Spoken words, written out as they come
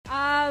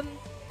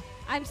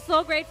I'm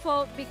so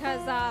grateful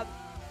because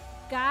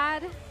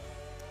God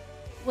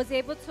was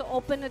able to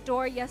open a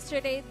door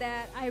yesterday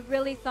that I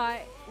really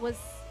thought was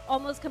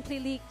almost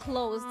completely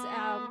closed.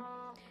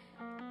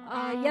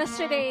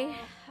 Yesterday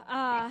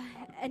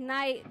at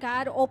night,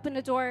 God opened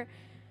a door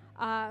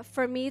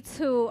for me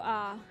to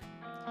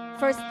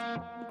first,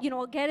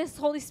 get His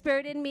Holy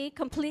Spirit in me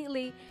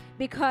completely,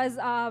 because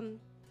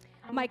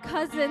my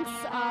cousins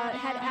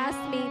had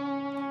asked me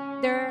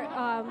their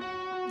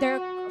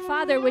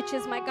father, which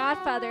is my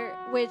godfather,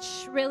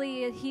 which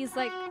really he's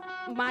like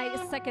my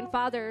second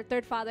father,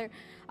 third father,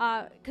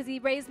 because he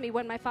raised me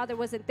when my father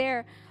wasn't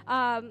there.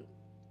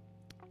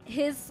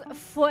 His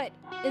foot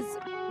is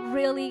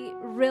really,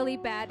 really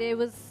bad. It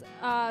was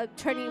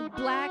turning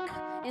black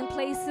in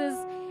places,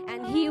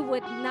 and he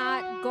would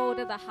not go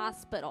to the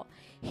hospital.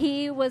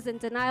 He was in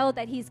denial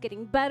that he's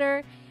getting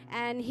better,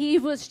 and he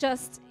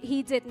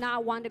did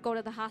not want to go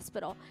to the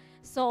hospital.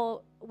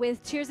 So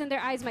with tears in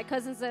their eyes, my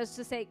cousins used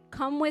to say,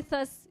 come with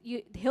us.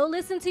 He'll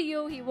listen to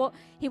you. He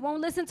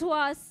won't listen to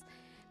us.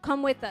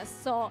 Come with us.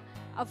 So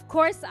of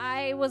course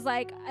I was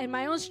like, in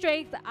my own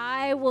strength,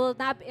 I will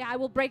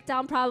break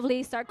down,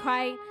 probably start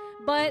crying,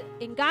 but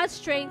in God's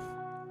strength,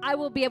 I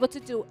will be able to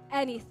do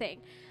anything.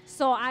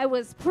 So I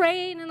was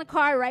praying in the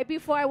car right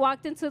before I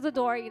walked into the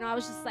door. I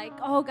was just like,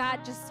 oh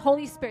God, just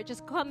Holy Spirit,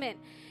 just come in.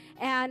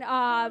 And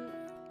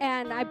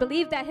I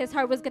believed that his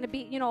heart was going to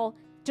be,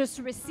 just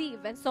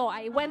receive. And so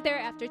I went there.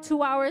 After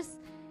 2 hours,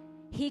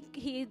 he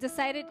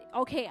decided,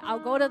 okay, I'll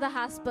go to the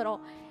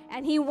hospital.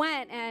 And he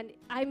went, and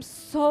I'm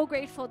so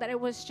grateful that it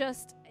was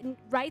just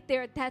right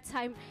there at that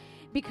time,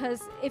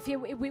 because if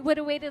we would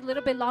have waited a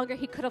little bit longer,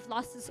 he could have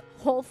lost his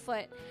whole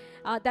foot.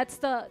 That's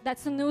the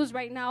news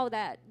right now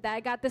that I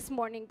got this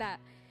morning, that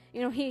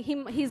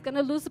he's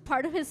gonna lose a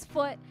part of his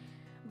foot,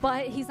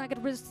 but he's not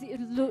gonna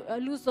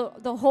lose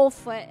the whole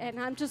foot. And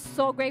I'm just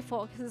so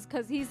grateful,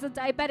 because he's a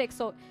diabetic,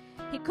 so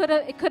it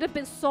could have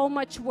been so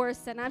much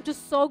worse. And I'm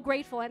just so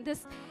grateful. And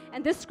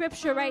this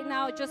scripture right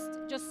now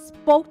just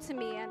spoke to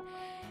me,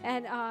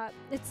 and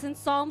it's in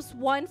Psalms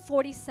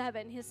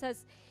 147. He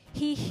says,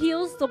 He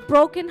heals the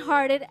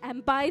brokenhearted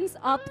and binds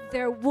up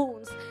their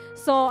wounds.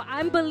 So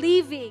I'm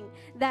believing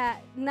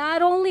that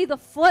not only the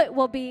foot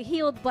will be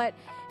healed, but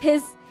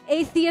his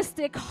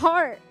atheistic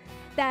heart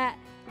that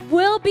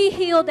will be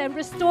healed and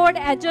restored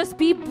and just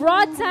be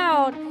brought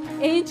down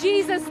in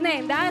Jesus'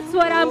 name. That's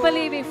what I'm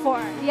believing for.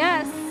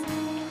 Yes.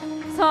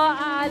 So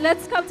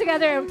let's come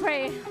together and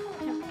pray.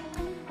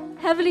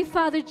 Heavenly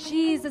Father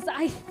Jesus,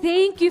 I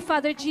thank you,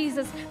 Father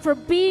Jesus, for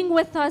being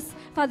with us,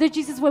 Father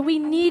Jesus, when we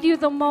need you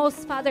the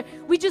most, Father.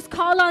 We just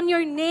call on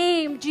your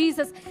name,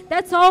 Jesus.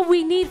 That's all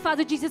we need,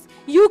 Father Jesus.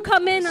 You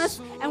come in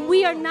us, and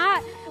we are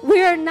not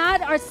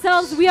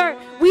ourselves. We are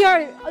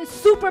a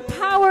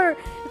supernatural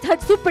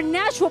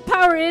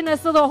power in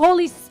us of the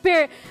Holy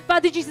Spirit.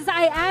 Father Jesus,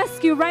 I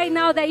ask you right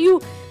now that you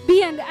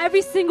be in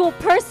every single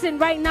person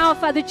right now,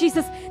 Father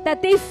Jesus,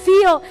 that they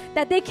feel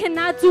that they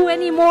cannot do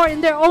any more in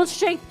their own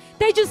strength.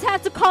 They just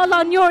have to call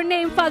on your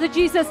name, Father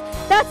Jesus.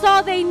 That's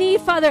all they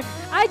need, Father.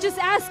 I just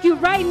ask you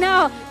right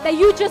now that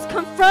you just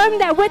confirm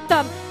that with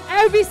them,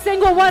 every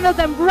single one of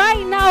them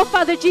right now,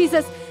 Father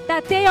Jesus,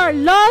 that they are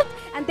loved,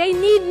 and they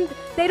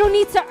don't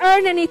need to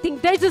earn anything.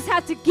 They just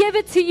have to give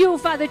it to you,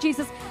 Father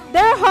Jesus.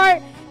 Their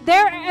heart,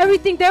 their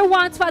everything, their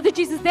wants, Father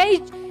Jesus, they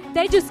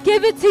just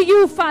give it to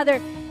you,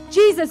 Father.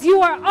 Jesus,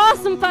 you are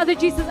awesome, Father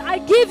Jesus. I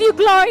give you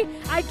glory.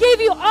 I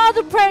give you all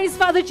the praise,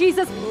 Father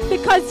Jesus,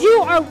 because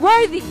you are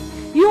worthy.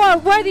 You are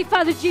worthy,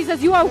 Father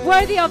Jesus. You are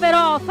worthy of it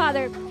all,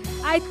 Father.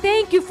 I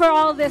thank you for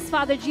all this,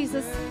 Father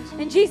Jesus.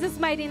 In Jesus'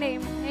 mighty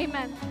name,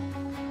 amen.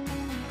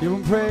 Give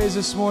him praise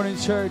this morning,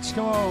 church.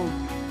 Come on.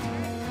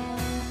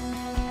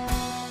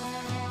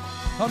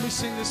 Help me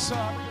sing this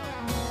song.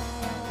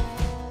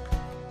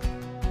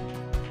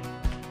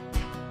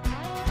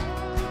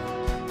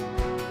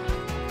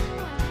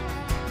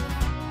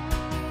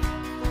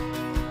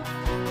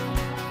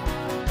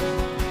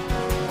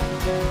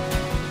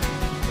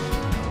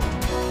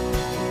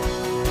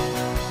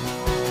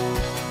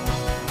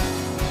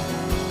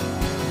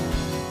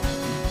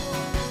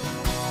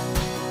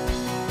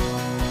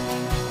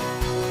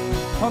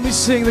 Let me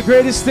sing the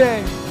greatest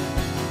day.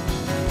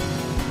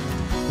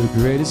 The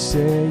greatest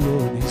day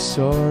in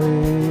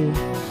history,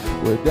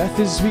 where death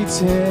is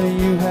beaten,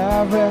 you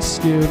have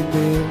rescued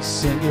me.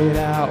 Sing it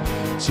out,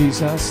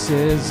 Jesus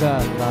is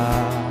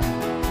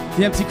alive.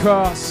 The empty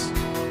cross,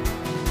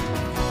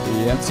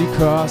 the empty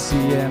cross,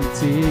 the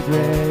empty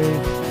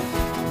grave.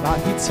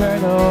 Life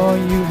eternal,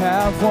 you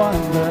have won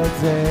the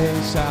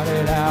day. Shout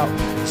it out,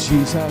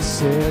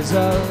 Jesus is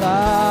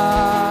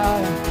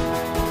alive.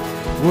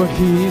 Well,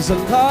 he's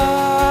alive.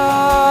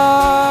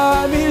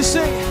 Me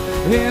sing.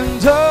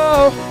 And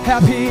oh,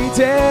 happy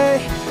day,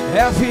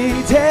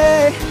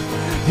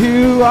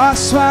 you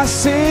wash my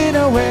sin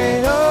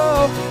away.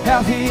 Oh,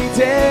 happy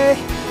day,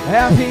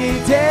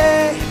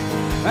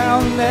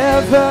 I'll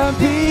never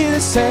be the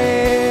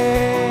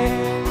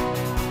same.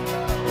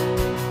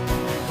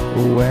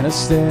 When I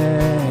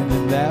stand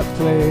in that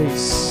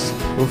place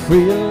for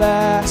your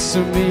last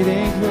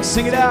meeting.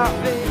 Sing it out.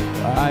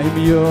 I'm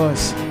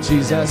yours,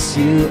 Jesus,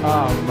 you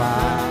are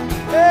mine.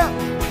 Yeah.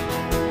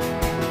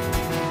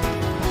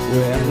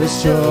 When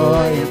there's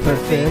joy and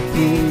perfect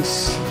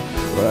peace,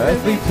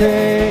 earthly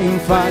pain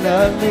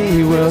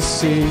finally will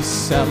cease.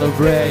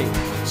 Celebrate,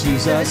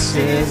 Jesus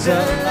is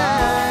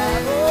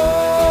alive.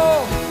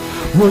 Oh,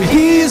 well,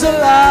 he's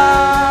alive.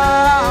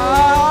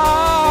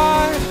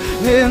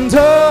 And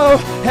oh,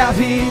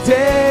 happy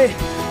day,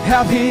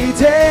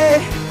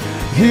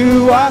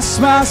 you wash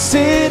my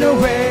sin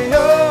away.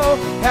 Oh,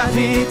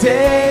 happy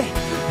day,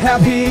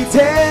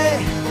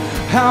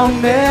 I'll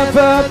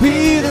never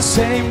be the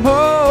same.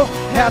 Oh,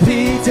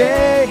 happy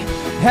day,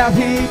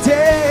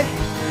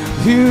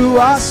 you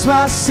wash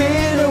my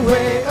sin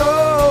away.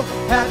 Oh,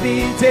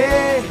 happy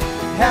day,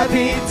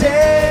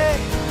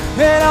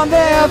 and I'll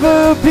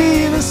never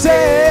be the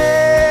same.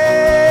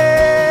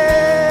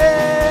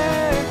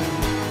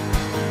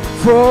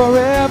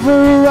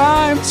 Forever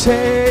I'm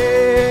changed.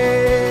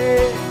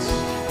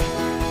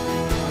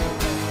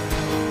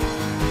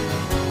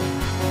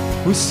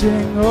 We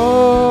sing,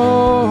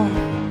 oh,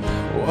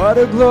 what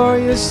a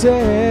glorious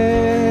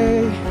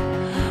day,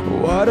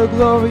 what a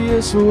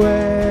glorious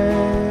way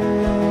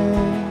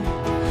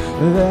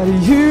that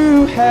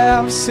you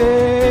have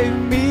saved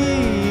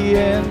me.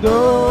 And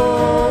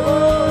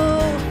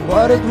oh,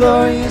 what a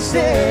glorious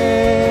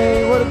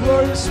day, what a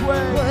glorious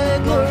way,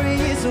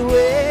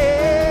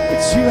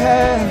 that you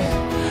have,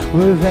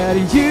 well, that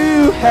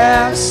you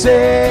have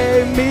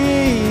saved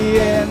me.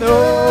 And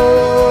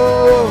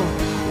oh,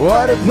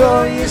 what a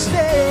glorious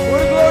day,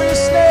 what a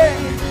glorious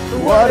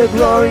name, what a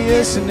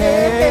glorious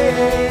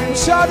name.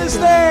 Shout his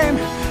name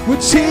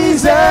with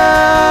Jesus.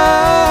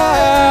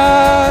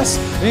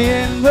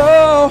 And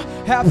oh,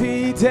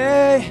 happy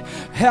day,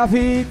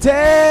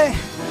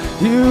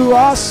 you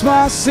wash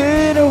my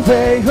sin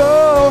away.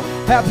 Oh,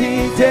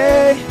 happy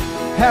day,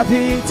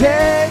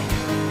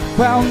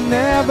 I'll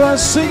never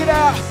sing it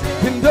out.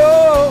 And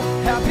oh,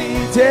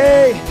 happy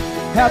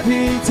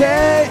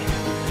day,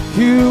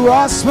 you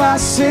wash my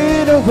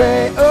sin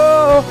away.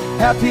 Oh,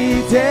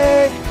 happy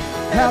day,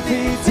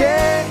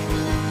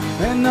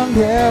 and I'll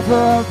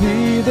never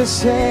be the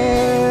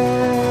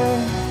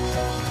same.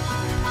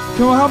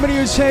 Come on, how many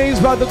are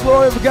changed by the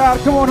glory of God?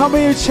 Come on, how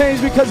many are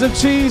changed because of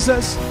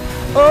Jesus?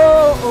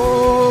 Oh,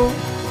 oh,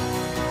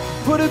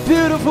 what a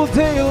beautiful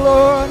day,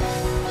 Lord.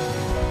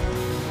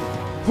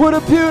 What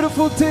a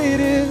beautiful day it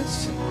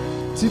is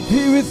to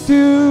be with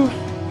you,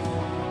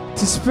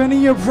 to spend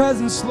in your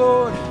presence,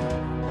 Lord.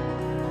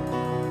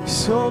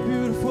 So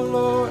beautiful,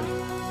 Lord.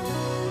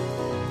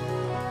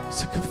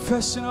 It's a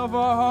confession of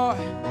our heart.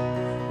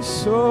 It's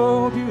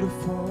so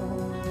beautiful.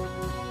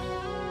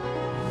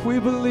 We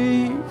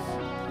believe.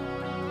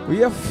 We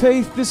have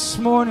faith this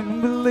morning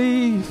and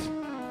believe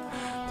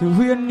that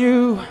we are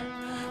new.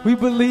 We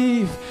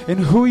believe in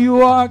who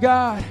you are,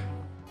 God.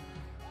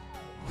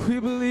 We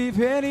believe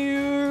in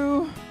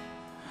you.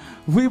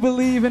 We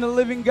believe in a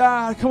living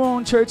God. Come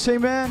on, church,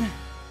 amen.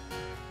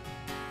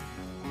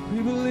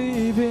 We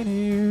believe in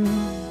you.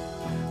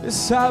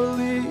 Yes, I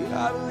believe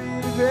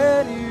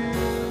in you.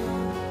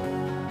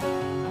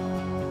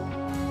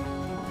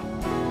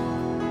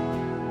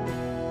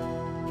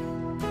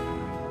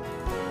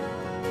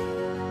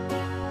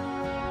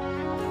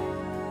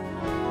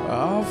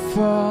 Our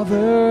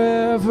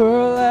Father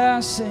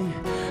everlasting,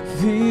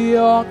 the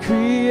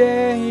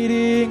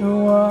all-creating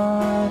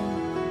one,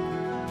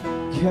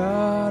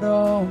 God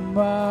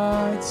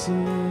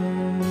Almighty,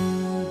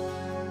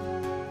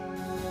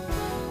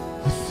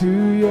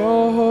 through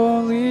your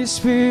Holy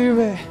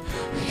Spirit,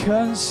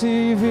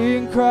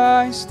 conceiving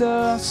Christ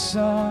the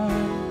Son,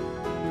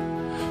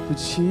 with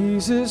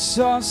Jesus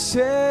our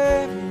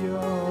Savior.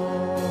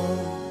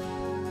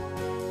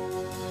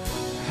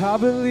 I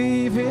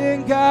believe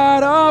in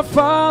God our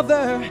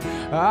Father,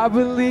 I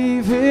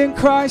believe in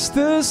Christ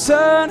the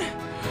Son,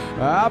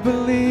 I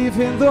believe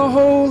in the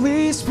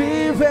Holy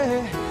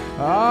Spirit,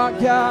 our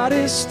God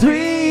is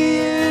three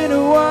in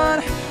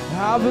one.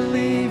 I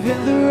believe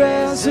in the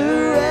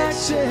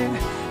resurrection,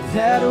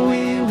 that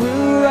we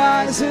will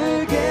rise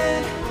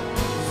again,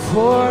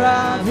 for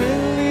I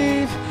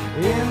believe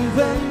in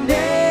the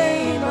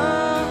name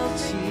of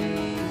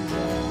Jesus.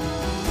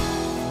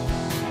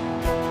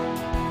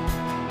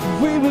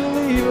 We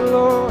believe,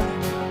 Lord.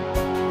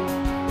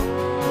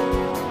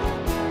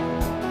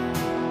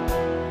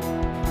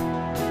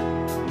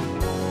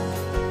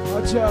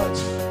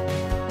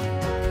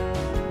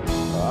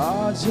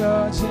 Our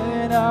judge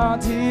and our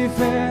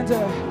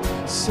defender,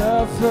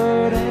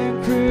 suffered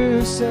and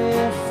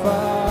crucified.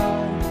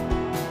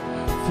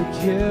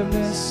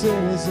 Forgiveness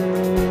is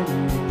in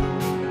you.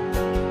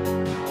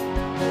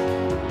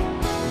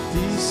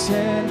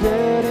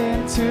 Descended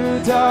into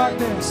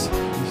darkness,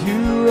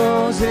 you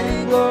rose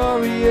in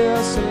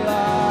glorious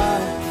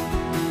light,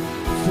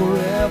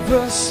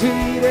 forever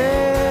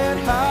seated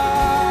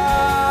high.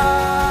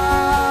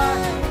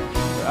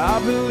 I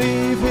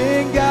believe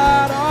in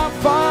God our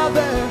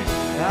Father,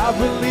 I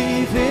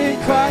believe in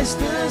Christ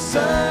the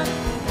Son,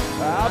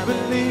 I I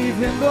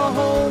believe in the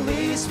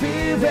Holy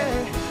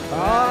Spirit.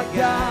 Our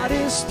God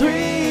is 3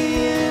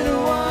 in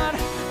 1.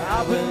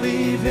 I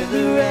believe in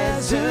the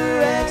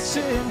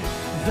resurrection,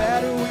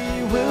 that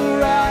we will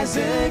rise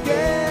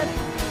again.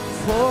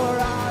 For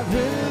I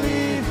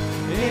believe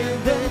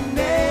in the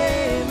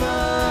name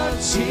of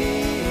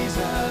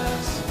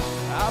Jesus.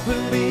 I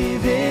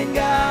believe in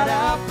God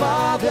our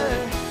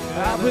Father.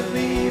 I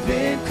believe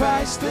in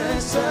Christ the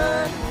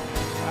Son.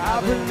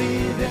 I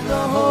believe in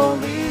the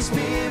Holy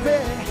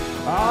Spirit.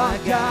 Our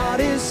God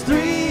is 3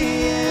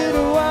 in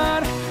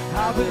 1.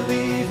 I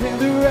believe in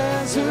the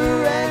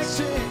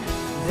resurrection,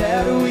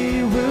 that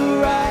we will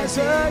rise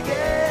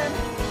again.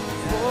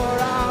 For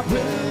I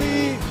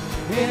believe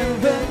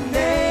in the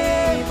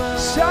name of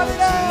Jesus. Shout it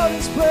out in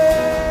this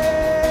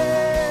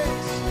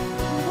place.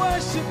 We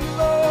worship you,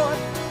 Lord.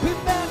 Be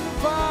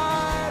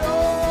magnified.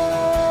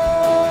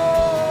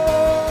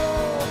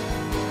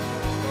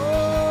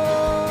 Oh,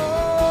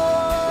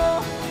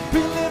 be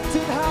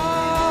lifted high.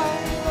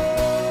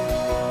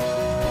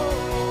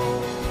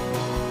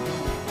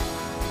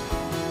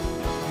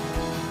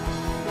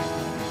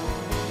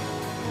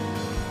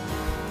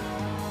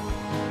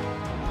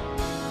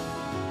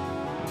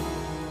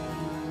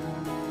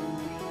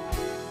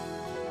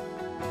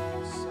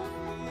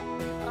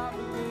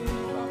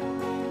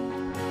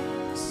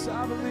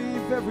 I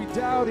believe every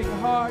doubting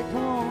heart.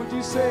 Come on, would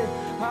you say,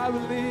 I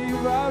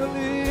believe, I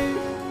believe,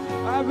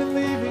 I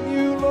believe in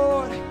you,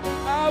 Lord.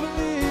 I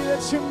believe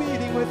that you're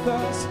meeting with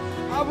us.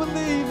 I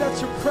believe that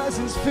your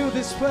presence fill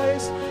this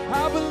place.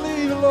 I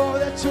believe,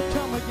 Lord, that you'll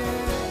come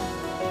again.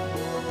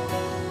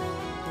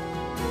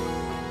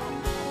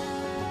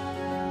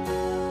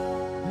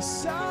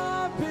 Yes,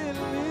 I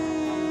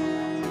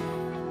believe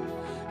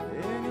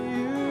in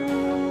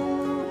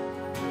you.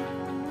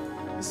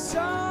 Yes,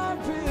 I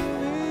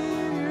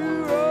believe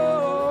you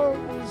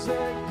rose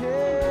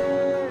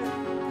again.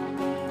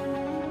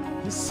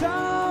 Yes, I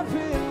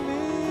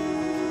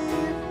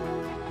believe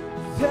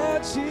that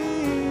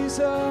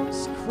Jesus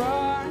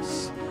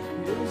Christ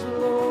is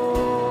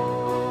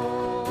Lord.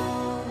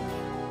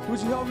 Would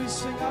you help me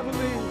sing, I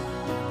believe?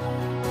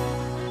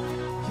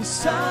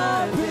 Yes,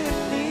 I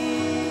believe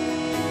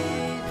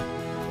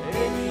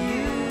in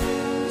you.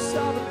 Yes, I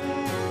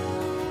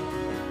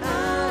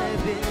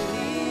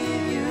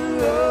believe you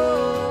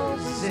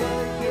rose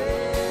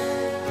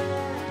again.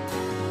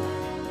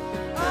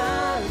 I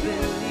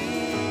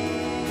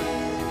believe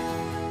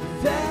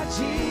that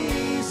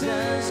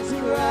Jesus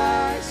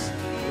Christ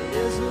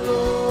is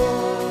Lord.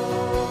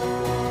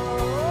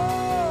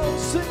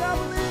 Sing, I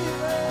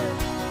believe it.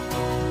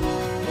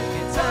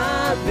 Yes, I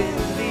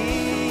believe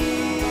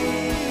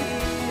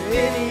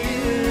in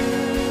you.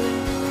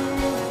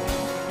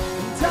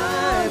 And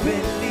I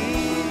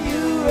believe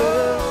you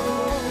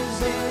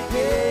rose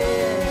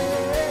again.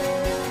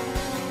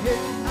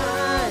 And I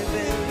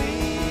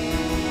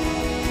believe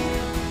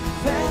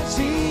that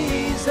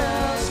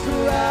Jesus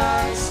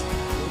Christ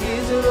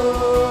is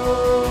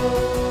Lord.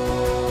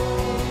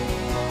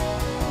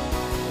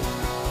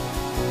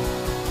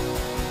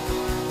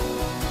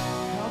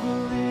 I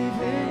believe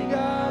in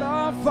God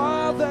our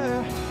Father.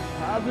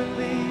 I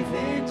believe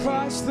in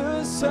Christ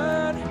the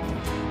Son.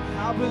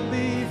 I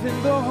believe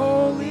in the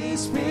Holy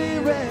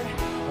Spirit.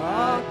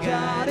 Our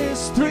God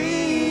is 3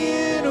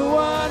 in 1.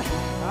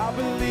 I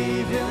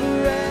believe in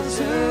the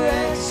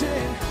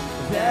resurrection,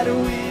 that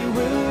we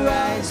will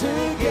rise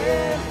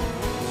again.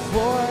 For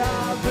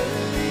I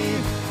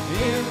believe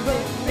in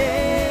the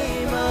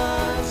name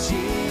of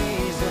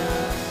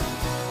Jesus.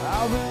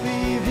 I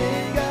believe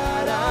in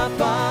God our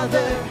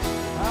Father.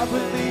 I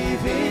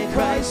believe in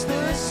Christ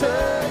the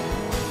Son.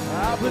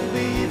 I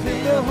believe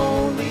in the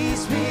Holy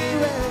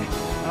Spirit.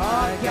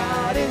 Our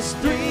God is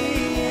 3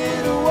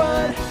 in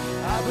 1.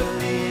 I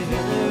believe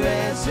in the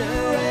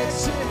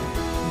resurrection,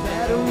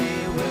 that we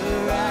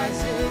will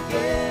rise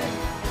again.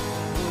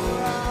 For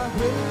I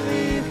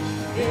believe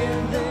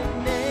in the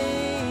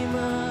name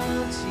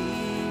of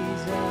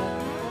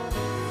Jesus.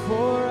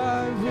 For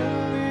I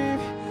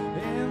believe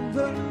in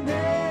the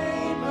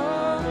name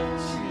of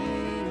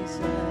Jesus.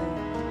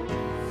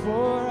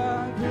 For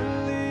I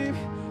believe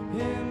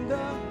in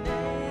the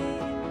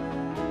name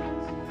of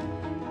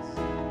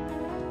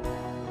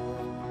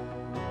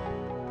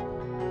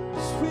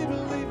Jesus. We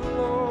believe,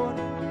 Lord.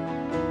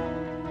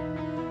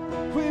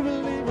 We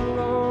believe,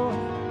 Lord.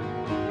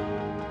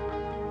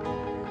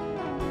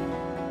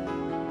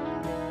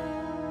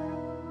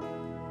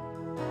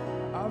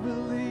 I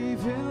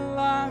believe in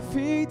life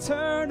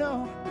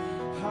eternal.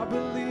 I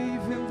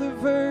believe in the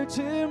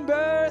virgin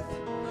birth.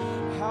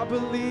 I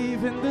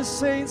believe in the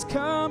saints'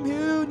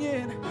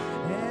 communion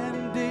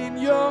and in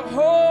your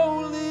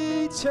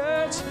holy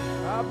church.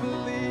 I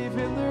believe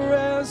in the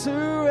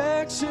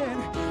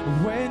resurrection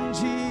when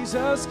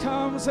Jesus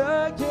comes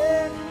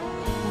again.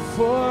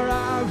 For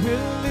I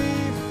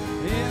believe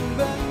in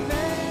the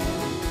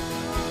name.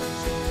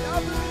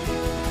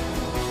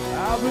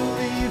 I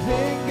believe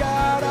in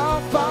God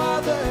our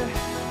Father.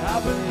 I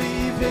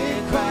believe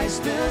in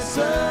Christ the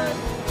Son.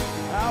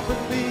 I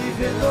believe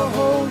in the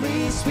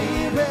Holy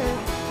Spirit.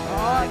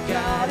 Our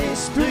God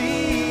is 3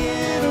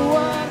 in 1.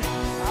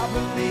 I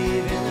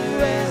believe in the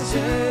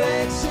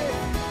resurrection,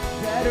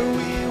 that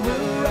we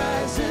will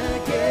rise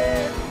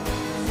again.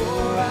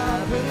 For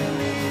I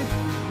believe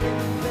in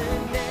the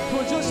name.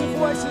 For just your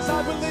voices,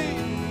 I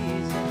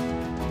believe.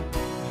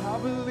 I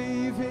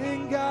believe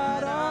in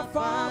God our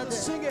Father.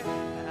 Sing it.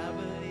 I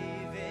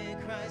believe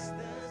in Christ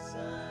the Son.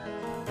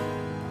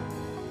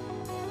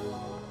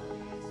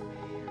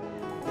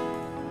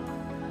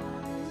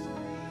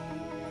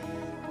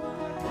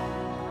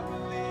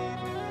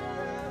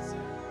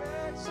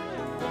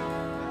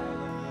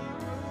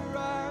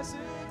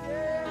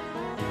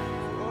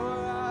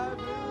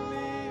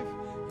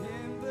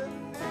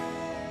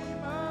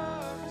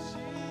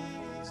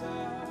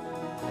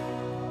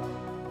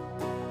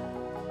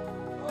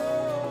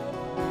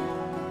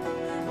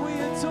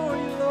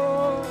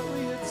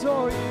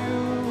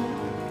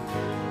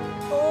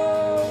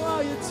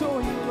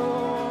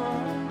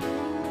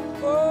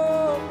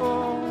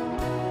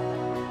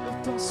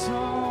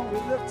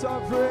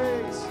 Our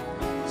praise,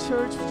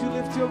 church, would you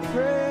lift your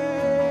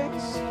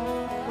praise?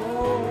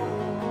 Oh,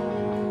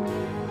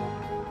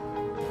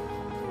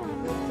 we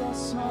lift our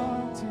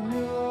song to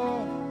you,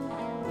 Lord.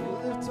 We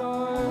lift our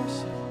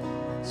worship.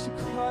 It's the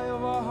cry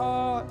of our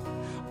heart.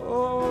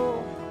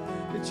 Oh,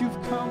 that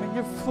you've come in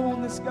your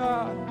fullness,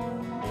 God.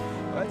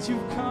 That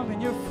you've come in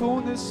your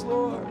fullness,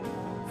 Lord,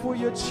 for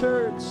your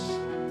church.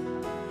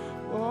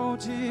 Oh,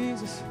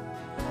 Jesus,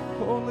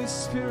 Holy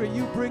Spirit,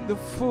 you bring the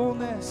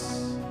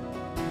fullness.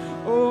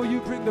 Oh, you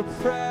bring the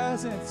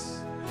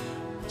presence.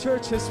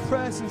 Church, His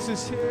presence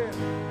is here.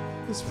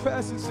 His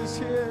presence is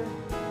here.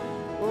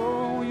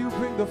 Oh, you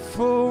bring the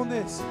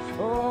fullness.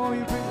 Oh,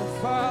 you bring the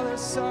Father,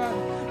 Son,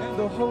 and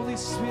the Holy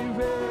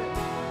Spirit.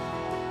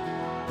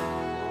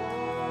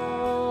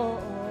 Oh,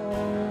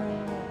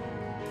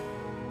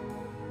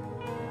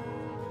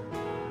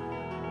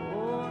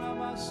 oh,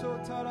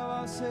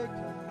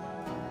 Namasotaravaseka.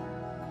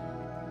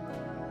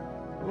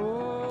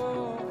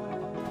 Oh.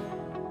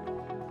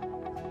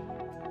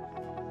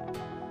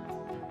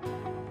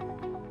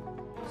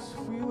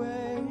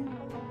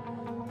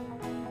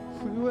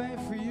 We wait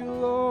for you,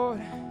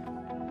 Lord.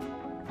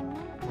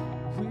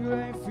 We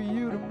wait for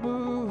you to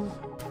move.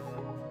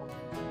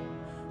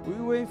 We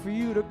wait for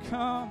you to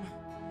come.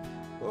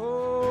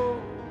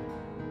 Oh,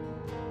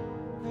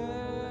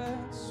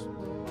 yes,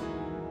 Lord.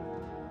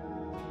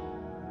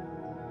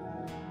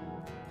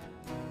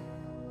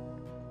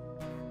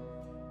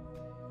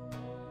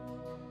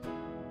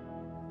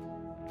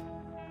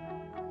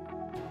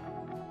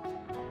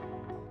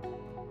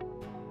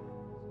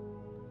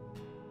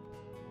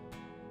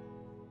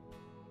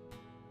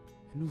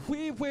 And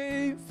we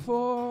wait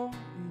for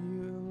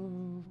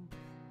you.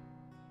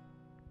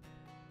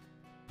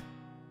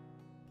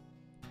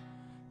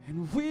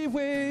 And we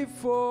wait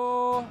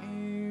for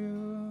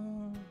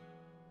you.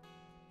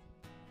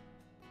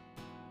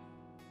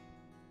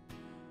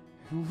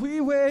 And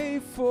we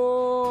wait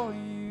for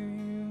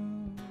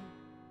you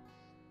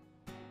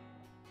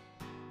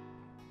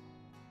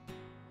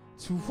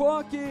to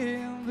walk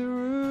in the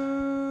room.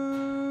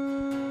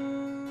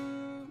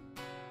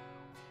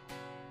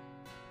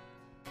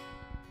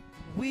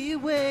 We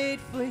wait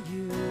for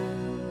you.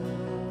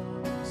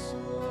 So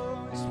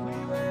we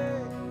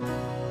wait.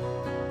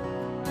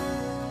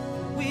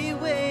 We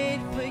wait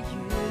for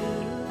you.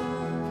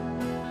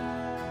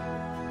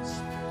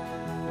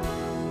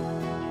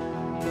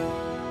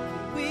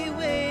 We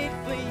wait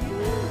for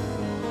you.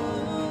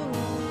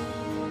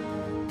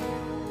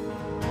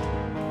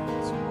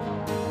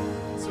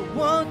 To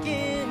walk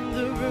in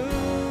the room.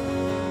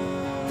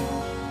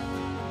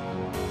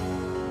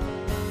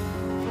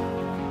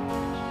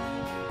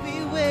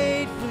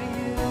 Wait for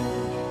you.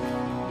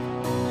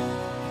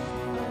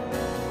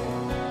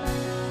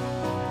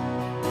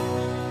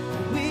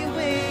 We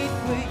wait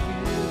for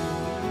you.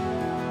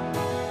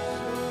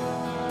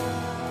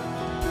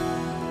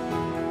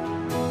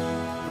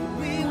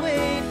 We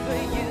wait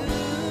for you.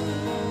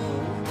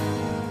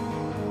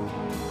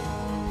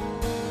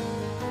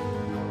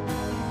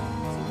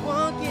 To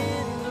walk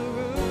in the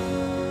room.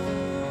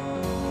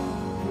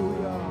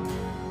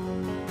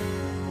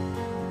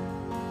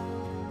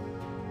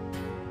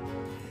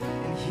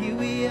 Here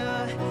we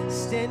are,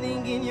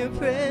 standing in your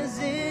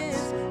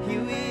presence.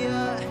 Here we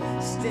are,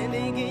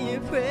 standing in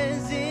your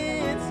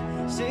presence.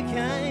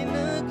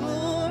 Shekinah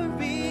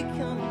glory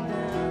come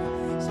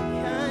down.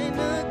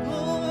 Shekinah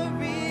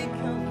glory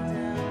come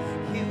down.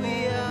 Here we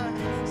are,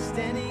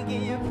 standing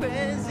in your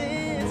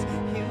presence.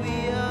 Here we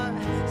are,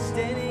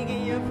 standing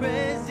in your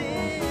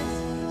presence.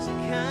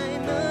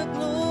 Shekinah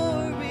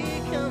glory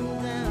come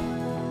down.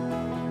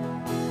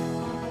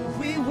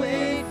 We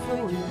wait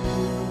for you.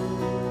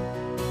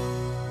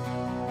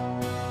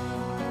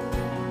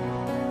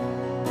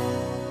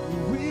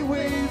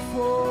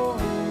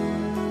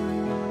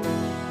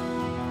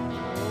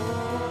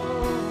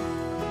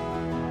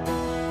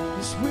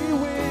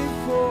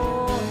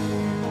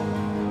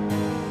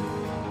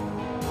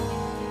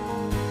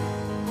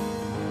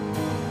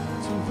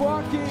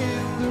 Walk in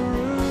the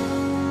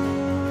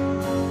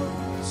room,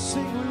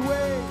 sing we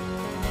wait.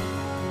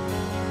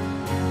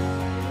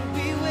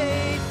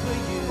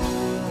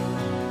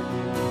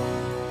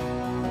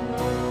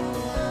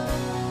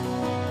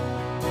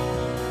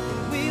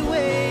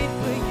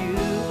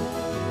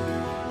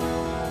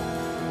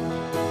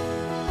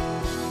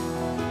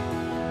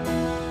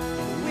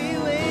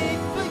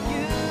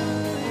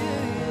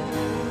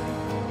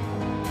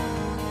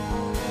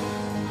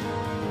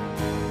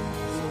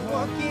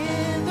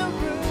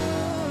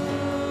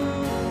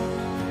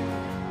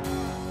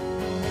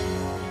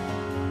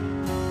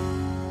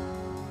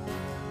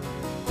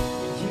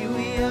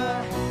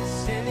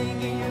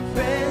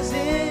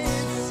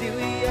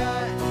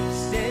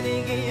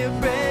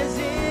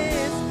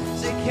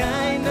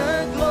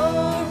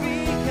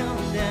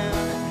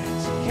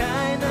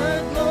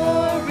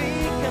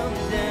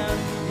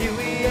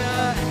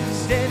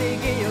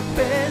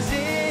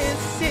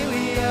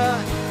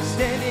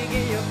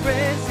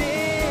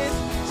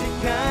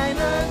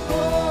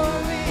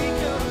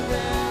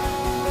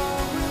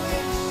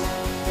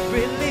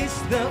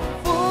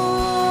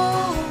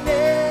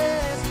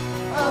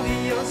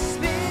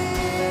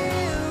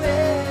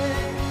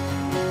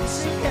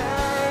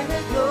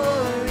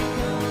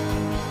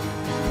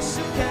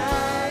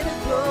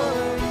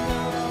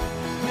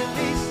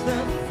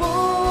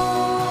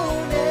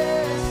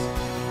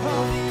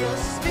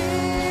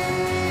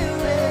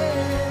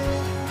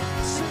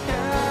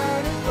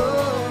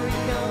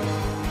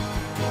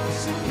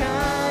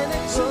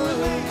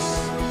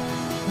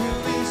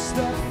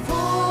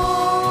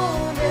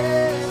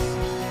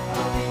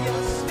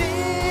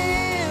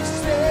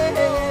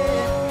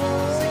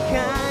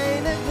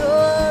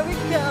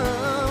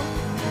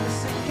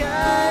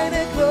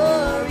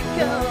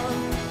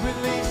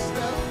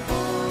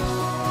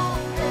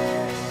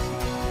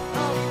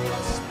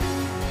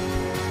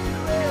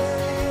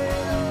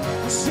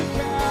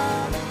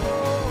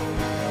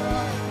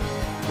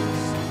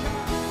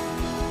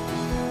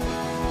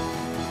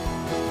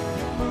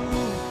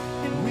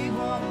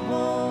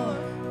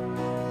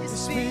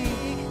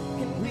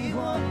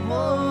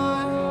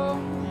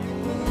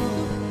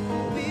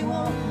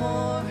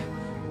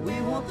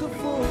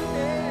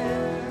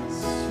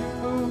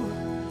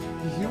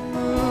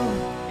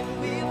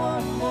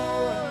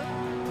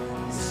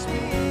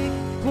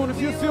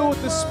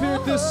 the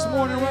Spirit this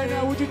morning. Right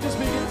now, would you just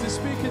begin to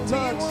speak in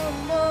tongues?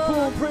 Come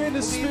on, pray in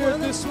the Spirit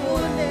this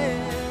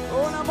morning.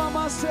 Oh, na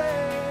mama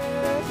say.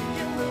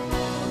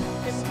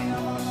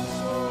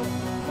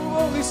 Move,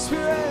 Holy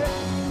Spirit.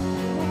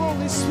 Move,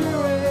 Holy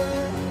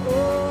Spirit.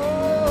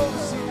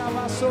 Oh, sing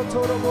amaso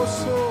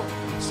toroboso,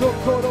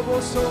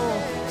 sokoroboso,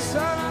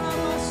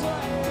 saramaso.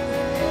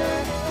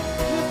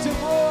 Lift your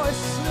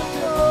voice, lift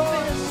your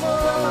voice.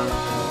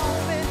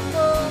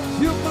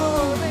 You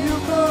move, you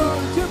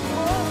move, you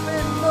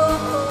move,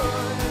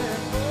 Lord.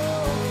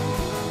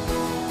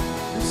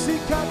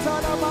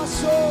 Sikatana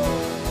maso,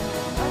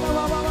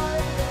 anamama.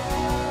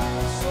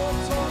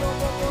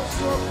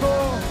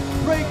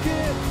 Break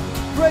it,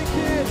 break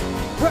it,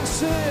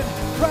 press in,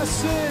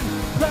 press in,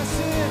 press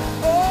in.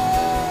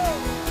 Oh!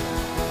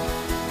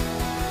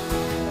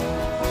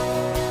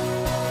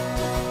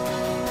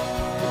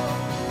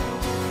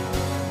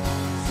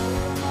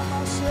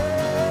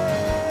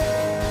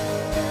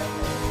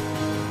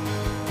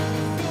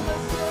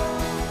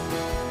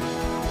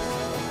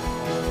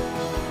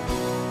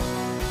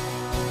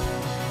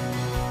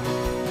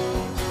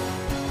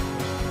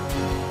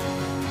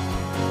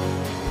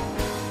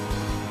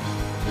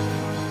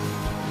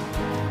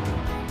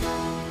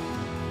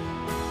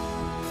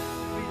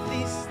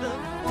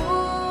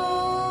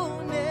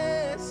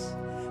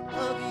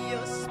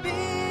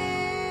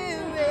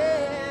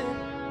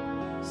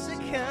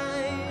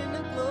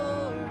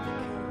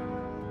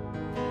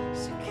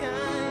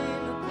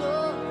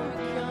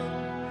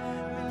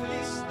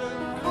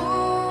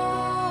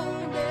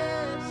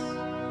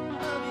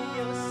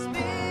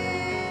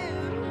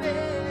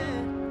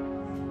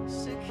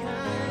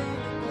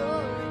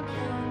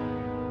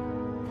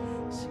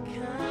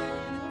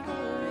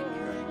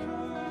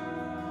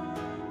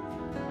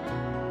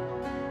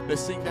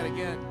 Let's sing that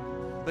again.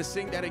 Let's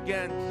sing that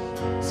again.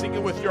 Sing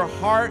it with your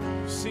heart.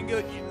 Sing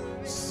it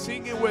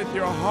with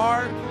your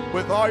heart,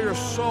 with all your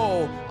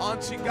soul,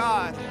 unto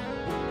God.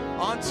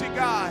 Unto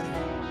God.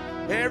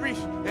 Every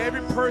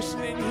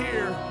person in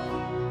here,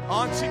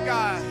 unto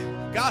God.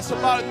 God's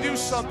about to do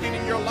something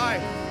in your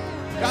life.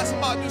 God's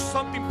about to do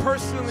something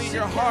personally in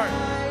your heart.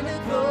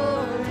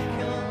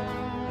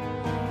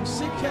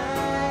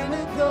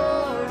 Shekinah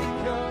glory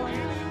come.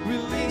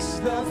 Release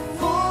the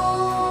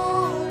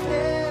fullness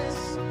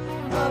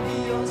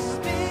of your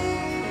spirit.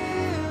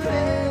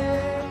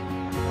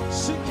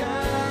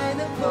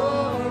 Shekinah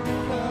glory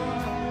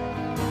come.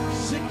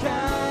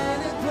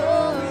 Shekinah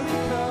glory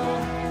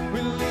come.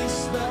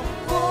 Release the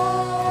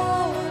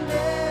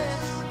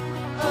fullness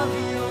of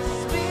your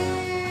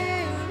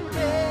spirit.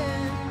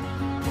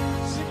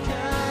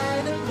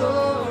 Shekinah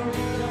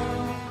glory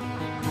come.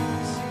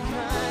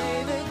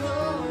 Shekinah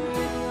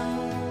glory come.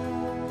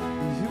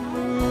 You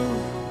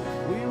move,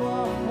 we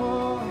want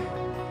more.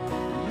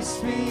 You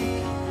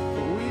speak,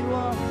 we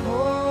want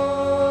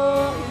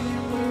more. You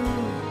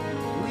move,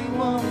 we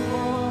want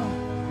more.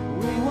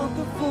 We want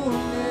the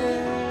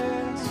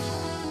fullness.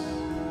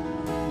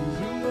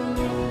 You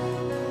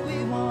move, we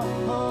want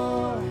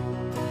more.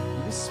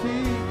 You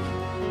speak,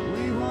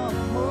 we want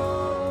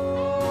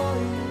more.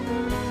 You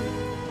move,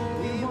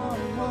 we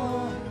want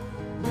more.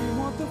 We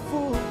want the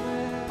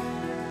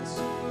fullness.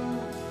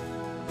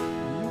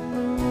 You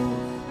move,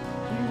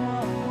 we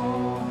want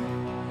more.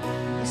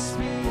 You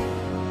speak,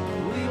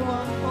 we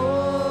want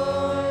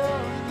more.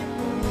 You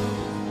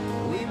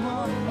move, we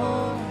want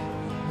more.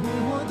 We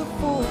want the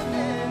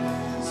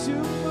fullness. You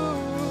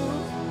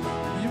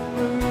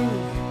move,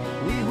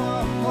 we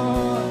want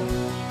more.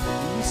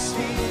 You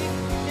speak,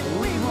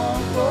 we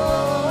want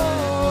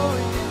more.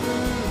 You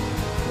move,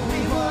 we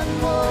want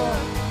more.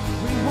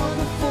 We want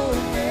the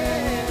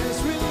fullness.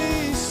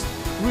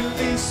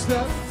 Release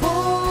the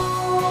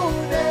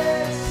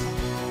fullness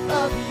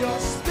of your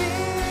spirit.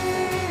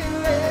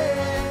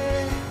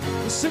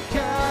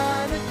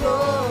 Shekinah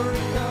glory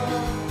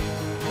come.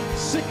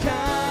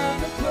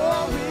 Shekinah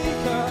glory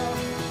come.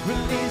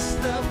 Release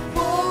the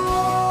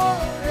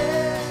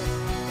fullness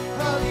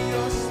of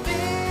your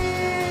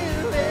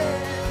spirit.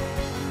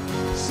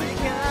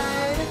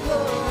 Shekinah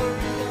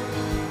glory come.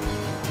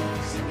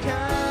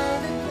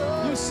 Shekinah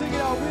glory. You sing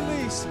it out,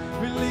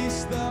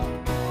 release the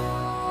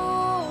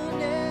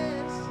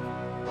Fullness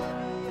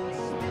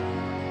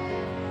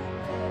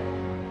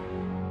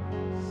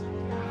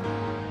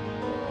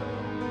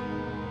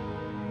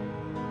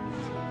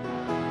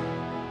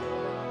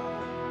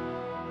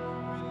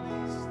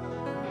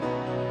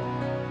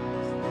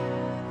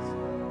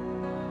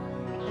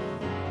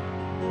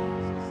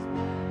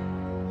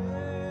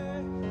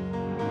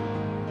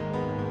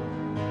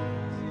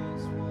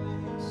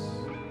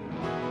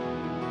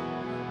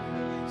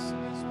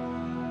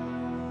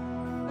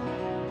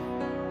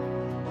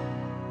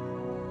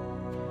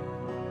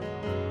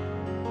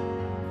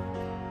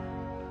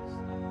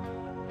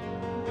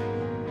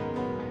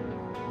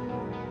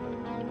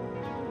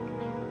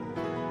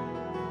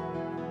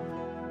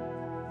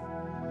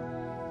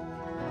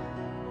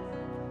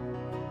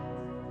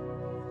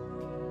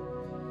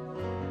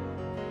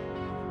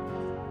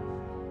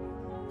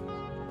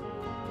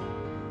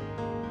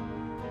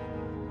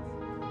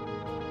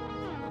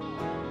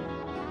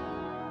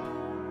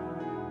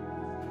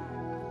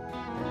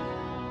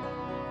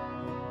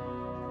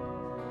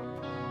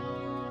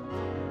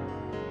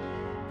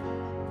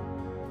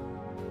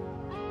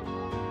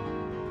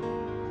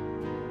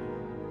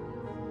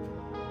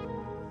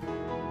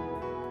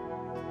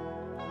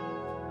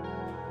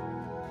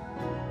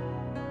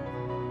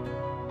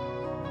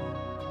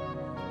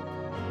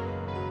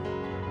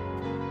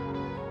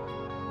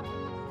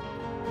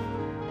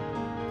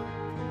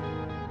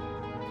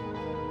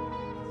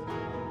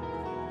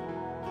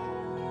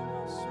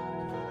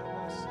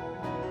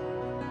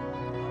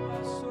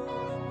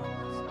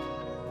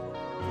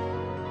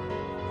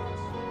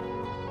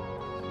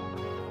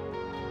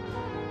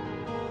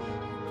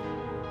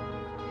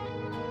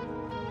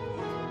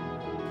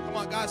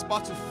God's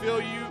about to fill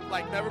you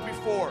like never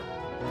before.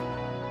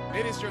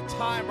 It is your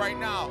time right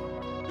now.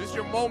 This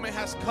your moment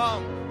has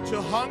come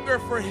to hunger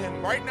for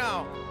Him right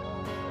now.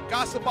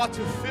 God's about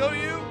to fill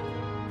you.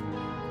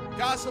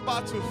 God's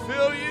about to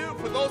fill you.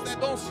 For those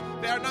that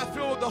are not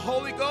filled with the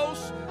Holy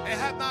Ghost and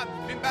have not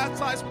been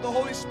baptized with the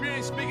Holy Spirit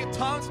and speak in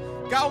tongues,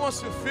 God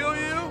wants to fill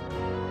you.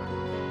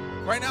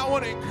 Right now, I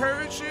want to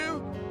encourage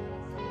you.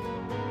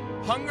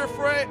 Hunger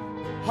for it.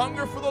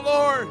 Hunger for the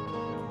Lord.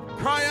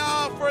 Cry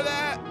out for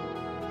that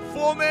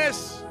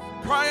fullness.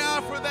 Cry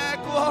out for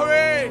that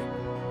glory.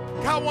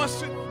 God wants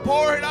to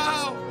pour it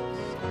out.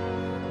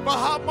 But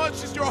how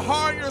much is your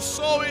heart, your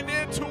soul in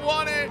it to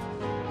want it?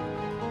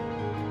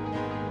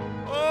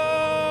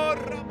 Oh,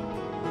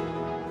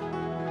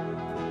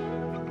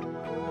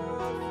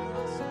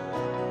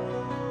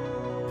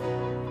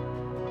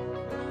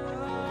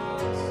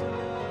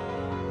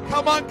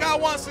 come on, God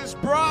wants His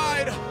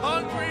bride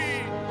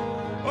hungry.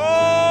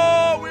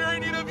 Oh, we're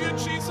in need of you,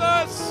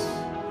 Jesus.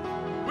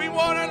 We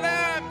want our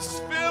lamps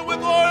filled with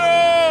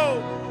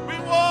oil. We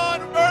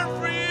want to burn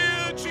for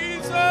you,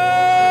 Jesus.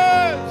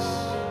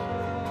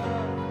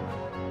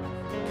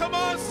 Come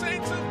on,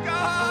 saints of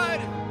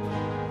God.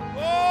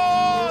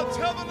 Oh,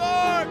 tell the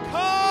Lord,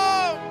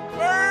 come,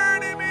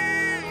 burn in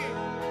me.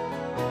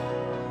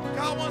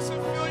 God wants to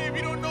fill you. If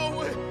you don't know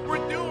what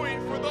we're doing,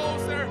 for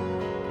those that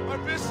are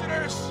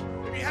visitors,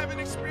 if you haven't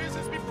experienced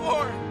this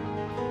before,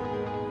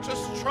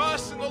 just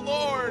trust in the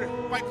Lord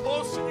by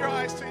closing your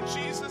eyes, saying,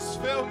 Jesus,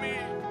 fill me.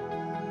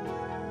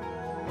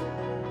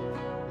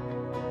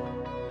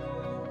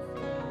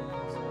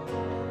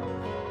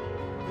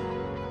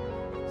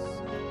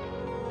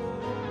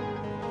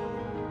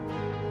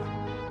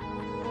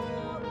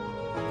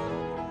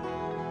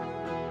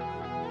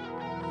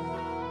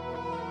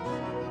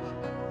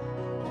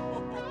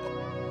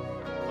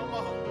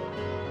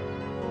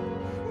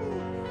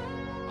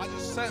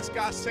 Sense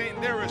God saying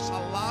there is a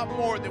lot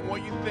more than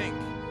what you think.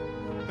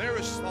 There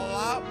is a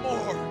lot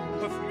more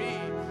of me.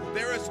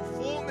 There is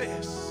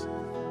fullness.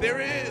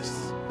 There is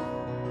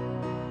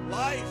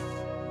life.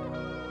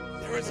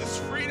 There is this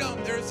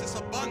freedom. There is this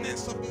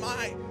abundance of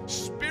my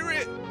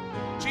spirit.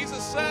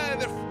 Jesus said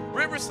the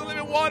rivers of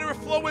living water will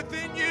flow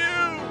within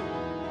you.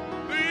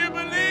 Do you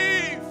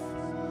believe?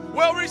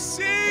 Well,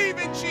 receive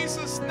in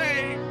Jesus'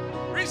 name.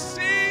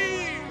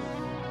 Receive.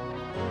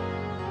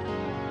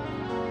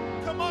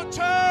 Come on,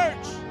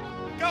 church.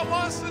 God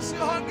wants us to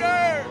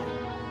hunger.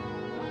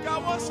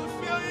 God wants to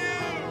fill you.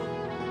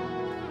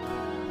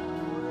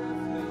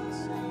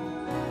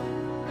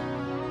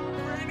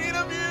 We're in need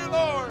of you,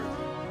 Lord.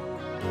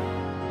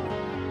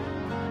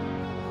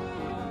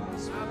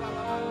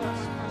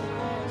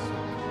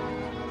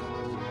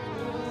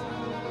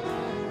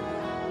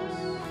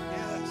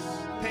 Yes.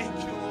 Thank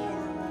you, Lord.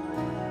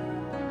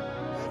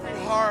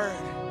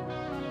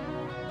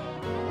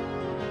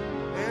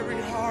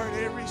 Every heart,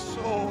 every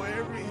soul,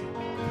 every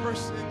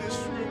person in this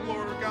room,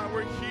 Lord God,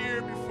 we're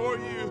here before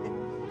you,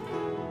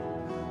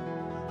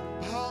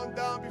 bowing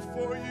down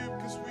before you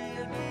because we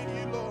need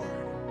you, Lord.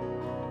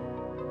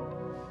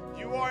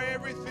 You are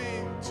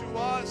everything to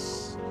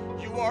us.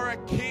 You are a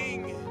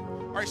King,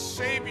 our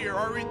Savior,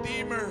 our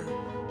Redeemer,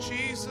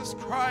 Jesus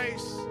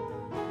Christ.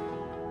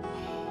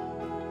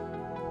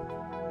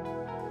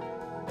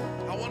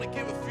 I want to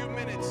give a few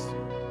minutes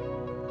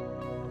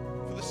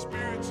for the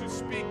Spirit to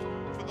speak.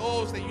 For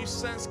those that you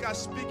sense God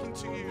speaking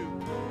to you,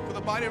 for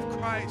the body of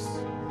Christ,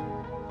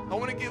 I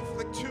want to give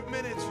like 2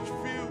 minutes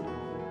for you.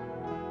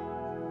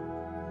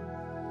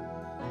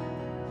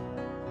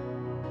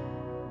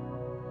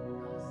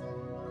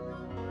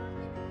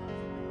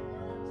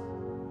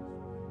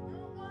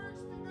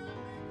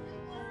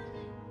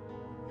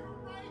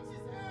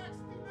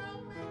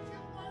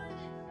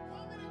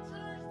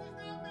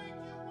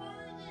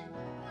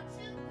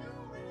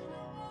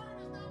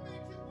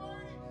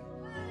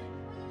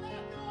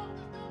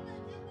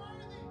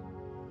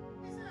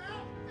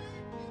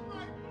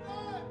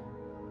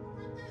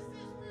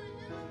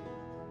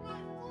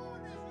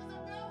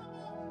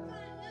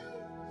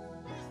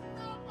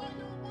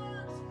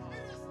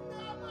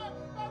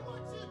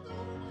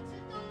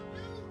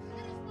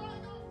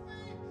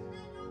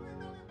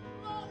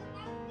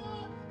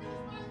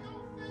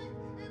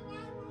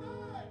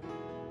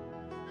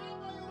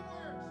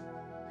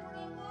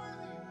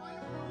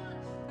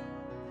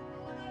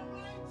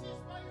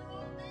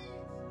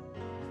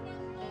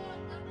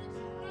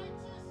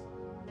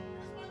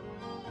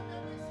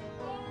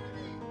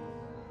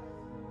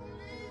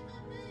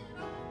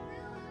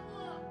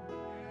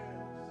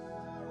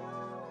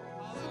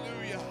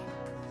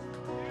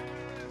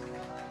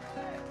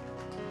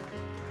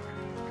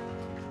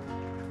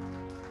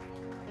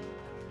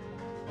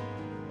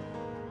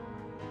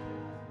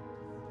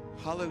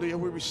 Hallelujah,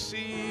 we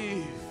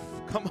receive.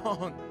 Come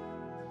on.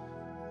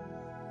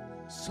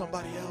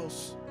 Somebody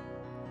else.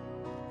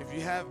 If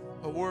you have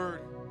a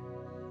word.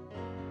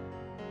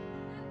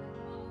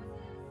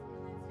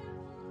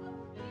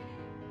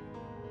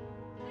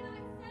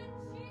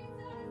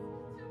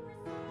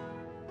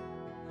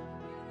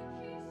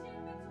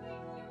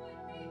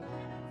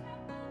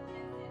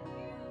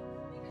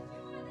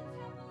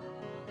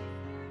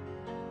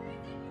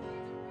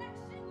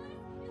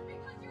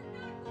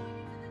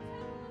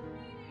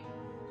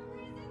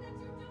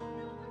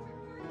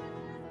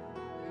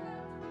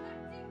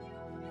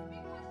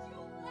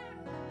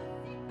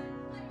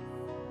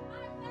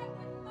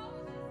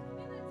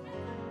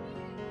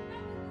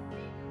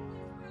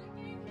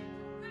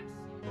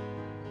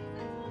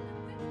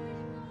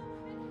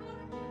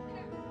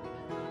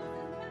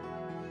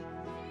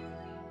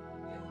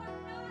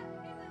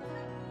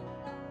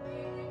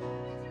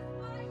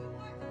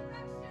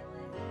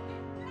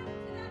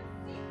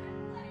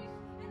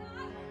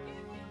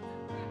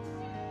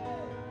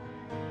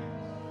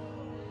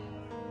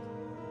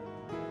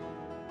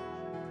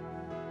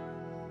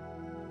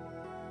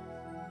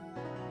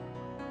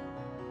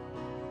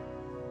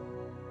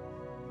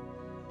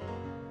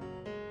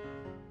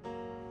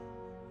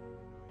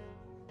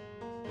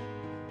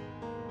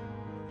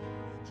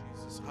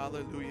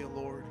 Hallelujah,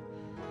 Lord.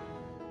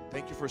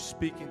 Thank you for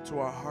speaking to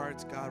our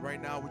hearts, God.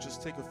 Right now, we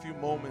just take a few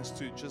moments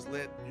to just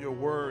let your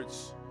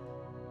words,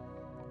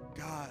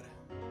 God,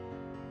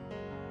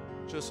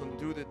 just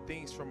undo the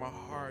things from our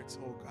hearts,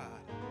 oh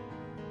God.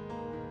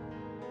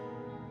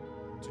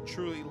 To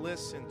truly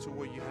listen to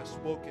what you have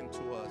spoken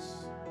to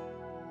us.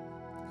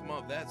 Come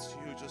on, if that's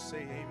you, just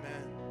say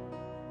amen.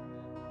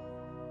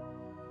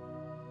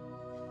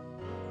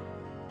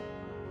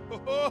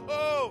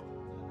 Oh,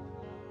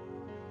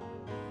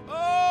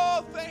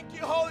 oh, thank you,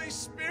 Holy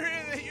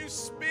Spirit, that you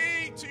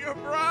speak to your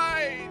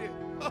bride.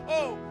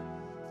 Oh,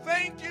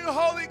 thank you,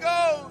 Holy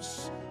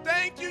Ghost.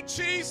 Thank you,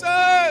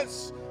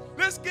 Jesus.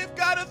 Let's give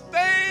God a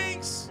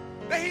thanks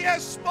that he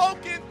has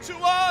spoken to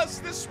us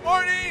this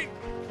morning.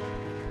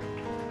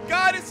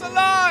 God is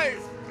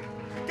alive.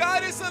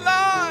 God is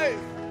alive.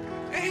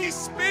 And he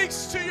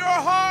speaks to your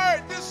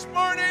heart this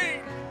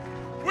morning.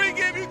 We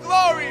give you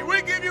glory.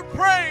 We give you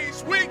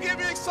praise. We give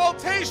you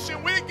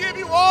exaltation. We give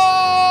you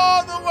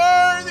all the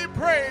worthy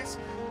praise.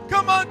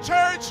 Come on,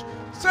 church.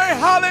 Say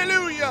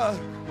hallelujah.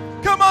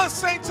 Come on,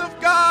 saints of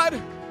God.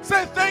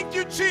 Say thank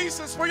you,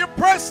 Jesus, for your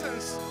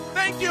presence.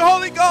 Thank you,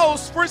 Holy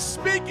Ghost, for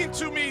speaking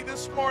to me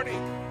this morning.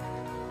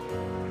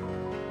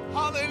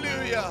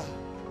 Hallelujah.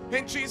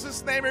 In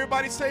Jesus' name,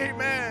 everybody say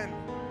amen.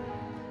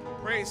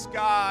 Praise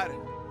God.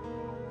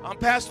 I'm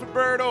Pastor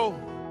Berto.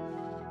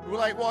 We would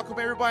like to welcome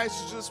everybody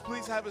to just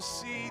please have a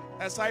seat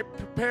as I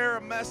prepare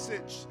a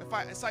message.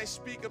 As I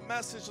speak a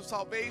message of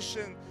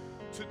salvation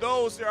to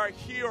those that are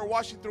here or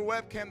watching through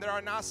webcam that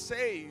are not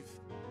saved.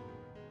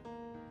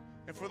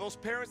 And for those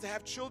parents that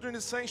have children in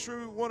the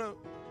sanctuary, we want to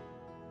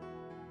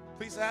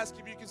please ask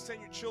if you can send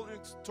your children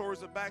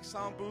towards the back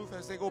sound booth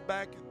as they go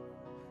back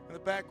in the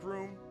back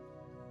room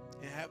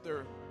and have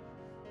their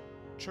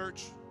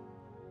church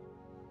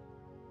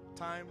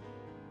time.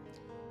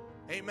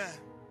 Amen.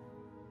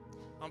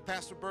 I'm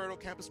Pastor Berto,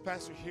 campus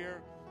pastor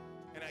here.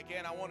 And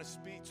again, I want to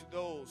speak to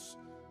those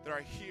that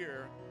are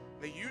here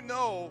that you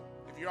know,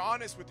 if you're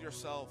honest with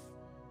yourself,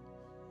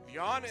 if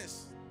you're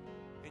honest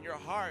in your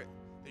heart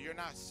that you're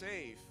not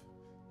saved,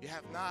 you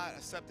have not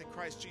accepted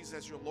Christ Jesus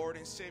as your Lord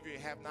and Savior, you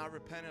have not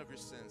repented of your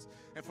sins.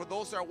 And for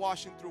those that are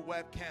watching through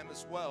webcam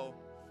as well,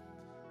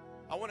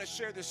 I want to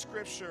share this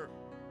scripture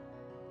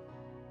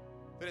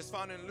that is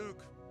found in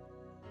Luke,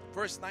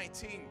 verse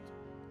 19,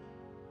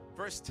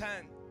 verse 10.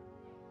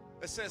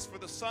 It says, for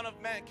the Son of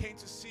Man came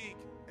to seek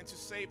and to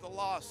save the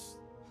lost.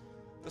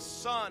 The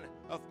Son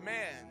of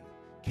Man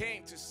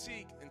came to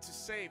seek and to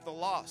save the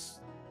lost.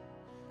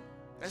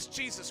 That's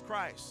Jesus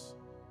Christ,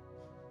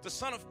 the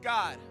Son of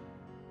God.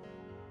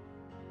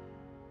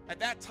 At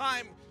that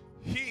time,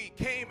 he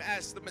came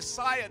as the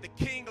Messiah,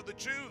 the King of the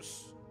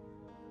Jews,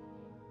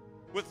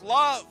 with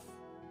love,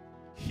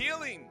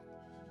 healing,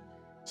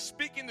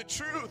 speaking the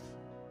truth.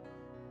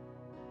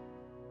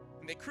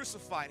 And they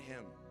crucified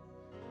him.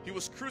 He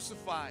was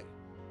crucified.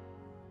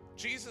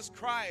 Jesus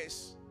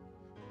Christ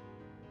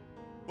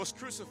was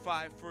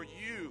crucified for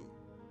you,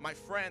 my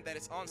friend, that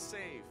is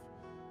unsaved.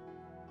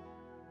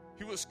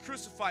 He was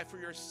crucified for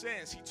your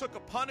sins. He took a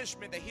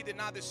punishment that he did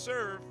not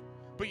deserve,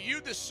 but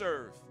you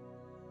deserve.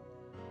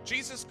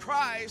 Jesus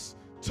Christ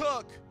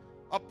took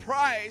a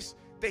price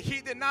that he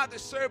did not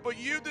deserve, but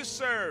you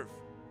deserve.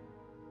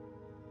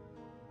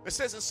 It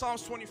says in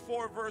Psalms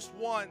 24, verse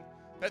 1,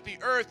 that the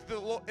earth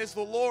is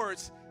the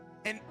Lord's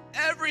and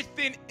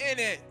everything in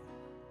it.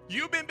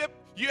 You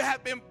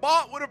have been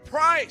bought with a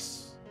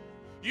price.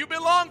 You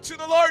belong to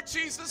the Lord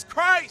Jesus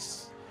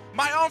Christ.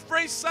 My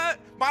unphrased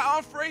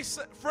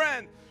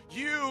friend,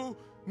 you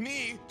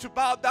need to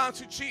bow down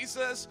to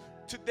Jesus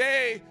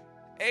today,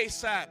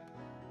 ASAP.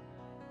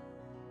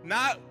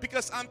 Not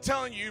because I'm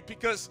telling you,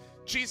 because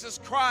Jesus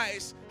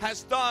Christ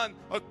has done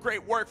a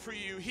great work for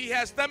you. He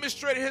has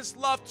demonstrated his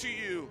love to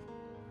you.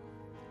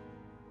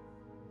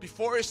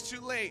 Before it's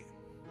too late,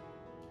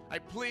 I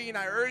plead and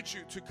I urge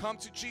you to come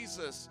to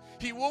Jesus.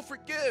 He will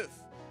forgive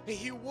and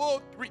he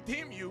will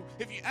redeem you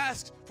if you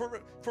ask for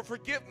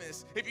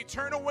forgiveness, if you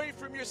turn away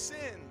from your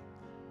sin.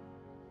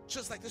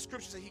 Just like the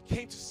scripture says, he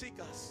came to seek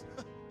us.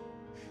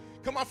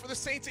 Come on, for the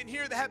saints in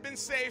here that have been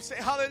saved, say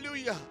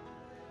hallelujah.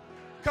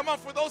 Come on,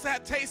 for those that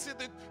have tasted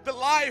the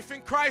life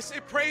in Christ, say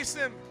praise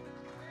him.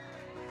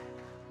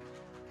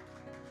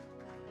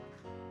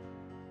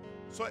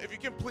 So if you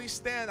can please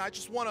stand, I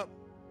just want to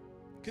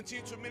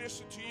continue to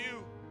minister to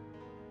you.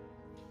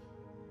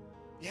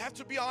 You have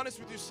to be honest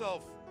with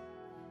yourself.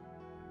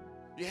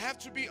 You have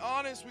to be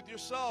honest with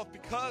yourself,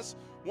 because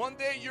one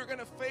day you're going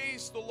to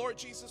face the Lord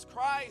Jesus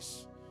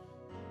Christ.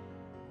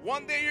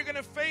 One day you're going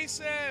to face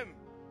him.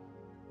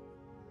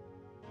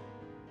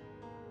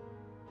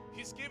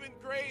 He's given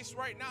grace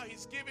right now.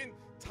 He's given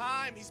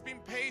time. He's been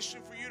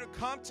patient for you to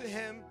come to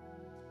him.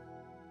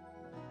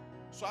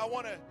 So I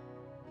want to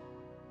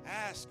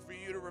ask for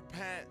you to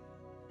repent,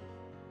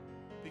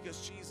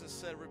 because Jesus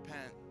said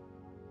repent,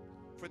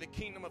 for the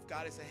kingdom of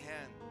God is at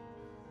hand.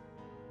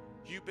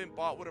 You've been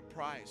bought with a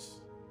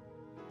price.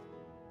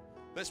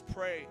 Let's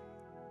pray.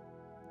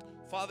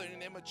 Father, in the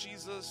name of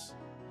Jesus,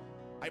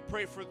 I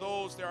pray for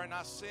those that are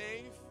not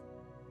saved.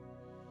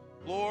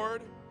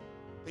 Lord,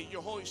 that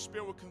your Holy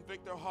Spirit will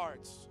convict their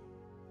hearts.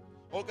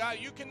 Oh God,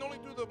 you can only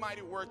do the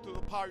mighty work through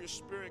the power of your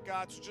Spirit,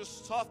 God, to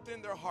just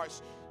soften their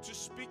hearts, to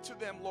speak to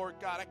them, Lord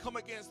God. I come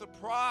against the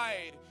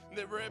pride and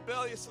the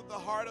rebellious of the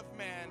heart of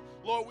man.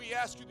 Lord, we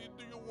ask you to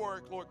do your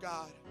work, Lord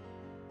God.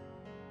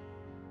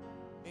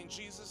 In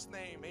Jesus'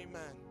 name,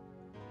 amen.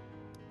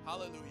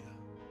 Hallelujah.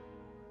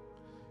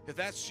 If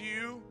that's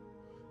you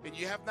and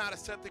you have not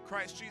accepted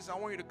Christ Jesus, I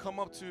want you to come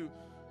up to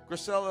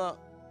Grisella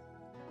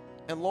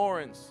and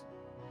Lawrence.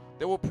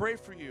 They will pray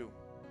for you.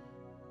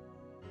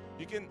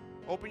 You can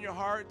open your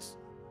hearts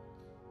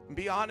and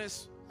be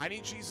honest. I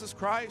need Jesus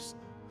Christ.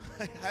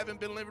 I haven't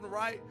been living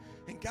right.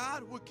 And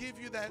God will give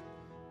you that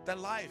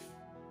life,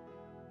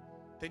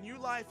 the new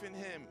life in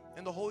Him,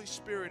 and the Holy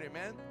Spirit,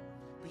 amen?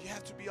 But you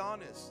have to be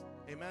honest,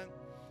 amen?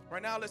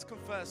 Right now, let's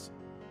confess.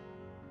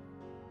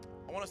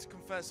 I want us to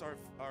confess our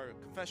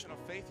confession of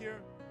faith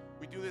here.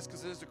 We do this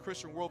because it is the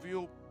Christian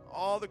worldview.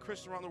 All the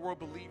Christians around the world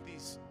believe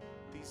these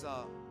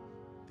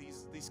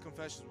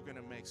confessions we're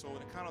going to make. So on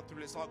the count of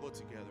 3, let's all go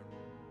together.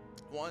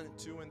 1,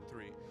 2, and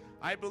 3.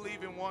 I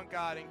believe in one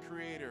God and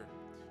Creator,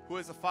 who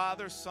is the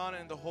Father, Son,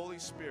 and the Holy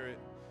Spirit.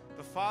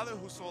 The Father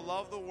who so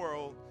loved the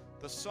world,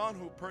 the Son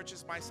who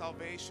purchased my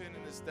salvation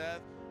in His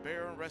death,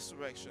 burial, and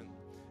resurrection,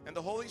 and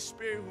the Holy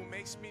Spirit who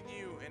makes me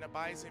new and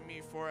abides in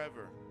me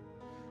forever.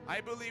 I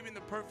believe in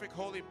the perfect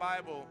Holy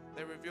Bible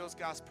that reveals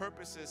God's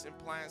purposes and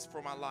plans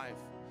for my life.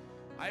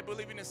 I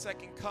believe in the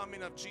second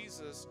coming of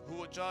Jesus, who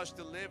will judge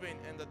the living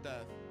and the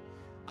dead.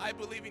 I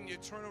believe in the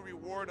eternal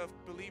reward of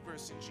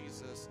believers in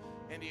Jesus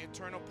and the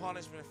eternal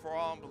punishment for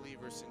all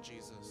unbelievers in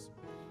Jesus.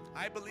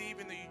 I believe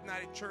in the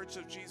United Church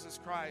of Jesus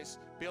Christ,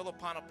 built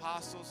upon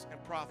apostles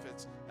and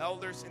prophets,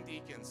 elders and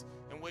deacons,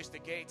 in which the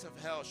gates of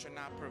hell shall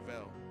not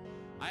prevail.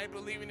 I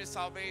believe in the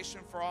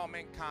salvation for all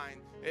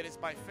mankind. It is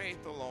by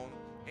faith alone,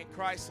 in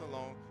Christ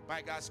alone,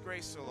 by God's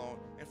grace alone,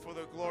 and for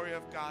the glory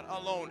of God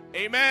alone.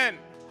 Amen.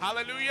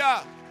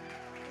 Hallelujah.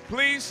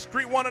 Please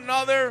greet one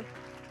another.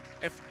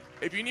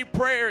 If you need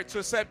prayer to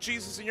accept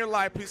Jesus in your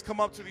life, please come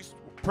up to these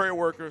prayer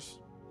workers.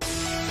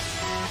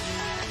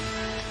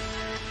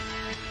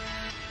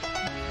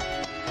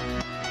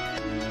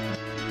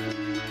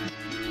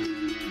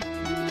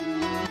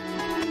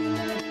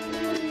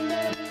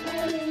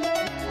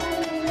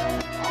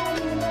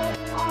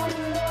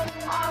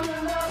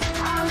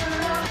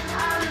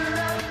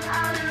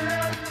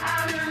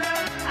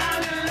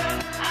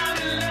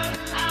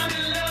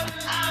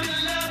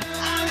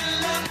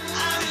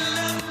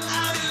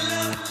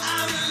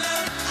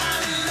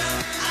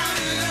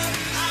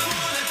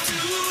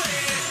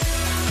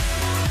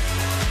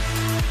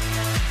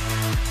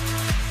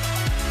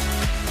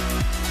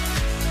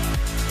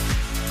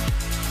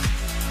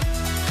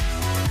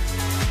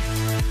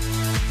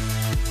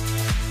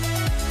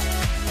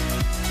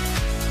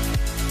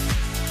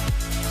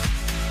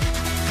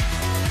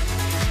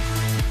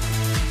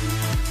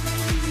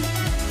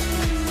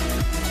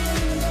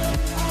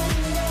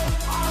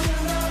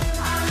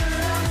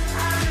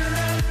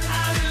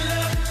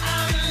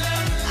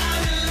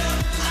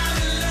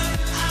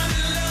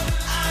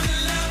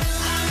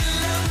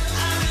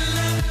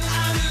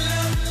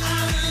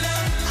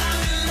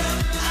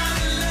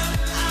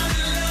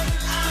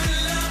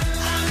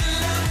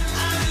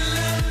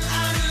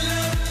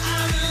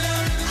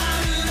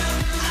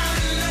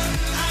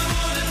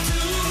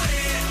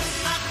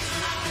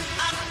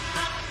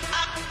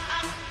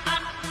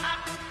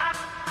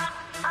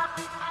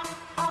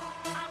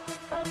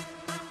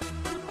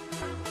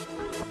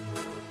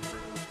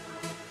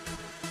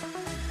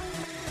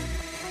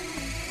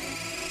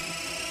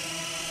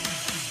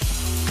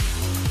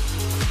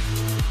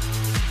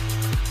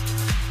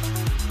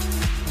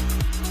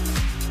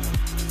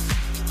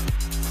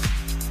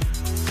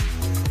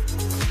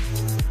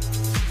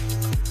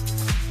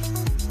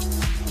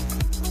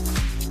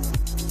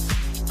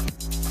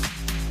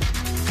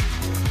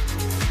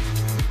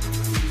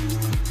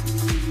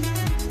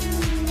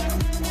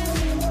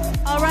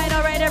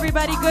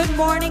 Everybody, good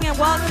morning and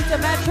welcome to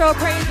Metro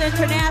Praise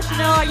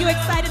International. Are you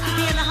excited to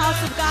be in the house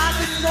of God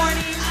this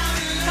morning?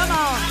 Come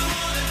on.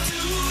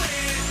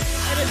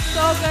 It is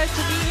so good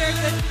to be here,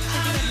 good to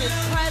be in His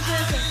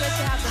presence, and good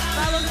to have the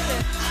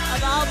fellowship of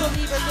all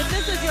believers. If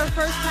this is your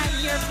first time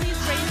here, please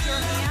raise your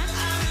hand.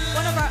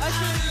 One of our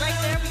ushers is right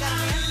there. We got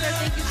an answer.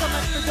 Thank you so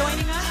much for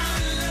joining us.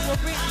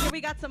 Here we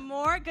got some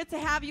more. Good to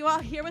have you all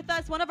here with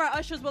us. One of our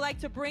ushers would like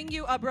to bring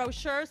you a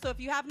brochure, so if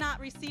you have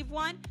not received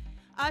one,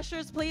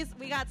 ushers, please,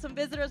 we got some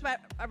visitors right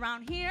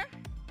around here.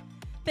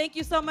 Thank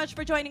you so much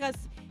for joining us.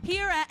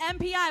 Here at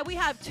MPI, we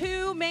have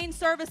 2 main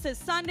services.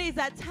 Sundays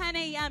at 10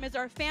 a.m. is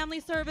our family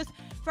service.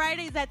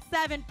 Fridays at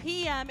 7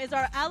 p.m. is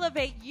our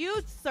Elevate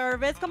Youth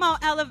service. Come on,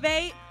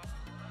 Elevate.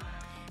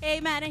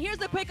 Amen. And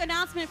here's a quick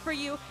announcement for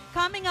you.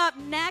 Coming up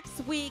next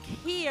week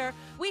here,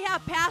 we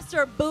have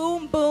Pastor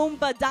Boom Boom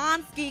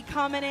Badonsky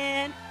coming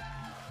in.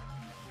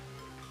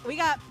 We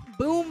got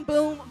Boom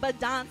Boom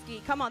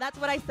Badonsky. Come on, that's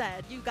what I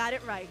said. You got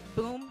it right.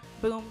 Boom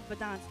Boom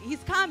Badansky.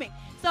 He's coming.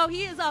 So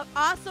he is an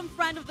awesome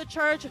friend of the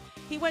church.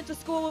 He went to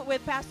school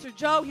with Pastor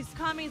Joe. He's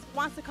coming. He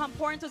wants to come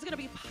pour into. It's going to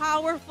be a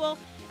powerful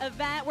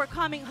event. We're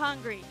coming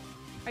hungry.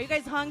 Are you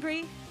guys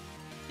hungry?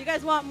 You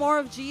guys want more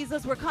of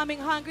Jesus? We're coming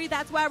hungry.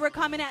 That's why we're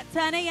coming at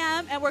 10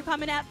 a.m. and we're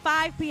coming at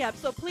 5 p.m.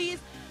 So please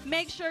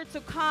make sure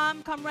to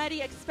come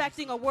ready,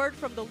 expecting a word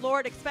from the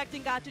Lord,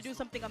 expecting God to do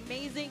something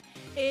amazing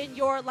in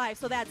your life.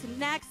 So that's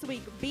next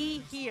week.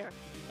 Be here.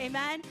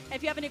 Amen.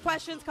 If you have any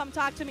questions, come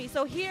talk to me.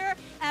 So here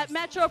at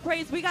Metro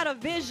Praise, we got a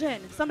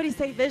vision. Somebody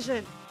say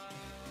vision.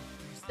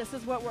 This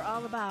is what we're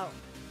all about.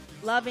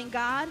 Loving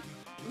God,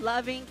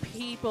 loving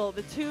people.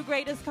 The two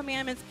greatest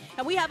commandments.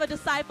 And we have a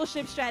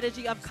discipleship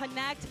strategy of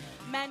connect,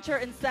 mentor,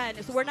 and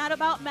send. So we're not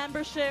about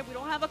membership. We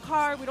don't have a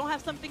card. We don't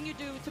have something you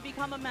do to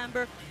become a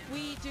member.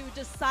 We do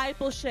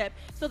discipleship.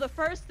 So the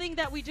first thing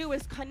that we do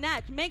is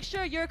connect. Make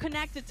sure you're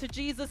connected to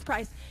Jesus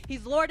Christ.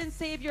 He's Lord and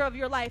Savior of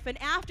your life.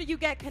 And after you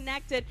get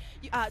connected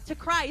to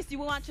Christ, you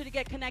want you to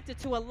get connected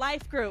to a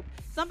life group.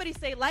 Somebody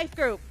say life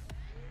group.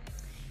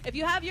 If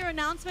you have your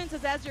announcements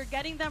as you're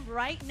getting them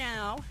right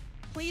now,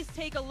 please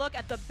take a look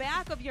at the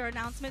back of your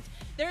announcements.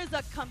 There is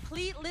a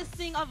complete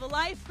listing of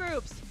life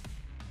groups.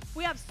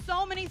 We have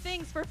so many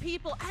things for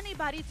people,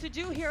 anybody to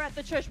do here at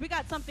the church. We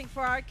got something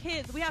for our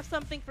kids. We have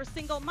something for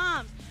single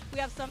moms. We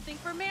have something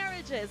for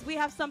marriages. We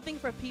have something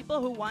for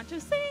people who want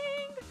to sing.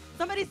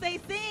 Somebody say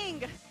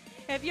sing.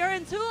 If you're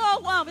in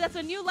 201, that's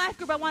a new life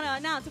group I want to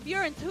announce. If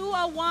you're in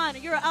 201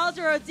 and you're an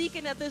elder or a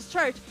deacon at this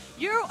church,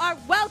 you are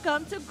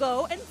welcome to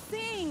go and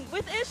sing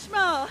with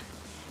Ishmael.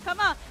 Come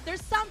on.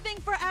 There's something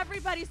for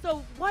everybody.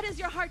 So what is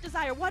your heart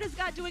desire? What is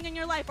God doing in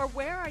your life? Or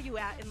where are you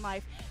at in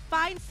life?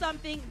 Find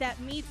something that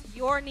meets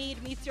your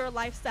need, meets your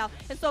lifestyle.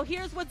 And so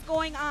here's what's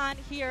going on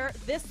here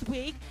this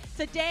week.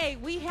 Today,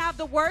 we have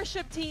the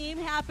worship team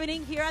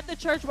happening here at the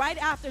church right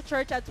after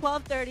church at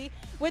 12:30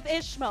 with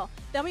Ishmael.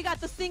 Then we got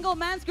the single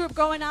men's group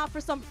going out for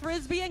some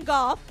frisbee and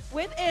golf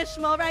with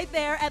Ishmael right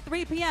there at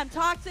 3 p.m.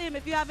 Talk to him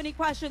if you have any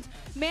questions.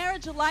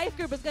 Marriage Life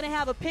Group is going to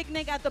have a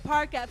picnic at the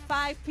park at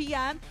 5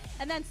 p.m.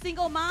 And then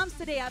single moms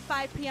today at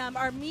 5 p.m.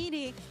 are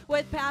meeting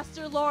with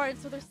Pastor Lauren.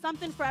 So there's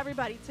something for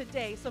everybody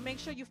today. So make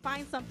sure you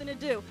find something to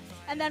do.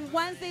 And then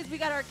Wednesdays, we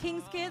got our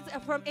King's Kids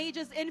from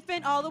ages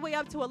infant all the way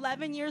up to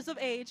 11 years of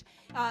age.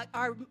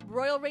 Our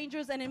Royal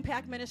Rangers and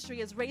Impact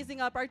Ministry is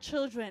raising up our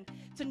children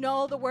to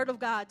know the Word of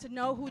God, to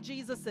know who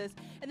Jesus is.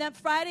 And then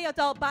Friday,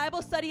 adult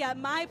Bible study at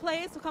my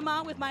place. So come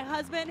on with my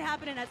husband,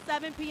 happening at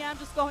 7 p.m.,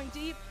 just going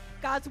deep.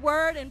 God's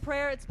word and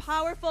prayer, it's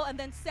powerful. And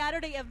then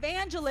Saturday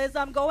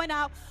evangelism, going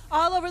out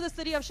all over the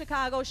city of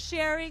Chicago,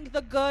 sharing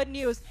the good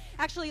news.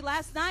 Actually,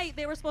 last night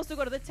they were supposed to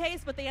go to the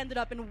Taste, but they ended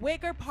up in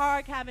Wicker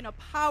Park having a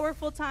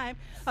powerful time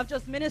of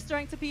just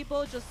ministering to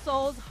people, just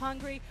souls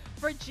hungry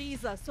for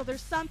Jesus. So there's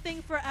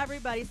something for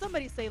everybody.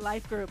 Somebody say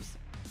life groups.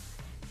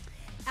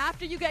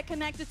 After you get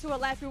connected to a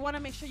life group, we want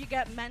to make sure you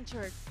get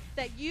mentored,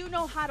 that you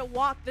know how to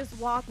walk this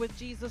walk with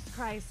Jesus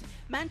Christ.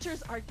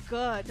 Mentors are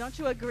good. Don't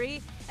you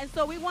agree? And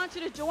so we want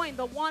you to join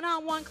the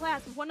one-on-one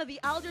class with one of the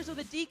elders or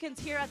the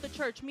deacons here at the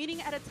church,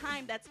 meeting at a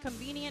time that's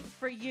convenient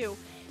for you.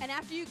 And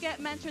after you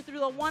get mentored through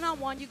the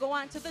one-on-one, you go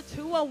on to the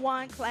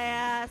 201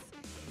 class.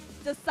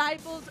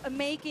 Disciples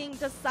making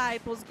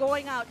disciples,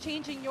 going out,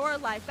 changing your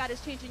life. God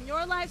is changing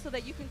your life so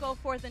that you can go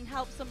forth and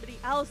help somebody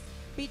else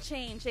be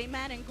changed,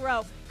 amen, and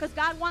grow. Because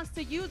God wants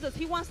to use us.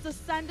 He wants to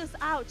send us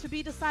out to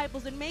be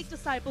disciples and make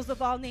disciples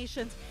of all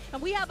nations.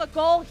 And we have a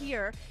goal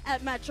here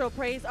at Metro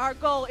Praise. Our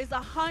goal is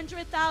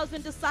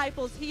 100,000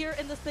 disciples here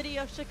in the city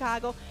of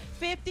Chicago,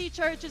 50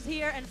 churches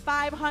here, and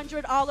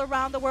 500 all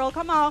around the world.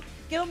 Come on,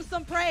 give him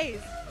some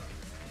praise.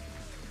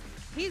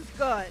 He's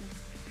good.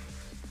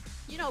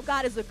 You know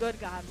God is a good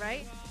God,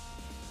 right?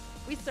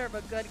 We serve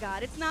a good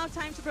God. It's now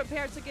time to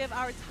prepare to give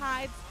our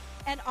tithes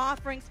and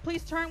offerings.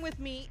 Please turn with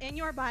me in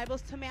your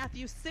Bibles to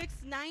Matthew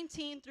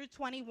 6:19 through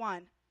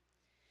 21.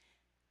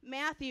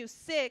 Matthew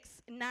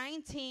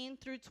 6:19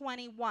 through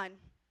 21.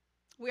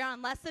 We are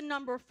on lesson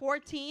number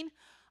 14.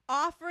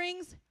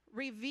 Offerings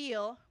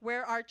reveal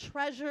where our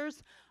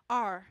treasures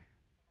are.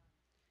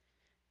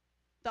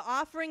 The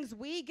offerings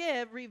we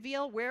give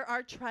reveal where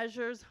our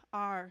treasures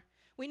are.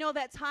 We know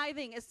that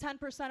tithing is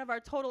 10% of our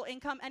total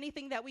income.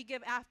 Anything that we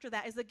give after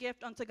that is a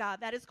gift unto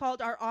God. That is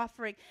called our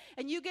offering.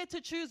 And you get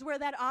to choose where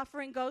that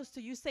offering goes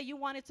to. You say you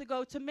want it to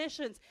go to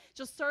missions.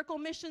 Just circle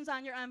missions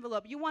on your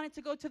envelope. You want it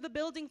to go to the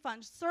building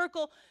fund.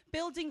 Circle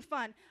building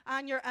fund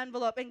on your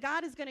envelope. And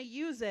God is going to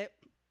use it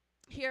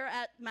here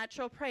at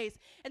Metro Praise.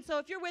 And so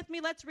if you're with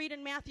me, let's read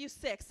in Matthew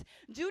 6.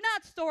 Do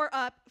not store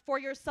up for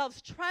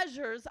yourselves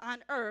treasures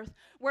on earth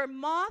where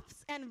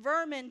moths and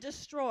vermin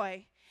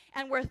destroy,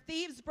 and where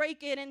thieves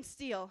break in and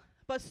steal.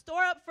 But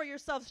store up for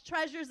yourselves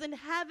treasures in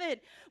heaven,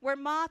 where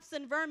moths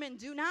and vermin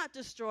do not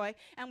destroy,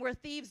 and where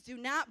thieves do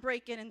not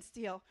break in and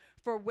steal.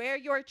 For where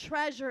your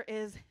treasure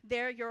is,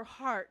 there your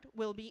heart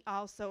will be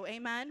also.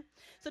 Amen?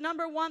 So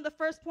number one, the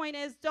first point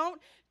is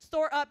don't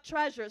store up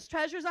treasures.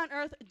 Treasures on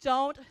earth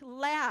don't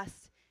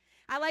last.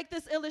 I like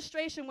this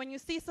illustration. When you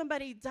see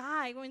somebody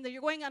die, when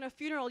you're going on a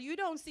funeral, you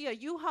don't see a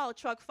U-Haul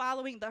truck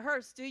following the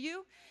hearse, do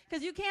you?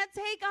 Because you can't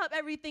take up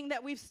everything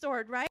that we've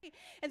stored, right?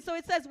 And so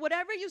it says,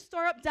 whatever you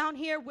store up down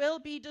here will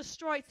be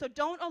destroyed. So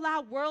don't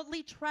allow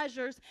worldly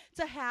treasures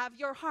to have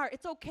your heart.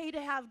 It's okay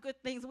to have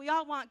good things. We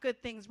all want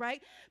good things,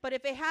 right? But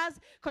if it has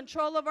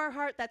control of our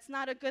heart, that's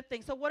not a good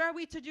thing. So what are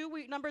we to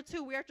do? Number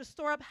 2, we are to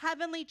store up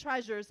heavenly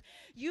treasures.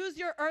 Use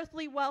your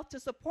earthly wealth to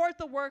support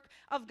the work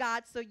of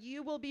God, so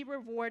you will be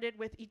rewarded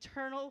with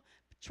eternal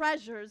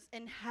treasures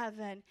in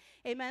heaven.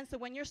 Amen. So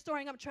when you're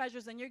storing up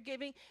treasures and you're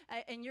giving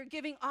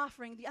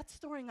offering, that's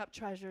storing up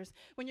treasures.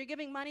 When you're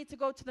giving money to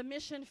go to the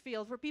mission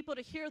field for people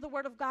to hear the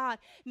word of God,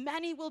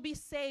 many will be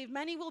saved.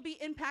 Many will be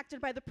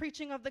impacted by the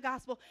preaching of the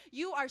gospel.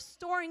 You are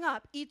storing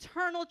up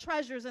eternal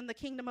treasures in the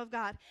kingdom of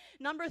God.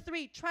 Number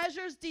 3,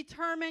 treasures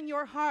determine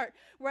your heart.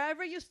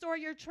 Where you store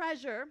your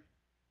treasure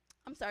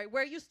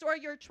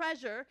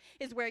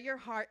is where your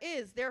heart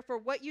is. Therefore,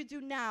 what you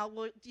do now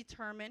will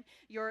determine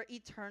your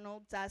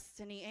eternal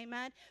destiny.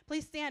 Amen.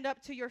 Please stand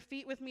up to your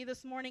feet with me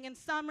this morning. In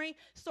summary,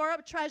 store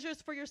up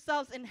treasures for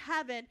yourselves in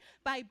heaven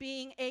by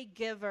being a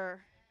giver.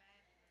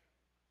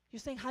 You're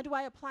saying, how do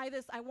I apply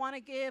this? I want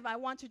to give. I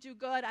want to do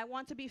good. I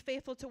want to be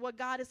faithful to what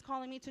God is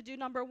calling me to do.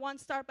 Number 1,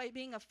 start by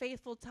being a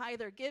faithful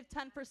tither. Give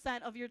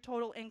 10% of your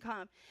total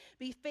income.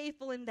 Be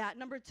faithful in that.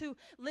 Number 2,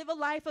 live a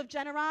life of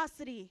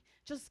generosity.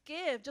 Just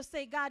give. Just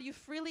say, God, you've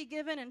freely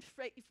given and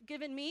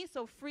given me,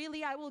 so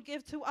freely I will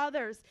give to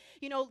others.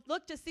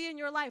 Look to see in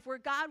your life where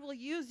God will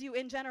use you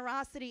in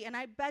generosity, and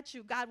I bet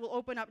you God will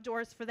open up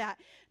doors for that.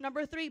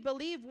 Number 3,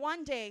 believe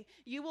one day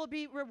you will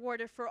be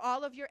rewarded for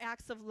all of your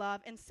acts of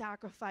love and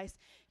sacrifice.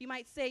 You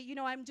might say,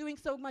 I'm doing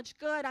so much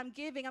good. I'm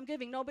giving.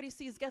 Nobody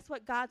sees. Guess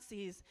what God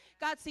sees?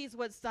 God sees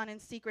what's done in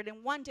secret.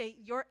 And one day,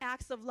 your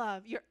acts of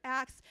love, your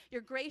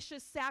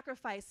gracious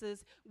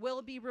sacrifices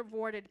will be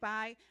rewarded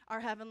by our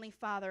Heavenly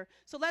Father.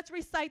 So let's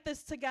recite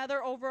this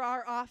together over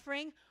our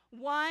offering.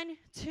 1,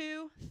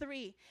 2,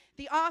 3.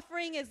 The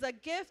offering is a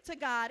gift to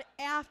God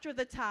after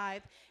the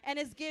tithe and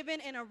is given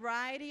in a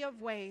variety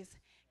of ways.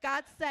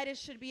 God said it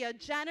should be a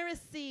generous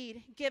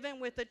seed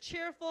given with a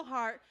cheerful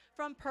heart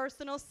from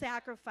personal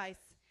sacrifice.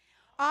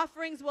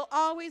 Offerings will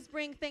always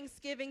bring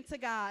thanksgiving to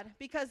God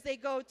because they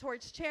go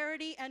towards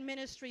charity and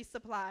ministry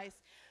supplies.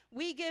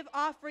 We give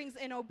offerings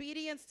in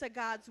obedience to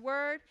God's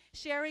word,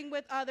 sharing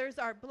with others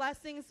our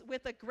blessings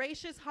with a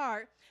gracious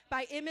heart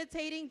by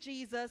imitating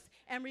Jesus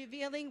and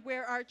revealing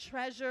where our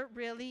treasure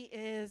really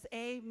is.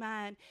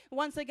 Amen.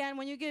 Once again,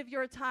 when you give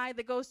your tithe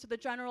that goes to the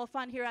general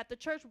fund here at the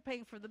church, we're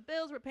paying for the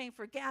bills, we're paying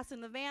for gas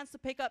in the vans to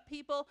pick up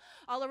people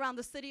all around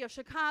the city of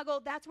Chicago.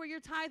 That's where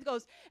your tithe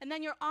goes. And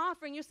then you're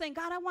offering, you're saying,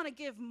 God, I want to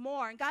give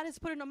more. And God has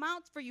put an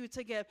amount for you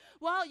to give.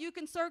 Well, you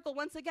can circle,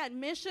 once again,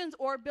 missions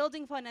or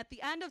building fund. At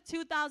the end of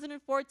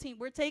 2014,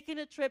 we're taking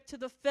a trip to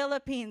the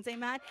Philippines.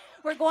 Amen.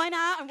 We're going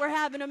out and we're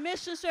having a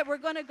mission trip. We're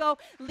going to go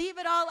leave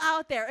it all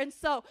out there. And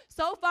so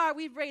far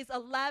we've raised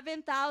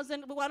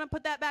 $11,000. We want to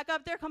put that back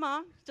up there. Come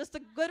on. Just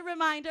a good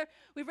reminder.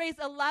 We've raised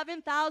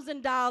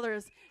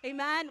 $11,000.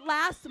 Amen.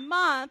 Last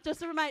month,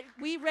 just a reminder,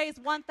 we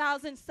raised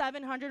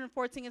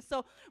 $1,714. And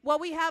so what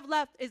we have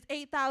left is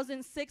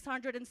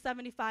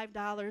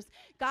 $8,675.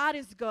 God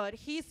is good.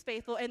 He's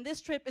faithful. And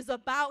this trip is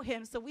about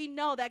him. So we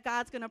know that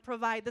God's going to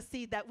provide the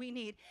seed that we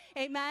need.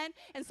 Amen.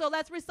 And so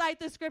let's recite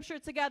this scripture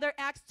together.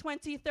 Acts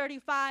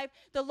 20:35.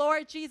 The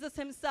Lord Jesus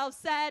himself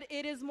said,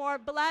 it is more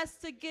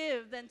blessed to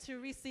give than to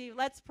receive.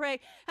 Let's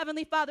pray.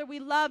 Heavenly Father, we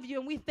love you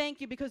and we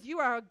thank you because you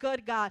are a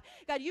good God.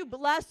 God, you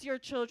bless your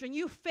children.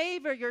 You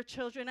favor your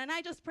children. And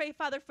I just pray,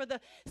 Father, for the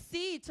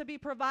seed to be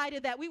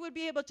provided, that we would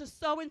be able to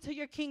sow into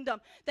your kingdom,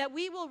 that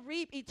we will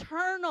reap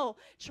eternal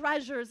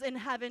treasures in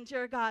heaven,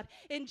 dear God.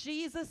 In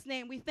Jesus'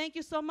 name, we thank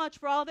you so much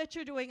for all that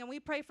you're doing, and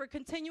we pray for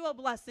continual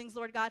blessings,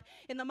 Lord God.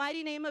 In the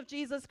mighty name of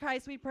Jesus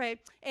Christ, we pray.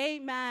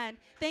 Amen.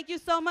 Thank you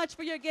so much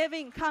for your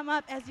giving. Come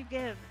up as you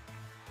give.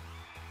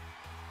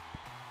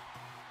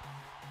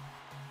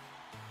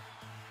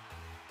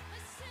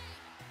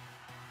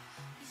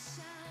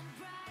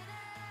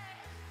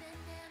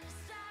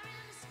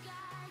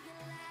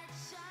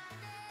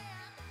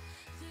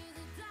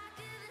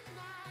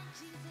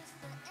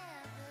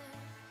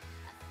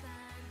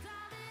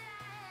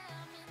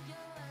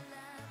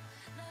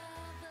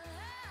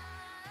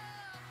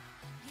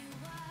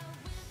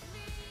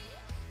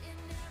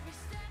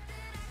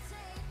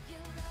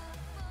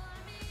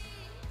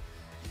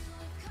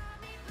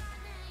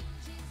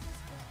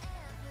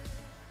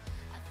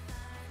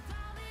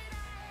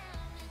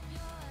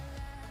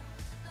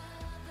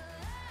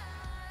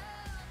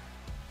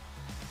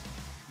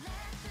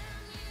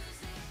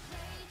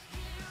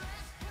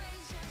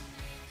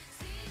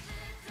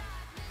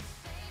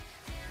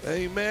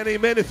 Amen,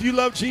 amen. If you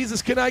love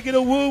Jesus, can I get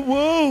a woo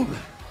woo?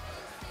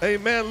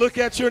 Amen. Look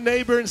at your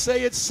neighbor and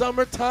say, it's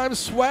summertime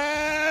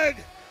swag.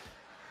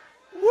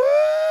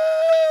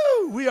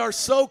 Woo! We are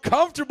so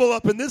comfortable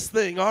up in this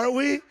thing, aren't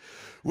we?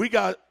 We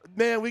got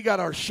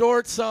our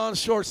shorts on,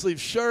 short sleeve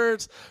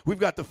shirts. We've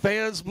got the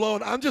fans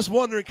blowing. I'm just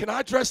wondering, can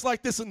I dress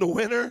like this in the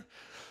winter?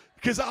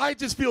 Because I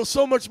just feel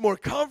so much more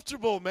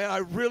comfortable, man. I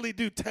really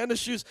do. Tennis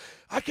shoes.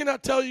 I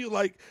cannot tell you,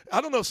 like,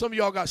 I don't know if some of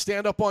y'all got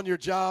stand up on your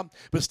job,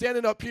 but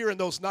standing up here in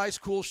those nice,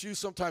 cool shoes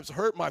sometimes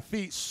hurt my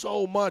feet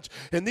so much.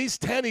 And these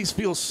tennies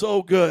feel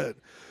so good.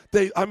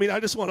 I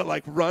just want to,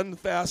 like, run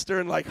faster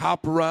and, like,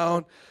 hop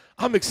around.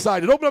 I'm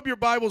excited. Open up your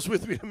Bibles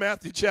with me to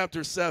Matthew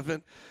chapter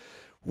 7.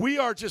 We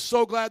are just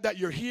so glad that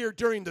you're here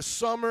during the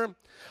summer.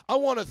 I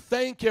want to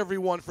thank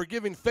everyone for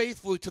giving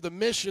faithfully to the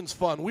missions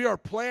fund. We are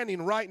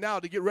planning right now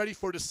to get ready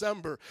for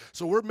December.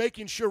 So we're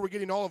making sure we're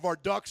getting all of our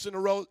ducks in a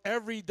row.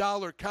 Every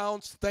dollar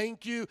counts.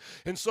 Thank you.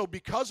 And so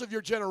because of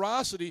your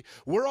generosity,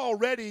 we're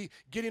already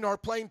getting our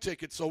plane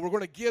tickets. So we're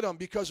going to get them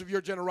because of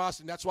your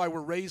generosity. And that's why we're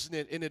raising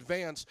it in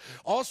advance.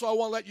 Also, I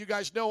want to let you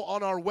guys know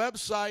on our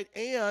website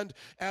and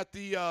at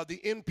the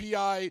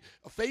NPI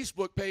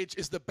Facebook page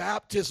is the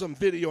baptism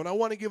video. And I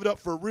want to give it up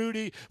for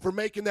Rudy for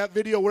making that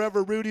video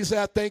wherever Rudy's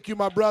at. Thank you,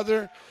 my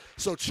brother.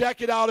 So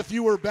check it out if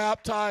you were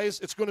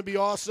baptized. It's going to be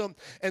awesome.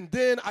 And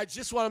then I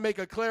just want to make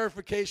a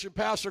clarification.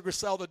 Pastor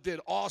Griselda did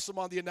awesome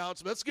on the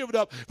announcement. Let's give it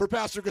up for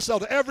Pastor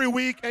Griselda every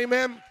week.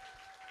 Amen.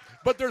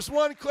 But there's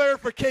one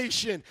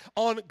clarification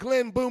on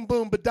Glenn Boom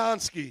Boom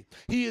Badonsky.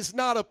 He is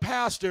not a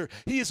pastor.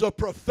 He is a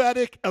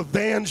prophetic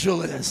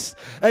evangelist.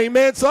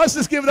 Amen. So let's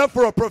just give it up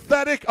for a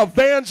prophetic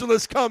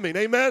evangelist coming.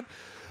 Amen.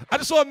 I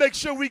just want to make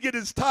sure we get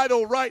his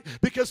title right,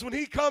 because when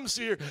he comes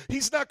here,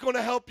 he's not going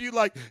to help you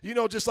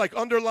just like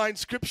underline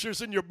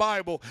scriptures in your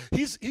Bible.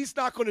 He's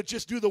not going to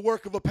just do the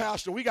work of a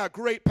pastor. We got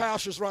great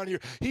pastors around here.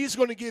 He's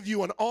going to give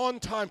you an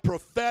on-time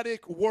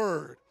prophetic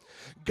word.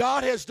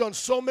 God has done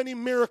so many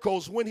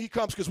miracles when he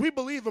comes, because we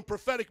believe in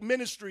prophetic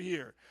ministry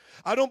here.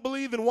 I don't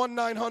believe in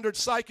 1-900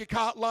 psychic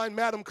hotline,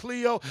 Madam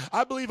Cleo.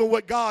 I believe in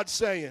what God's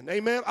saying.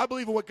 Amen? I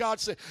believe in what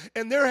God's saying.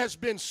 And there has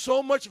been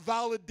so much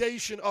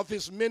validation of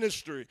his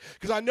ministry,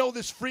 because I know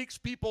this freaks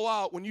people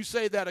out when you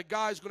say that a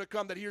guy's going to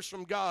come that hears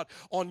from God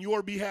on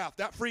your behalf.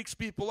 That freaks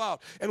people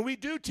out. And we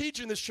do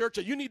teach in this church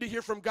that you need to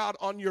hear from God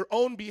on your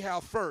own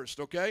behalf first,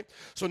 okay?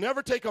 So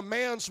never take a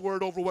man's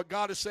word over what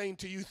God is saying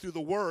to you through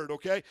the word,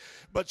 okay?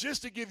 But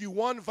just to give you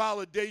one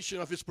validation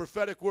of his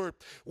prophetic word,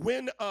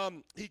 when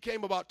he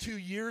came about 2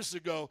 years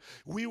ago,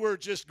 we were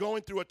just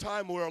going through a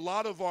time where a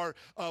lot of our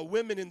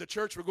women in the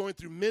church were going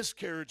through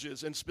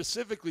miscarriages, and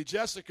specifically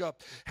Jessica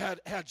had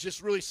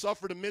just really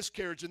suffered a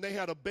miscarriage, and they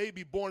had a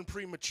baby born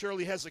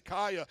prematurely,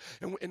 Hezekiah,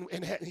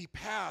 and he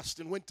passed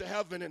and went to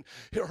heaven, and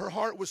her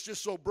heart was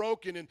just so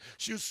broken, and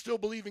she was still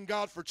believing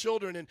God for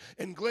children,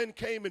 and Glenn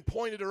came and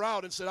pointed her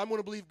out and said, I'm going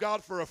to believe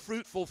God for a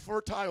fruitful,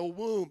 fertile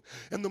womb.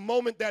 And the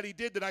moment that he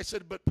did that, I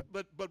said, but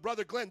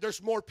Brother Glenn,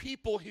 there's more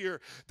people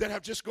here that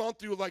have just gone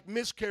through like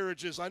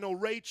miscarriages. I know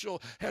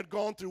Rachel had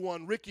gone through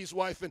one, Ricky's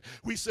wife, and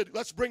we said,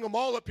 let's bring them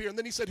all up here. And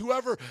then he said,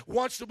 whoever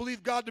wants to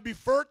believe God to be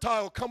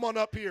fertile, come on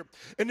up here.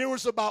 And there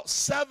was about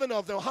 7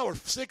 of them, or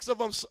 6 of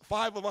them,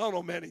 5 of them, I don't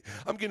know many.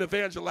 I'm getting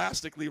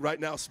evangelistically right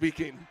now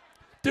speaking.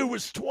 There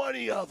was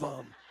 20 of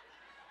them.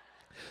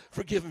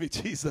 Forgive me,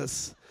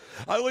 Jesus.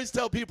 I always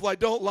tell people I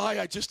don't lie,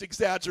 I just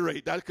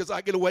exaggerate. Not because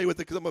I get away with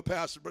it because I'm a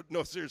pastor, but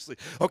no, seriously.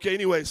 Okay,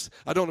 anyways,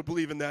 I don't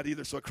believe in that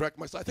either, so I correct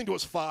myself. I think it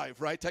was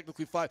 5, right?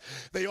 Technically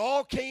 5. They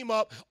all came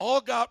up,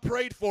 all got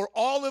prayed for.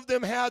 All of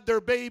them had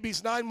their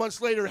babies 9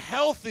 months later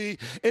healthy,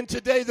 and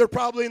today they're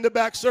probably in the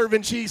back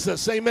serving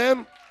Jesus.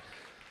 Amen?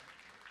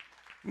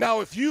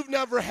 Now, if you've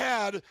never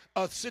had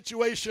a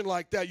situation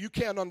like that, you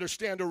can't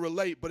understand or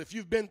relate. But if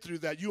you've been through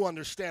that, you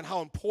understand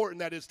how important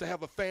that is to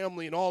have a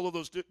family and all of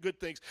those good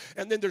things.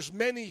 And then there's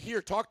many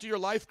here, talk to your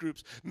life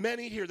groups,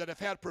 many here that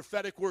have had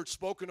prophetic words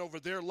spoken over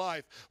their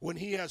life when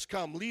he has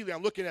come. Lily,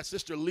 I'm looking at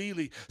Sister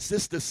Lily,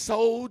 Sister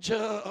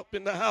Soldier up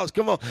in the house.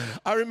 Come on.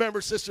 I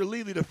remember Sister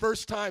Lily, the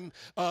first time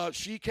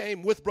she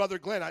came with Brother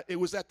Glenn, it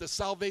was at the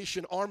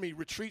Salvation Army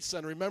Retreat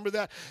Center. Remember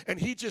that? And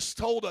he just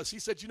told us, he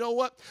said, you know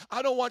what?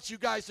 I don't want you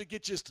guys to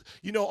get just,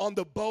 on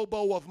the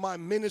bobo of my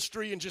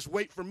ministry and just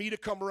wait for me to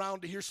come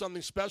around to hear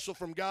something special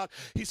from God.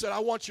 He said, I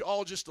want you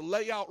all just to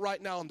lay out right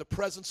now in the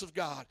presence of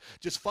God.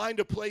 Just find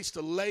a place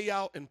to lay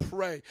out and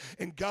pray.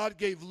 And God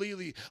gave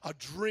Lily a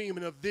dream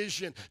and a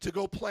vision to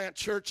go plant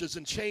churches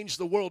and change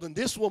the world. And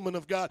this woman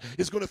of God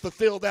is going to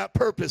fulfill that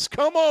purpose.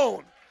 Come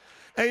on.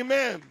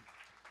 Amen.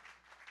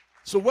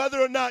 So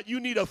whether or not you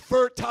need a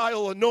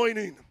fertile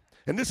anointing,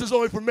 and this is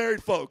only for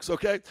married folks,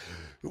 okay?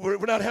 We're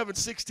not having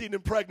 16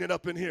 and pregnant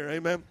up in here.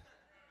 Amen.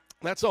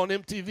 That's on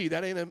MTV.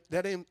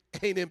 That ain't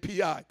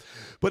MPI.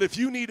 But if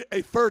you need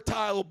a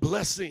fertile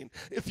blessing,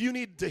 if you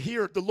need to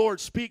hear the Lord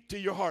speak to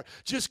your heart,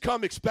 just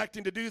come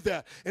expecting to do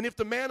that. And if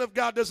the man of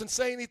God doesn't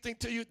say anything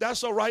to you,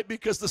 that's all right,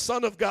 because the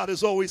Son of God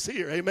is always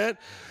here. Amen.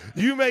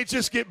 You may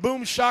just get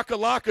boom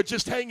shakalaka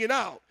just hanging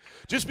out.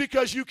 Just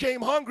because you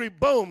came hungry,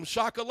 boom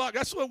shakalaka.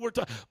 That's what we're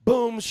talking.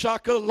 Boom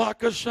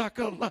shakalaka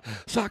shakalaka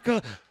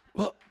shaka.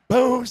 Well,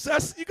 boom.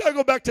 You got to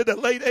go back to the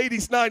late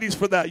 80s, 90s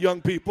for that,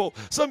 young people.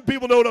 Some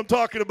people know what I'm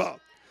talking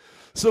about.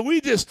 So we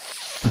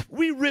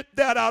ripped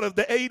that out of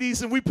the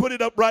 80s and we put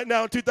it up right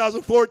now in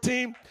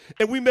 2014,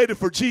 and we made it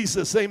for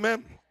Jesus.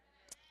 Amen.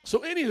 So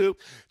anywho,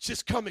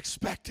 just come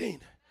expecting.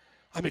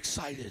 I'm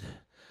excited.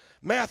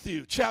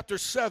 Matthew chapter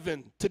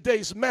 7,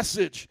 today's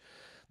message,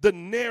 the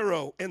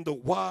narrow and the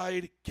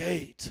wide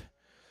gate.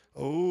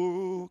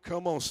 Oh,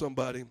 come on,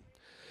 somebody.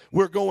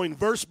 We're going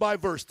verse by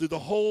verse through the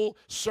whole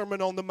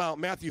Sermon on the Mount.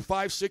 Matthew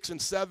 5, 6, and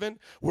 7.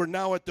 We're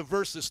now at the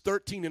verses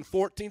 13 and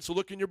 14. So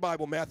look in your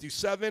Bible, Matthew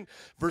 7,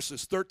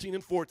 verses 13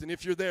 and 14.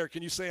 If you're there,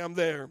 can you say I'm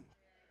there?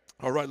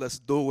 All right, let's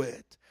do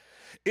it.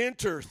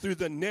 Enter through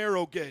the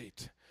narrow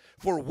gate.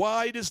 For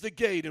wide is the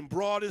gate and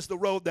broad is the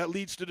road that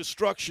leads to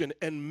destruction,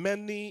 and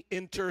many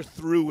enter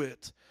through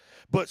it.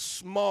 But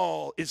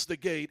small is the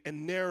gate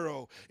and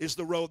narrow is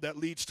the road that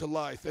leads to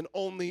life, and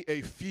only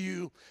a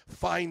few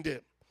find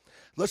it.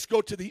 Let's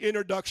go to the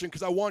introduction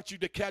because I want you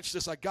to catch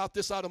this. I got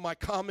this out of my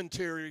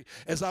commentary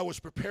as I was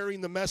preparing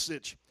the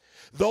message.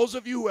 Those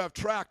of you who have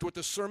tracked with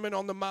the Sermon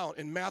on the Mount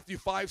in Matthew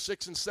 5,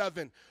 6, and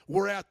 7,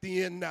 we're at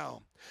the end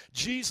now.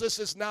 Jesus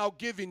is now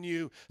giving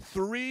you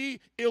 3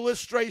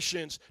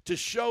 illustrations to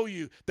show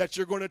you that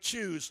you're going to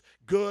choose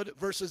good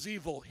versus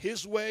evil,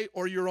 his way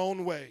or your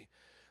own way.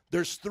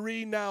 There's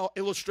 3 now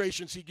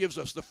illustrations he gives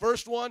us. The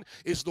first one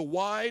is the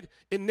wide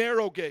and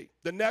narrow gate.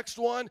 The next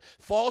one,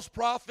 false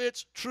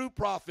prophets, true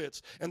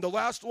prophets. And the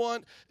last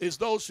one is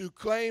those who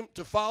claim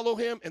to follow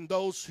him and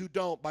those who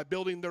don't by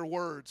building their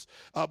words,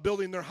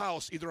 building their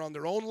house either on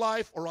their own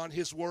life or on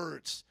his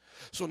words.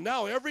 So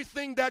now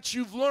everything that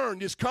you've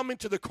learned is coming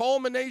to the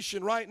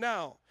culmination right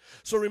now.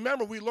 So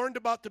remember, we learned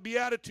about the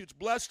Beatitudes.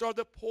 Blessed are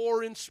the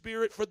poor in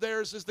spirit, for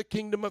theirs is the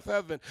kingdom of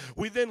heaven.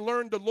 We then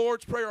learned the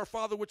Lord's Prayer, our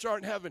Father which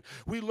art in heaven.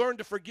 We learned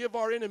to forgive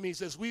our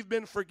enemies as we've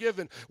been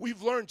forgiven.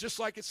 We've learned, just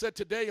like it said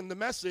today in the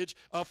message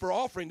for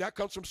offering, that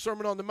comes from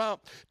Sermon on the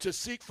Mount, to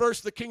seek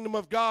first the kingdom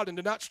of God and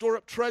to not store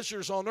up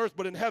treasures on earth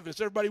but in heaven.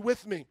 Is everybody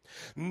with me?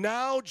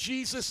 Now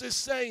Jesus is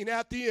saying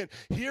at the end,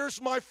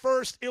 here's my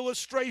first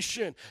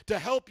illustration to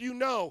help you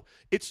know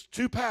it's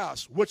 2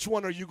 paths. Which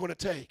one are you going to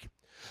take?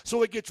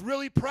 So it gets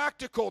really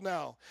practical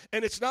now.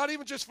 And it's not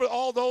even just for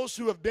all those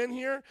who have been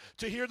here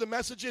to hear the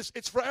messages.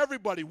 It's for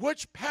everybody.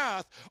 Which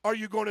path are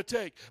you going to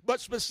take?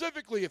 But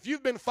specifically, if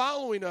you've been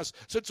following us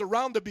since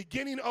around the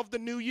beginning of the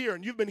new year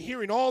and you've been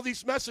hearing all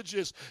these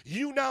messages,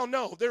 you now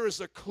know there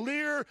is a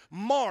clear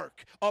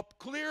mark, a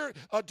clear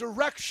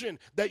direction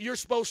that you're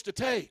supposed to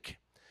take.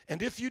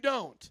 And if you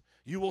don't,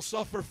 you will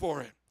suffer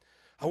for it.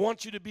 I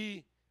want you to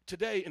be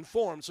today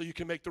informed so you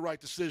can make the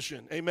right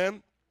decision.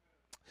 Amen?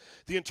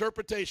 The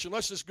interpretation,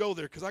 let's just go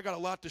there because I got a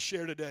lot to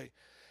share today.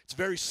 It's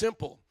very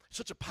simple.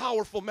 Such a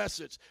powerful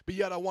message, but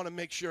yet I want to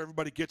make sure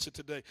everybody gets it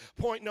today.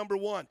 Point number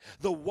 1,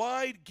 the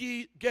wide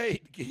gate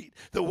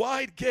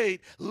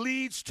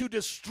leads to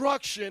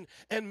destruction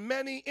and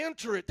many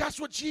enter it. That's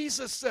what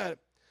Jesus said.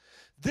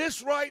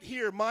 This right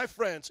here, my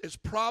friends, is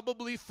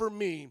probably for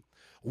me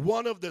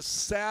one of the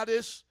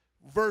saddest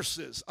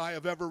verses I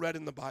have ever read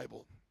in the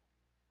Bible.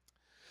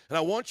 And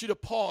I want you to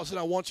pause and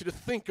I want you to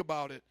think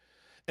about it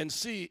and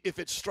see if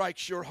it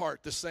strikes your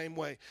heart the same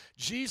way.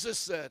 Jesus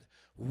said,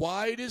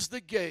 wide is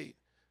the gate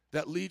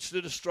that leads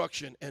to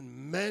destruction, and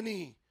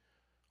many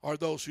are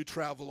those who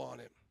travel on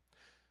it.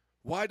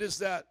 Why does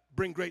that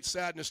bring great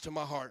sadness to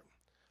my heart?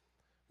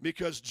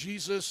 Because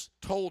Jesus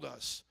told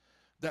us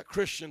that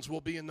Christians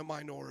will be in the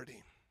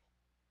minority.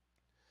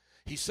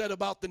 He said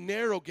about the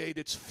narrow gate,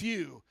 it's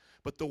few,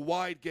 but the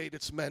wide gate,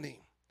 it's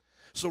many.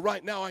 So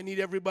right now, I need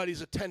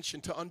everybody's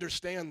attention to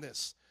understand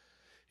this.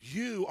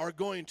 You are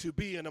going to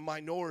be in a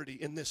minority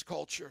in this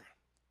culture.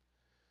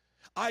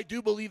 I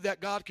do believe that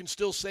God can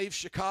still save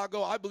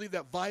Chicago. I believe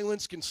that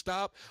violence can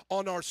stop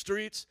on our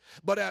streets.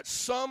 But at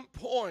some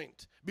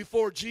point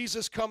before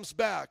Jesus comes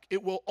back,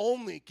 it will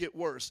only get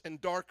worse and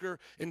darker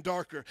and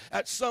darker.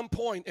 At some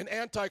point, an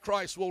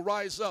Antichrist will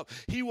rise up.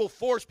 He will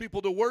force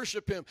people to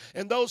worship him,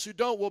 and those who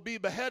don't will be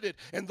beheaded.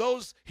 And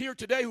those here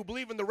today who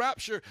believe in the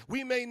rapture,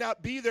 we may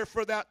not be there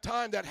for that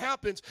time that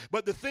happens,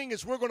 but the thing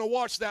is, we're going to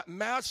watch that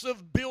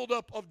massive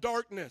buildup of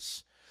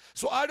darkness.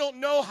 So I don't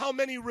know how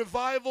many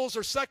revivals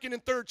or second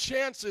and third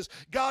chances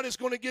God is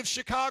going to give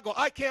Chicago.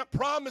 I can't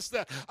promise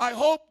that. I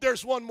hope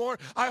there's one more.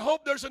 I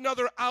hope there's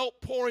another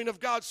outpouring of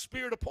God's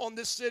Spirit upon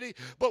this city.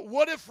 But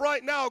what if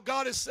right now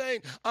God is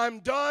saying, I'm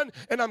done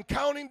and I'm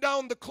counting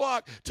down the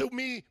clock to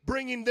me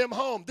bringing them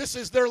home? This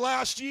is their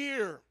last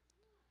year.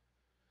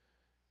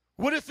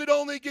 What if it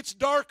only gets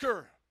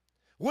darker?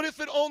 What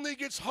if it only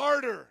gets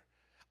harder?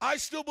 I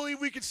still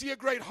believe we could see a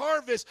great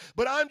harvest,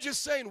 but I'm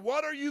just saying,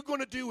 what are you going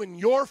to do in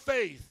your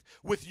faith,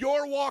 with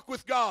your walk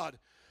with God,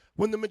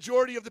 when the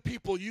majority of the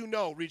people you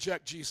know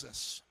reject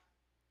Jesus?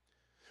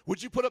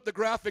 Would you put up the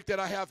graphic that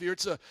I have here?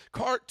 It's a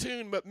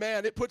cartoon, but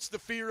man, it puts the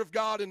fear of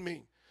God in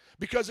me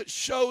because it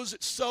shows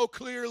it so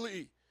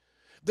clearly.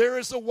 There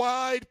is a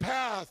wide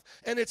path,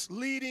 and it's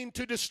leading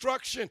to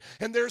destruction.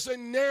 And there's a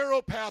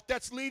narrow path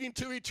that's leading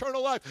to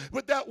eternal life.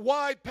 But that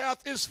wide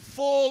path is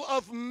full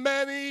of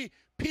many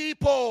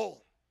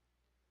people.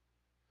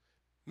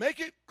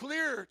 Make it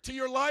clear to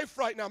your life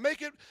right now.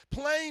 Make it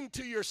plain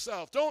to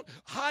yourself. Don't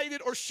hide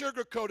it or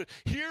sugarcoat it.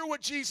 Hear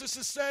what Jesus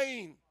is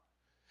saying.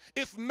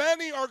 If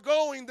many are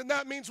going, then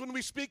that means when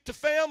we speak to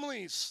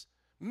families,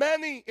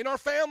 many in our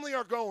family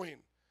are going.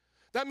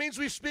 That means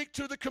we speak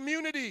to the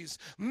communities.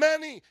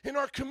 Many in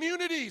our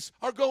communities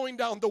are going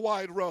down the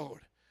wide road.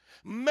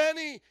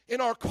 Many in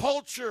our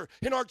culture,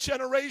 in our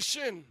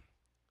generation.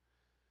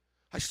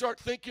 I start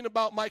thinking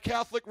about my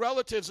Catholic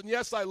relatives, and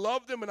yes, I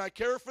love them and I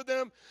care for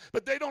them,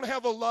 but they don't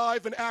have a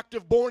live and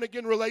active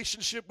born-again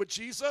relationship with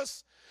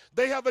Jesus.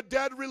 They have a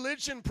dead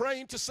religion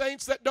praying to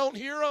saints that don't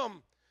hear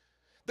them.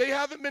 They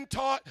haven't been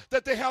taught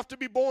that they have to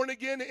be born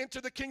again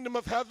into the kingdom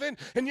of heaven,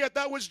 and yet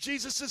that was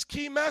Jesus'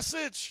 key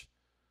message.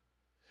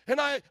 And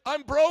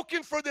I'm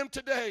broken for them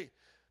today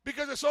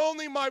because it's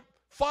only my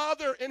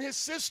father and his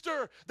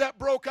sister that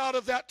broke out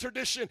of that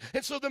tradition.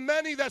 And so the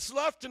many that's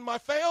left in my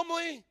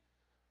family,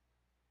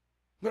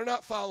 they're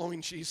not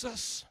following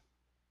Jesus.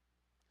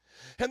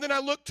 And then I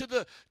look to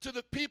the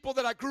people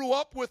that I grew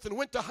up with and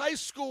went to high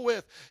school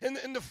with, and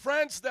the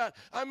friends that,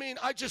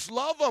 I just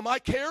love them. I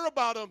care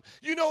about them.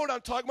 You know what I'm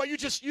talking about.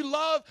 You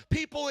love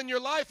people in your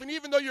life, and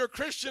even though you're a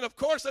Christian, of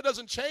course, that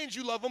doesn't change.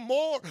 You love them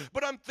more.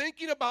 But I'm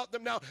thinking about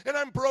them now, and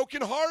I'm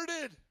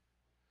brokenhearted.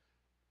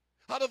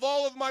 Out of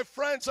all of my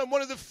friends, I'm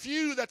one of the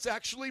few that's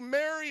actually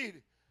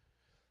married.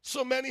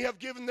 So many have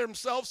given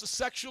themselves to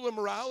sexual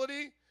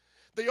immorality.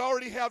 They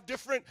already have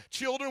different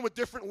children with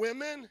different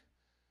women.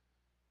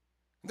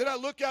 Then I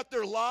look at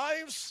their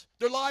lives.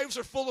 Their lives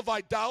are full of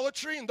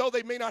idolatry, and though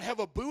they may not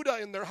have a Buddha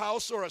in their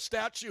house or a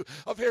statue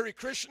of Hare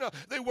Krishna,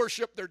 they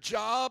worship their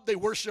job, they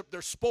worship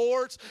their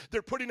sports.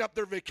 They're putting up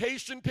their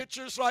vacation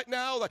pictures right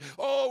now, like,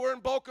 oh, we're in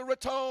Boca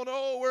Raton,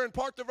 oh, we're in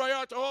Puerto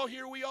Vallarta, oh,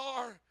 here we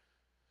are.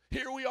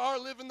 Here we are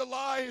living the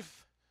life.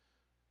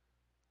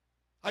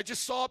 I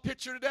just saw a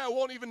picture today. I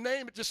won't even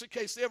name it just in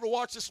case they ever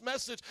watch this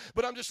message,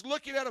 but I'm just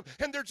looking at them,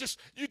 and they're just,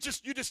 you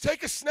just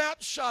take a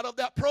snapshot of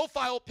that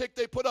profile pic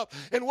they put up,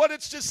 and what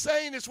it's just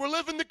saying is we're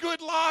living the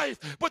good life,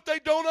 but they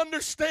don't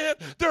understand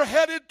they're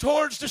headed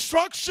towards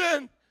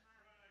destruction.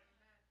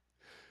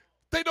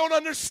 They don't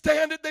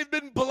understand it. They've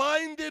been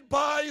blinded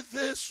by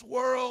this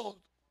world,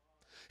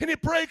 and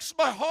it breaks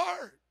my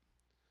heart.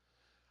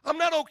 I'm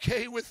not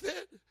okay with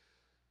it.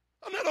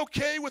 I'm not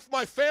okay with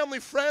my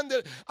family friend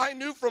that I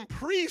knew from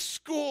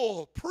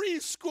preschool.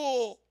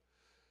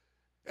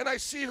 And I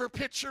see her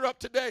picture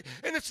up today,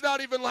 and it's not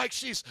even like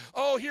she's,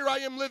 oh, here I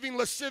am living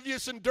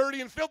lascivious and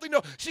dirty and filthy.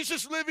 No, she's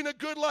just living a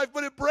good life,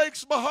 but it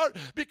breaks my heart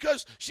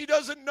because she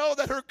doesn't know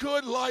that her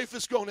good life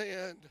is going to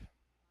end.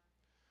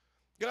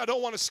 And I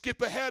don't want to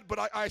skip ahead, but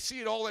I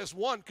see it all as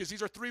one because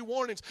these are three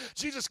warnings.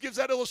 Jesus gives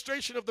that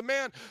illustration of the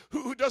man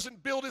who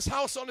doesn't build his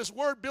house on his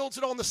word, builds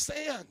it on the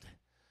sand.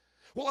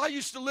 Well, I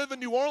used to live in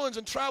New Orleans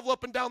and travel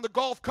up and down the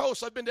Gulf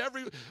Coast. I've been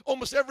to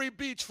almost every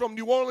beach from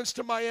New Orleans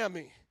to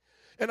Miami.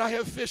 And I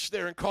have fished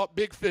there and caught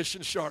big fish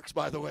and sharks,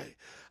 by the way.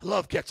 I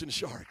love catching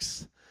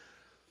sharks.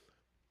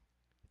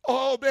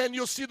 Oh, man,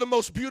 you'll see the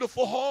most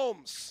beautiful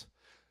homes.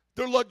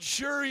 They're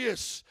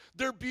luxurious.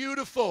 They're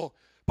beautiful.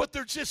 But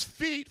they're just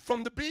feet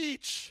from the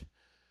beach.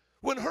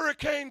 When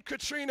Hurricane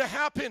Katrina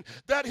happened,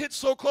 that hit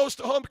so close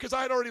to home because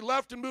I had already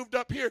left and moved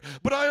up here.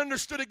 But I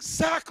understood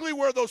exactly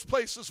where those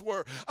places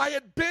were. I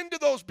had been to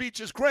those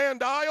beaches.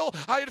 Grand Isle,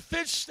 I had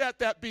fished at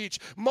that beach.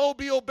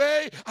 Mobile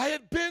Bay, I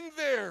had been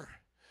there.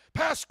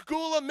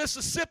 Pascagoula,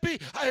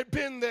 Mississippi, I had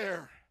been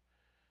there.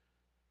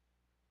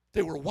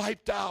 They were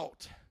wiped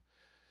out.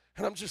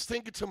 And I'm just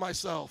thinking to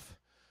myself,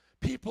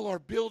 people are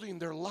building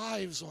their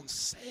lives on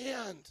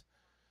sand.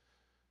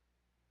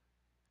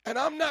 And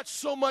I'm not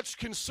so much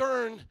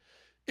concerned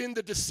in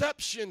the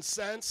deception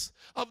sense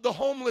of the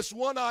homeless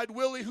one-eyed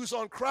Willie who's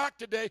on crack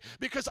today,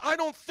 because I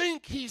don't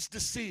think he's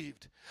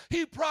deceived.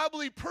 He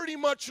probably pretty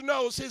much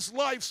knows his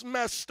life's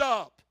messed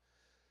up.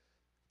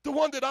 The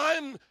one that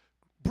I'm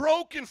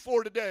broken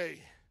for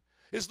today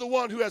is the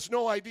one who has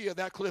no idea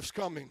that cliff's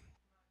coming.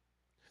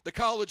 The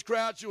college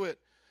graduate,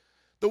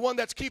 the one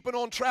that's keeping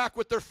on track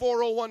with their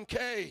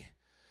 401k,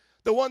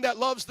 the one that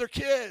loves their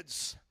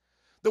kids,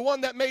 the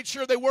one that made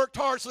sure they worked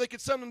hard so they could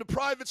send them to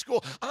private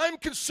school. I'm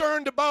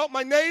concerned about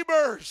my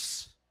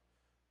neighbors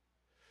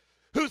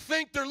who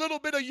think their little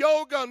bit of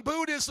yoga and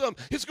Buddhism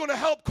is going to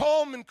help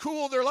calm and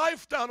cool their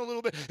life down a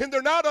little bit. And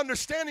they're not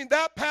understanding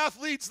that path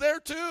leads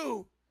there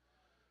too.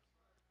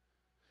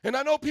 And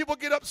I know people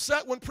get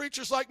upset when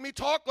preachers like me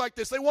talk like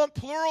this. They want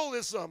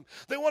pluralism.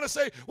 They want to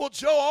say, well,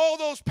 Joe, all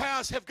those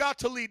paths have got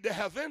to lead to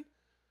heaven.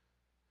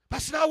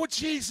 That's not what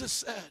Jesus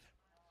said.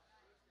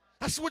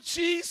 That's what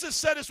Jesus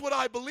said is what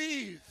I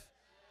believe.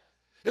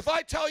 If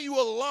I tell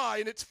you a lie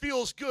and it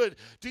feels good,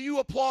 do you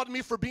applaud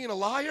me for being a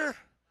liar?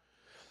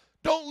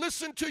 Don't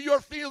listen to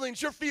your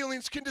feelings. Your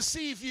feelings can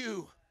deceive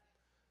you.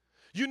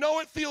 You know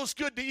it feels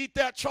good to eat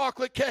that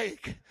chocolate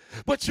cake,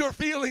 but your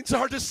feelings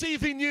are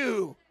deceiving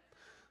you.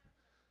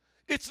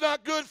 It's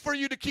not good for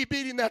you to keep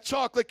eating that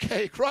chocolate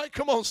cake, right?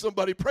 Come on,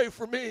 somebody, pray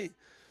for me.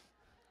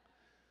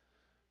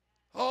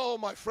 Oh,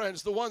 my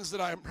friends, the ones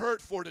that I'm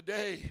hurt for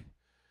today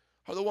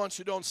are the ones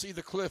who don't see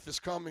the cliff is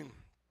coming.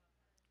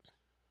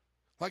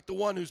 Like the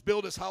one who's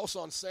built his house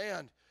on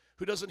sand,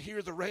 who doesn't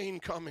hear the rain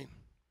coming.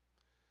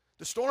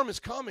 The storm is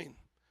coming.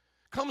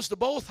 Comes to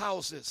both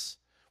houses.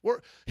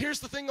 Here's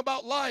the thing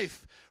about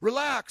life.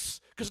 Relax,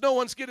 because no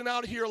one's getting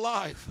out of here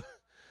alive.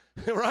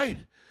 Right?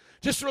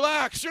 Just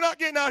relax. You're not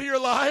getting out here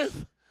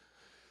alive.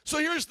 So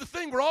here's the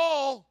thing. We're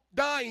all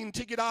dying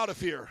to get out of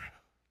here.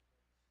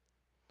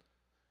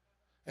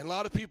 And a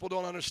lot of people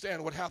don't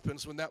understand what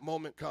happens when that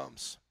moment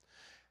comes.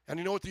 And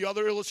you know what the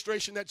other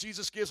illustration that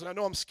Jesus gives, and I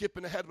know I'm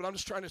skipping ahead, but I'm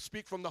just trying to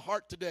speak from the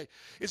heart today,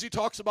 is he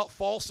talks about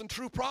false and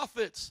true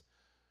prophets.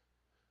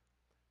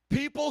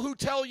 People who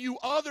tell you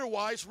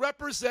otherwise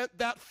represent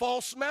that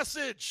false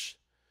message.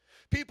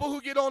 People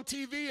who get on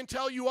TV and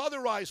tell you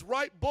otherwise,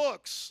 write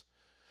books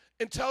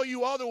and tell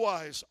you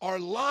otherwise, are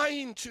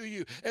lying to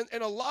you. And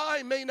a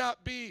lie may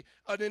not be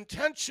an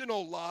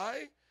intentional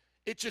lie.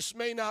 It just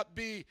may not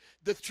be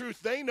the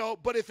truth they know.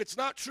 But if it's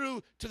not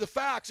true to the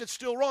facts, it's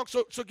still wrong.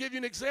 So give you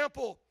an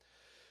example.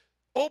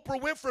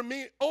 Oprah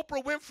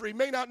Winfrey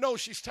may not know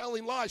she's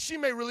telling lies. She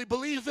may really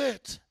believe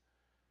it.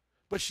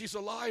 But she's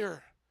a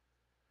liar.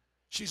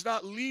 She's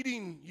not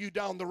leading you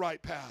down the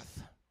right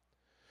path.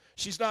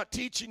 She's not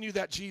teaching you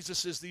that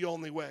Jesus is the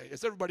only way.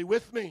 Is everybody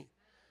with me?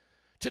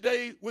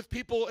 Today, with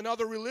people in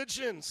other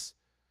religions,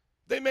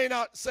 they may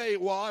not say,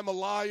 well, I'm a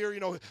liar. You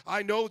know,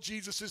 I know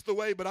Jesus is the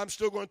way, but I'm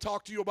still going to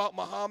talk to you about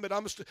Muhammad.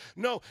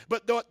 No,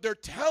 but they're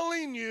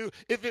telling you,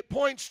 if it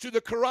points to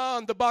the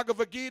Quran, the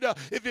Bhagavad Gita,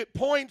 if it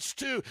points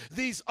to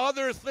these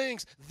other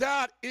things,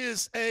 that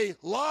is a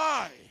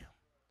lie.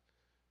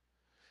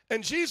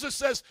 And Jesus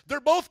says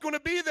they're both going to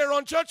be there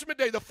on Judgment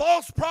Day, the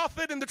false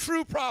prophet and the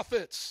true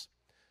prophets.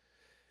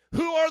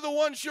 Who are the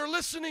ones you're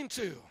listening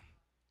to?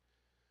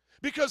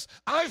 Because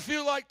I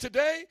feel like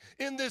today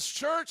in this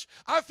church,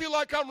 I feel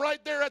like I'm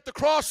right there at the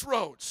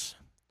crossroads.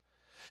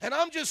 And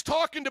I'm just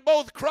talking to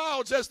both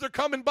crowds as they're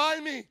coming by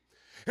me.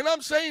 And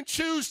I'm saying,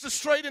 choose the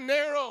straight and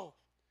narrow.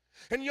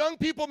 And young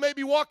people may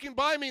be walking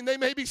by me and they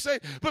may be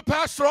saying, but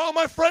Pastor, all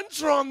my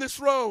friends are on this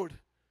road.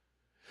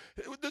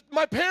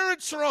 My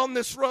parents are on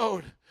this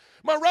road.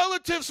 My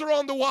relatives are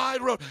on the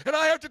wide road. And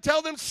I have to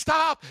tell them,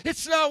 stop.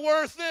 It's not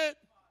worth it.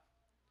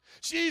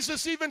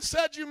 Jesus even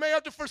said you may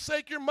have to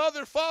forsake your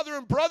mother, father,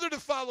 and brother to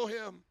follow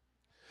him.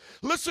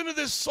 Listen to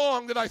this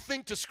song that I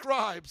think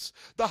describes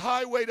the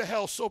highway to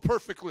hell so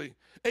perfectly.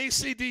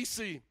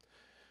 AC/DC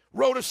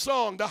wrote a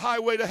song, The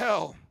Highway to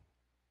Hell.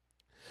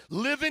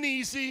 Living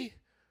easy,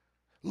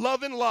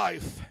 loving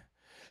life,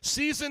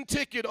 season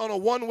ticket on a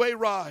one-way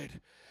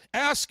ride.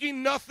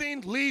 Asking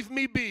nothing, leave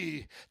me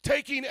be,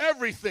 taking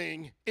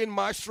everything in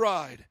my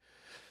stride.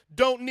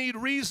 Don't need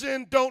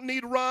reason, don't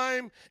need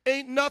rhyme,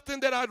 ain't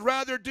nothing that I'd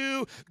rather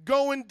do,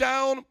 going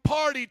down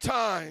party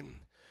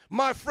time.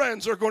 My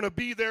friends are going to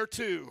be there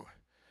too.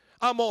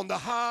 I'm on the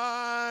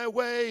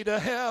highway to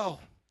hell.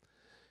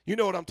 You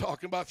know what I'm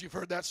talking about if you've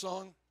heard that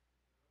song.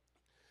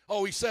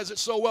 Oh, he says it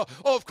so well.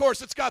 Oh, of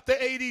course, it's got the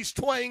 80s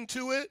twang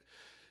to it.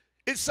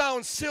 It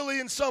sounds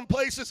silly in some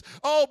places.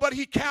 Oh, but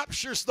he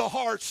captures the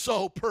heart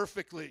so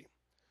perfectly.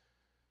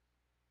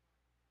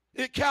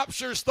 It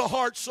captures the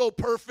heart so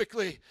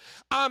perfectly.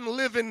 I'm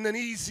living an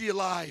easy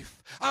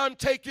life. I'm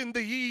taking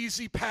the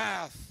easy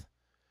path.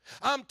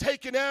 I'm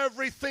taking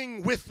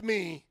everything with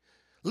me.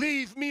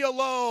 Leave me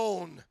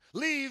alone.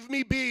 Leave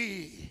me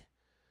be.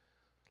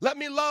 Let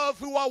me love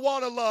who I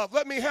want to love.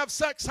 Let me have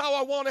sex how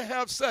I want to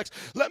have sex.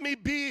 Let me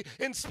be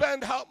and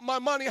spend my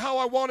money how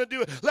I want to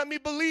do it. Let me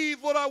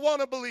believe what I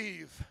want to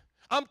believe.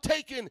 I'm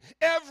taking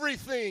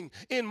everything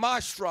in my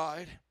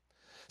stride.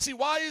 See,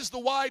 why is the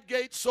wide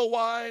gate so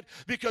wide?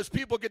 Because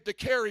people get to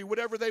carry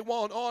whatever they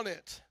want on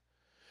it.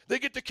 They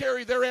get to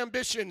carry their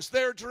ambitions,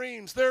 their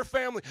dreams, their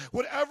family,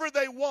 whatever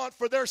they want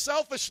for their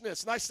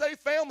selfishness. And I say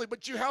family,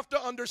 but you have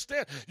to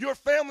understand, your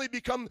family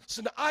becomes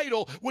an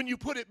idol when you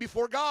put it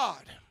before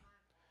God.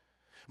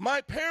 My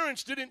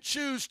parents didn't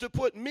choose to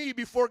put me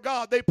before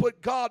God. They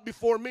put God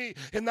before me,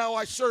 and now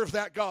I serve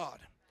that God.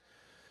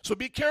 So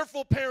be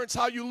careful, parents,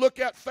 how you look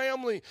at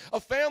family.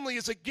 A family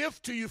is a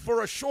gift to you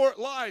for a short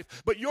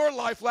life, but your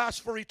life lasts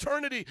for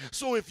eternity.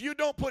 So if you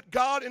don't put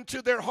God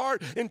into their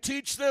heart and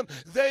teach them,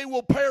 they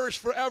will perish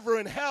forever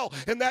in hell.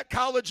 And that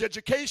college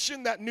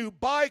education, that new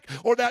bike,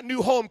 or that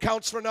new home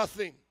counts for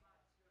nothing.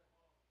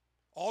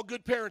 All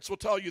good parents will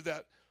tell you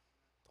that.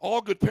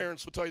 All good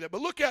parents will tell you that.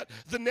 But look at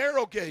the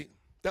narrow gate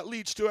that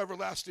leads to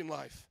everlasting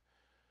life.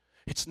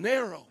 It's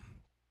narrow.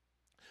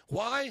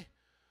 Why?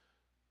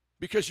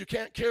 Because you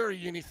can't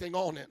carry anything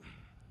on it.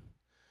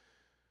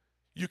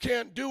 You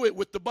can't do it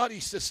with the buddy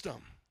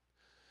system.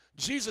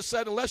 Jesus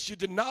said, unless you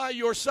deny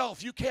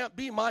yourself, you can't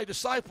be my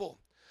disciple.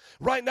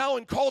 Right now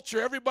in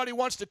culture, everybody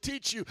wants to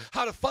teach you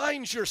how to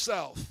find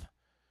yourself,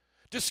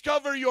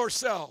 discover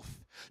yourself,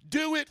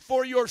 do it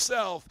for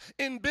yourself.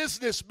 In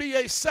business, be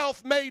a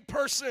self-made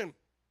person.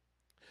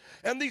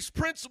 And these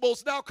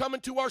principles now come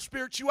into our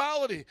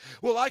spirituality.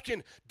 Well, I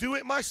can do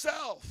it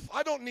myself.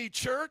 I don't need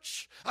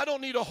church. I don't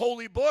need a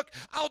holy book.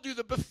 I'll do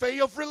the buffet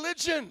of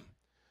religion.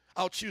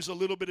 I'll choose a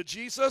little bit of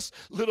Jesus,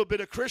 a little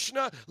bit of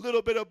Krishna, a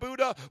little bit of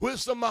Buddha, with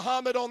some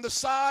Muhammad on the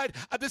side.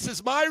 This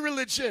is my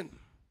religion.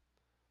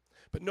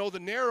 But no, the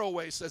narrow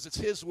way says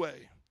it's his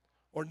way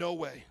or no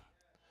way.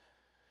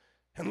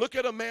 And look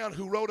at a man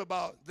who wrote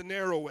about the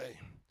narrow way.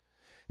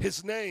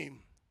 His name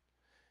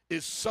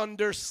is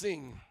Sundar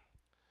Singh.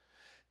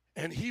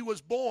 And he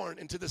was born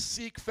into the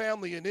Sikh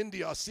family in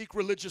India, a Sikh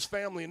religious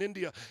family in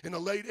India in the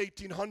late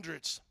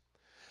 1800s.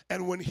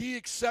 And when he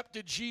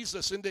accepted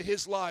Jesus into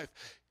his life,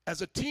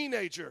 as a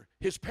teenager,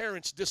 his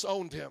parents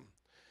disowned him.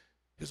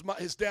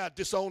 His dad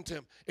disowned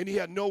him, and he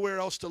had nowhere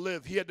else to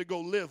live. He had to go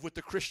live with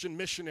the Christian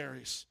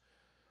missionaries.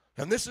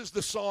 And this is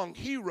the song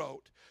he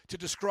wrote to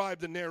describe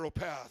the narrow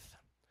path.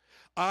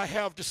 I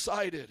have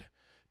decided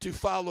to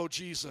follow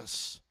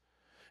Jesus.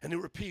 And it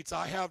repeats,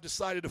 I have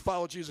decided to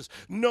follow Jesus.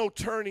 No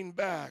turning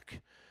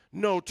back,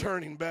 no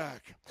turning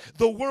back.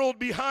 The world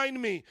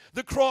behind me,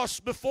 the cross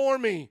before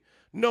me,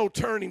 no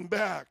turning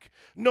back,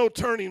 no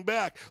turning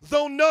back.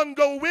 Though none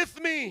go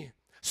with me,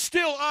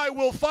 still I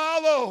will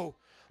follow.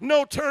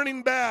 No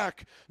turning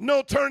back,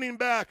 no turning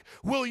back.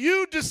 Will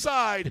you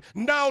decide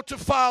now to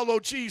follow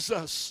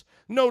Jesus?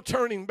 No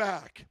turning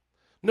back,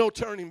 no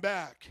turning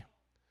back.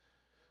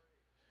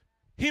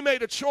 He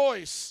made a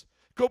choice.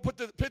 Go put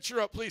the picture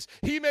up, please.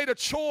 He made a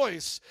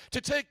choice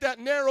to take that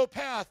narrow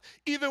path,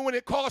 even when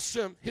it cost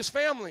him his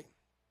family.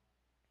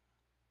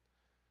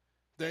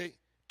 They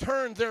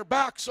turned their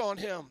backs on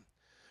him,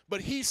 but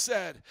he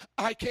said,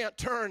 I can't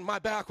turn my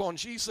back on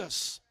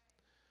Jesus.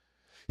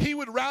 He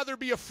would rather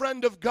be a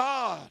friend of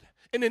God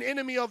and an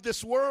enemy of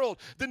this world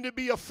than to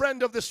be a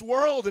friend of this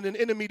world and an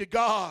enemy to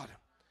God.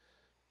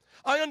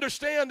 I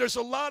understand there's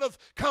a lot of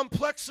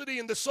complexity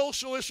in the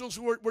social issues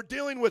we're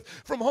dealing with,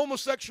 from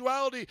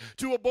homosexuality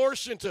to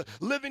abortion to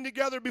living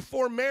together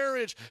before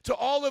marriage to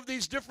all of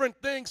these different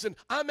things. And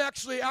I'm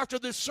actually, after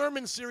this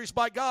sermon series,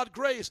 by God's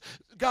grace,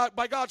 going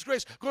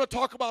to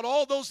talk about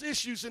all those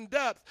issues in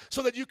depth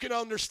so that you can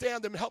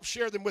understand them and help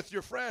share them with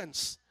your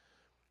friends.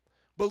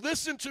 But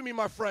listen to me,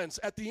 my friends.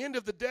 At the end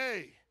of the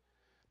day,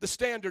 the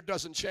standard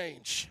doesn't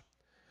change.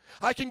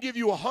 I can give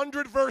you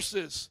 100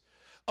 verses,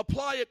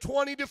 apply it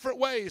 20 different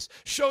ways,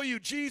 show you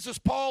Jesus,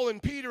 Paul,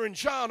 and Peter, and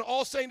John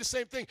all saying the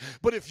same thing.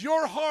 But if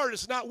your heart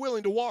is not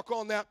willing to walk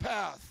on that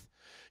path,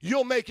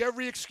 you'll make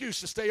every excuse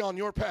to stay on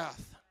your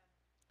path.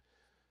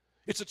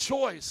 It's a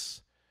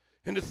choice.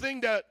 And the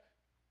thing that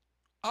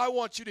I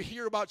want you to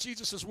hear about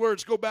Jesus'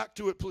 words, go back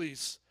to it,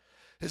 please,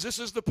 is this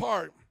is the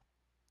part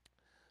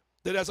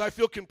that as I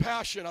feel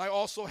compassion, I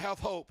also have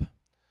hope.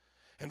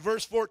 In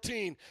verse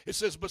 14, it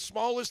says, but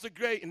small is the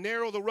gate and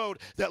narrow the road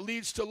that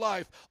leads to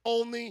life.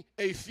 Only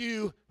a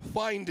few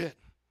find it.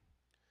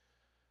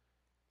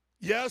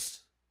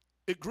 Yes,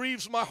 it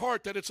grieves my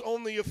heart that it's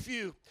only a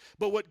few.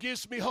 But what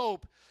gives me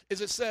hope is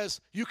it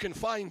says you can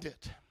find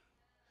it.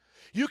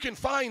 You can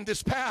find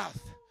this path.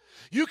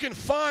 You can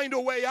find a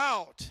way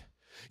out.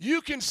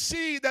 You can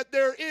see that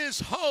there is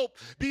hope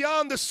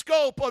beyond the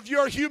scope of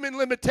your human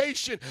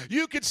limitation.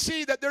 You can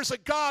see that there's a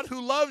God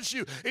who loves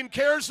you and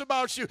cares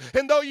about you.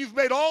 And though you've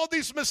made all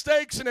these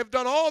mistakes and have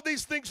done all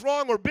these things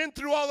wrong or been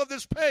through all of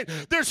this pain,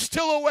 there's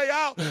still a way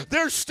out.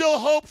 There's still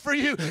hope for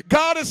you.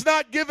 God has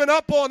not given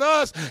up on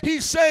us.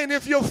 He's saying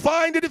if you'll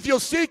find it, if you'll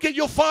seek it,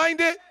 you'll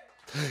find it.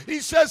 He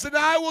says that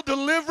I will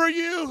deliver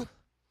you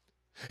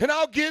and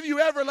I'll give you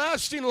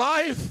everlasting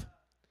life.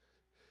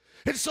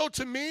 And so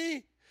to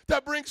me,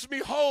 that brings me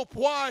hope.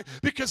 Why?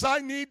 Because I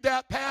need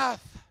that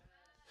path.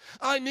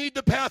 I need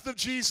the path of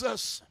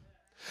Jesus.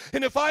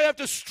 And if I have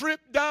to strip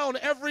down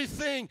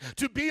everything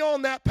to be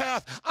on that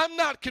path, I'm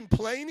not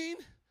complaining.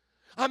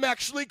 I'm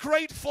actually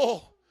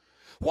grateful.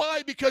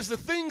 Why? Because the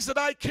things that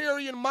I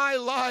carry in my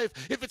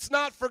life, if it's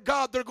not for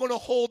God, they're going to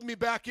hold me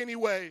back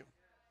anyway.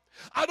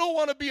 I don't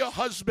want to be a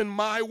husband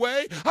my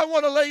way. I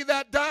want to lay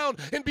that down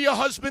and be a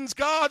husband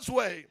God's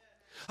way.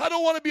 I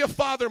don't want to be a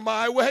father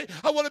my way.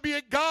 I want to be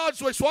a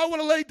God's way. So I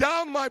want to lay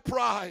down my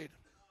pride.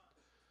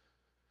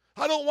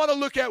 I don't want to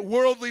look at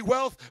worldly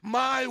wealth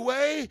my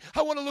way.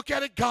 I want to look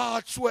at it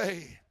God's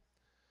way.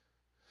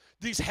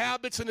 These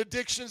habits and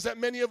addictions that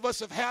many of us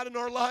have had in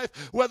our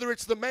life, whether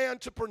it's the man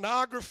to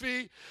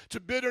pornography,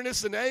 to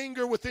bitterness and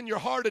anger within your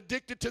heart,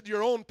 addicted to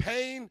your own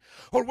pain,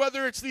 or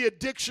whether it's the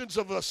addictions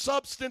of a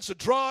substance, a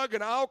drug,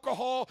 and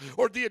alcohol,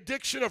 or the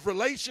addiction of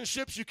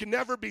relationships, you can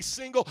never be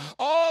single.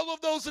 All of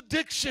those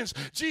addictions,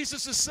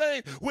 Jesus is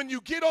saying, when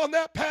you get on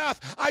that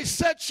path, I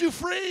set you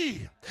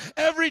free.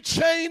 Every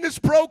chain is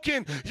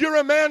broken. You're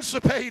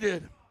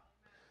emancipated.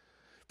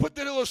 Put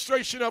that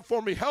illustration up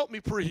for me. Help me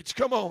preach.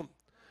 Come on.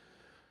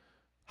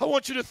 I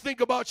want you to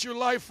think about your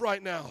life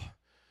right now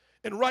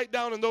and write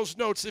down in those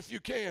notes, if you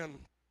can,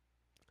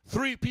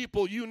 3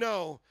 people you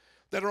know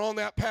that are on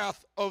that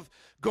path of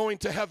going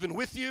to heaven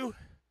with you,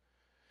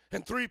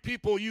 and 3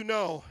 people you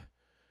know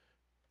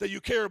that you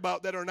care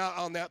about that are not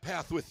on that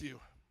path with you.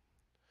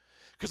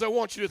 Because I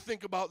want you to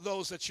think about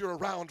those that you're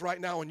around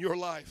right now in your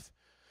life.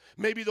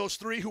 Maybe those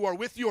 3 who are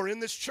with you are in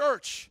this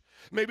church.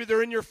 Maybe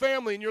they're in your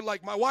family and you're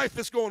like, my wife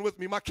is going with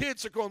me, my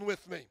kids are going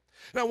with me.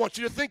 And I want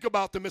you to think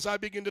about them as I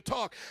begin to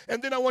talk.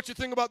 And then I want you to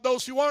think about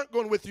those who aren't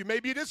going with you.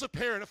 Maybe it is a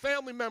parent, a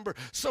family member,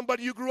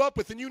 somebody you grew up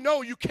with, and you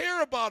know you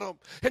care about them,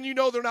 and you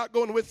know they're not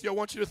going with you. I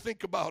want you to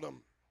think about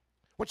them.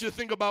 I want you to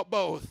think about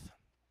both.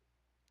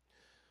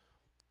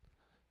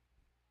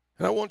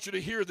 And I want you to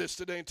hear this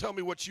today and tell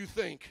me what you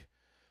think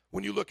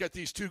when you look at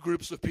these 2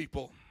 groups of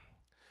people.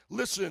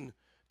 Listen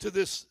to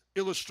this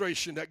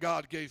illustration that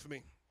God gave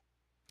me.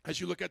 As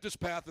you look at this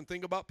path and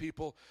think about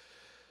people,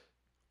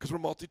 because we're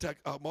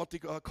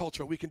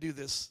multicultural, we can do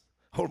this.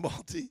 We're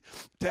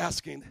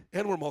multitasking,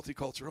 and we're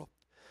multicultural.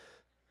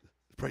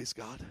 Praise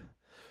God.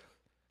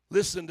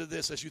 Listen to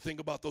this as you think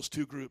about those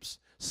two groups.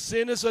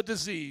 Sin is a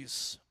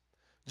disease.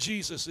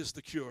 Jesus is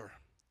the cure.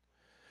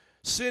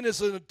 Sin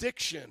is an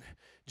addiction.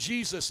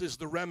 Jesus is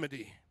the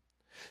remedy.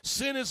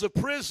 Sin is a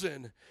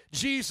prison.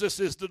 Jesus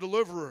is the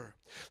deliverer.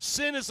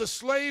 Sin is a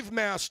slave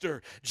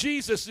master.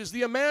 Jesus is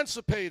the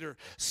emancipator.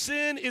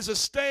 Sin is a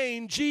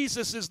stain.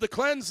 Jesus is the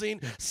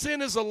cleansing.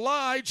 Sin is a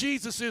lie.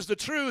 Jesus is the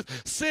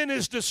truth. Sin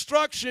is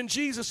destruction.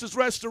 Jesus is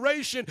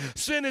restoration.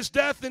 Sin is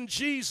death, and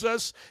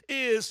Jesus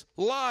is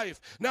life.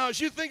 Now, as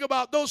you think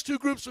about those two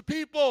groups of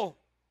people,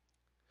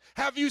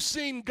 have you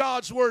seen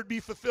God's word be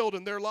fulfilled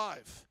in their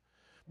life,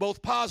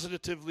 both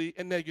positively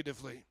and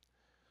negatively?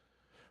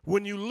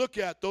 When you look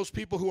at those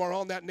people who are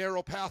on that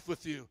narrow path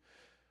with you,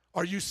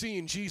 are you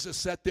seeing Jesus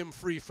set them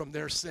free from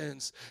their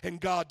sins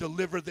and God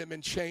deliver them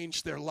and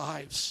change their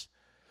lives?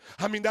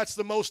 I mean, that's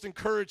the most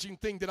encouraging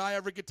thing that I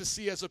ever get to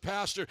see as a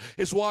pastor,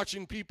 is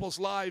watching people's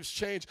lives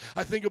change.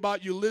 I think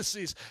about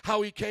Ulysses,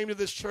 how he came to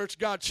this church.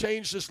 God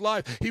changed his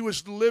life. He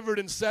was delivered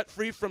and set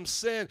free from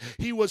sin.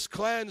 He was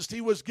cleansed.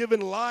 He was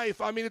given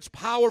life. I mean, it's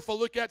powerful.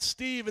 Look at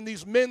Steve and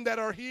these men that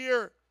are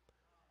here.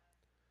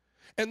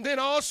 And then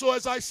also,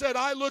 as I said,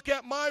 I look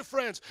at my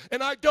friends,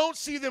 and I don't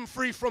see them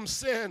free from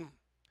sin.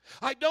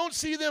 I don't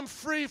see them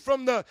free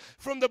from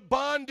the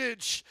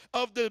bondage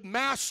of the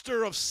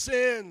master of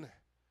sin.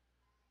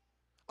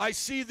 I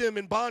see them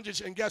in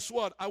bondage, and guess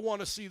what? I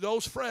want to see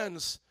those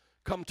friends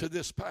come to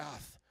this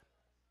path.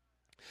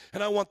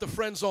 And I want the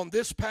friends on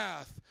this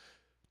path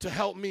to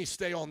help me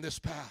stay on this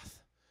path.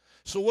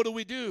 So what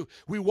do?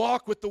 We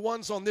walk with the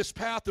ones on this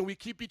path, and we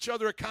keep each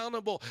other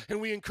accountable, and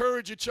we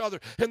encourage each other.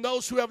 And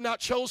those who have not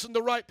chosen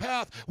the right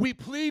path, we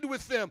plead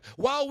with them.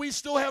 While we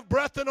still have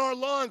breath in our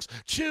lungs,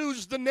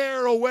 choose the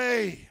narrow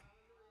way.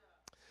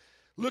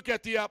 Look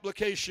at the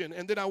application,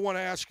 and then I want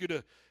to ask you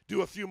to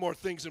do a few more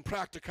things in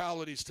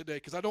practicalities today,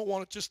 because I don't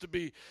want it just to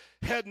be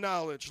head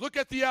knowledge. Look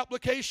at the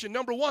application.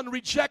 Number one,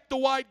 reject the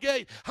wide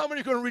gate. How many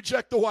are going to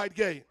reject the wide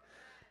gate?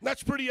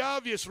 That's pretty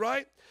obvious,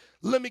 right?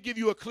 Let me give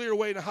you a clear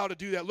way to how to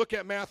do that. Look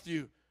at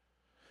Matthew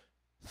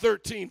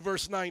 13,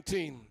 verse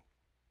 19.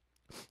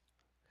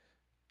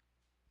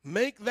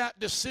 Make that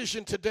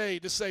decision today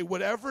to say,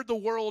 whatever the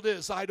world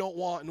is, I don't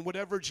want, and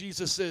whatever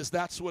Jesus is,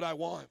 that's what I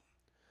want.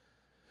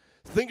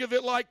 Think of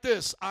it like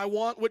this. I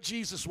want what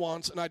Jesus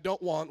wants, and I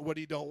don't want what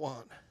he don't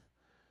want.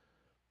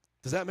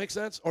 Does that make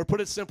sense? Or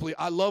put it simply,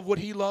 I love what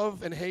he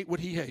loves and hate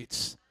what he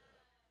hates.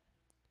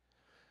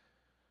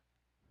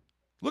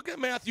 Look at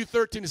Matthew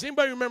 13. Does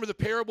anybody remember the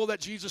parable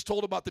that Jesus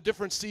told about the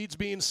different seeds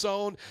being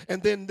sown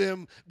and then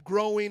them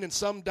growing and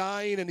some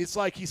dying? And it's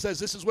like he says,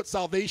 this is what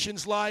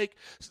salvation's like.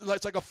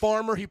 It's like a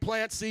farmer. He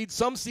plants seeds.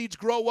 Some seeds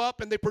grow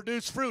up and they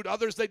produce fruit.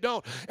 Others they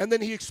don't. And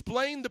then he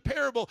explained the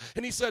parable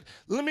and he said,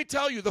 let me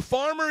tell you, the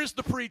farmer is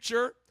the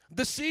preacher.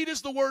 The seed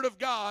is the word of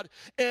God.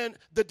 And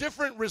the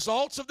different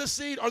results of the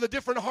seed are the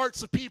different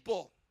hearts of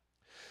people.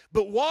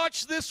 But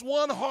watch this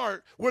one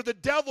heart where the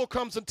devil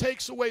comes and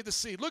takes away the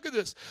seed. Look at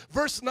this.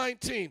 Verse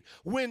 19.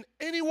 When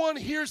anyone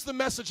hears the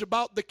message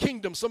about the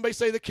kingdom, somebody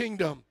say the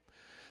kingdom.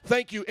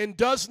 Thank you. And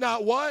does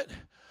not what?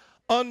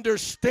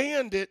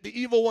 Understand it. The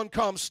evil one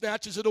comes,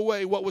 snatches it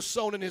away, what was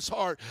sown in his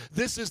heart.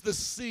 This is the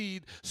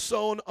seed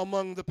sown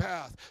among the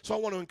path. So I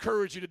want to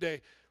encourage you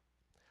today.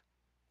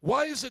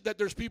 Why is it that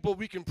there's people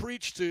we can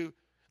preach to,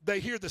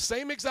 they hear the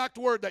same exact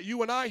word that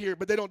you and I hear,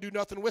 but they don't do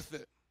nothing with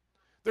it?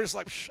 They're just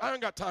like, I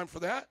ain't got time for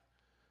that.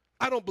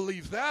 I don't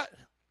believe that.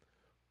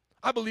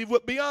 I believe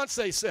what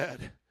Beyonce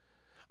said.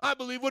 I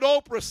believe what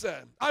Oprah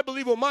said. I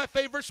believe what my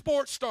favorite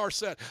sports star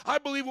said. I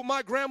believe what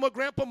my grandma,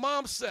 grandpa,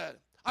 mom said.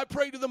 I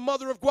pray to the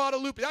mother of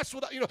Guadalupe. That's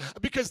what,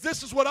 because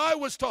this is what I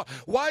was taught.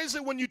 Why is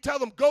it when you tell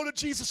them, go to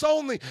Jesus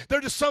only, there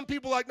are just some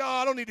people like, no,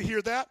 I don't need to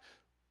hear that.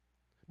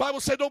 Bible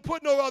said, don't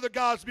put no other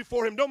gods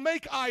before him. Don't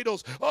make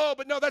idols. Oh,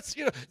 but no, that's,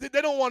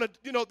 they don't want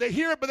to, they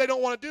hear it, but they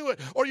don't want to do it.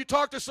 Or you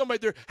talk to somebody,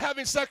 they're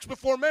having sex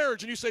before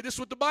marriage, and you say, this is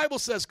what the Bible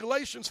says,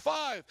 Galatians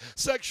 5,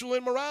 sexual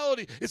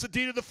immorality is a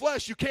deed of the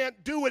flesh. You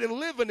can't do it and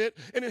live in it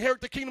and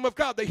inherit the kingdom of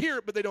God. They hear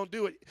it, but they don't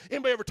do it.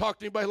 Anybody ever talk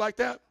to anybody like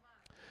that?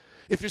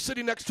 If you're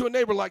sitting next to a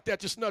neighbor like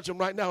that, just nudge them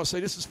right now and say,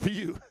 this is for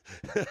you.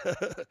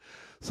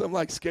 So I'm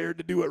like scared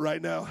to do it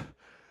right now.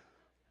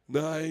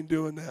 No, I ain't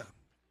doing that.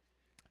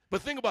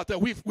 But think about that.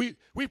 We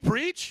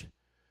preach.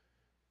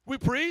 We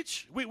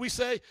preach. We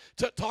say,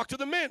 talk to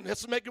the men.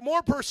 Let's make it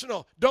more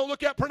personal. Don't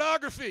look at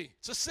pornography.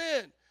 It's a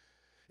sin.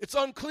 It's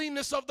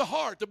uncleanness of the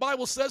heart. The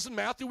Bible says in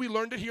Matthew, we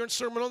learned it here in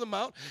Sermon on the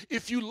Mount,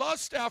 if you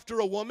lust after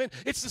a woman,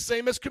 it's the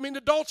same as committing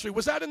adultery.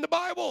 Was that in the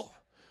Bible?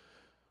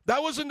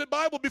 That was in the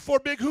Bible before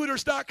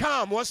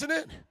BigHooters.com, wasn't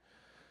it?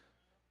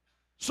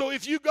 So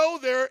if you go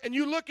there and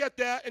you look at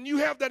that and you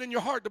have that in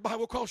your heart, the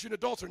Bible calls you an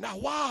adulterer. Now,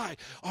 why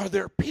are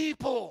there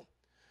people?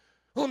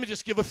 Well, let me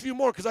just give a few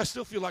more because I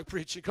still feel like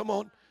preaching. Come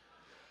on.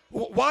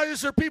 Why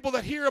is there people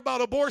that hear about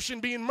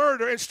abortion being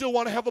murder and still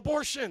want to have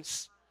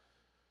abortions?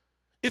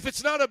 If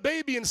it's not a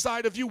baby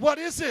inside of you, what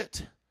is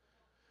it?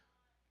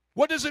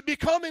 What does it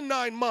become in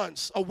 9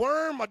 months? A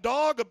worm, a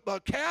dog, a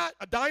cat,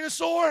 a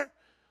dinosaur?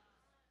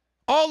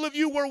 All of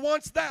you were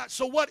once that.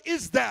 So what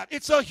is that?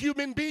 It's a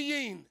human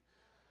being.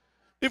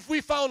 If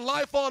we found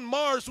life on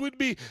Mars, we'd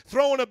be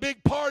throwing a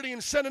big party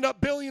and sending up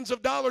billions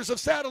of dollars of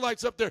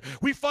satellites up there.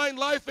 We find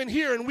life in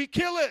here and we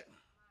kill it.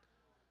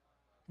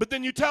 But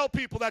then you tell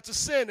people that's a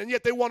sin, and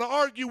yet they want to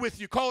argue with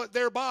you, call it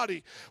their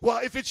body. Well,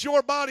 if it's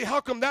your body,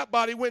 how come that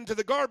body went into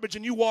the garbage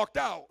and you walked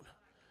out?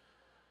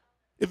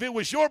 If it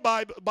was your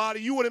body,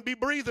 you wouldn't be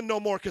breathing no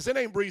more, because it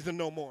ain't breathing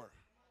no more.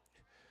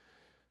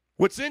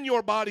 What's in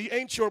your body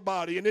ain't your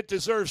body, and it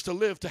deserves to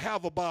live, to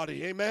have a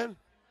body. Amen?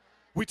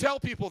 We tell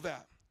people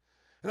that.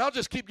 And I'll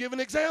just keep giving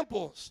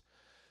examples.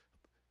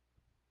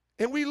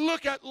 And we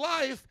look at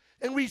life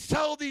and we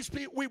tell these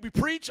people, we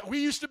preach,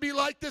 we used to be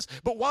like this,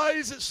 but why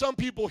is it some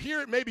people hear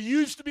it, maybe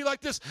used to be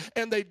like this,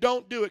 and they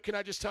don't do it? Can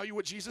I just tell you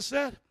what Jesus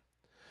said?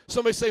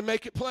 Somebody say,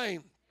 make it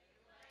plain.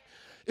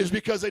 It's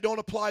because they don't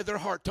apply their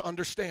heart to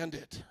understand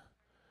it.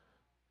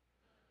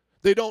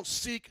 They don't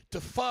seek to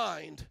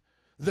find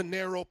the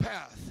narrow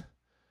path.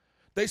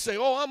 They say,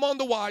 oh, I'm on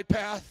the wide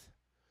path.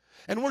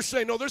 And we're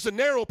saying, no, there's a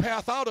narrow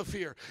path out of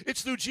here.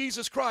 It's through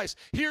Jesus Christ.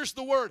 Here's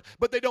the word,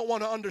 but they don't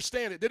want to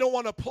understand it. They don't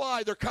want to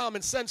apply their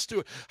common sense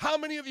to it. How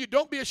many of you,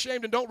 don't be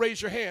ashamed and don't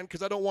raise your hand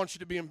because I don't want you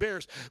to be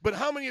embarrassed, but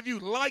how many of you,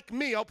 like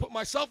me, I'll put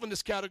myself in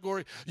this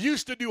category,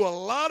 used to do a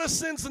lot of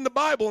sins in the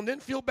Bible and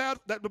didn't feel bad,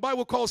 that the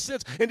Bible calls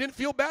sins, and didn't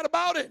feel bad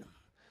about it?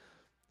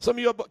 Some of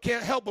you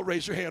can't help but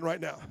raise your hand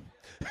right now.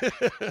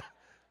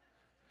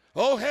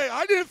 Oh, hey,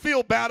 I didn't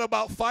feel bad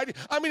about fighting.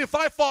 I mean, if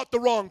I fought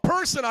the wrong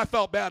person, I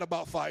felt bad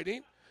about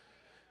fighting.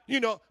 You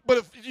know, but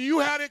if you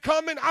had it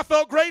coming, I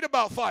felt great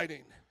about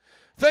fighting.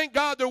 Thank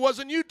God there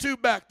wasn't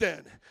YouTube back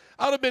then.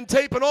 I'd have been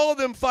taping all of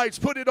them fights,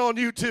 put it on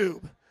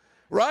YouTube,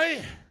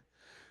 right?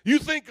 You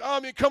think,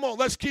 I mean, come on,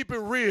 let's keep it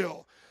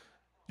real.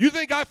 You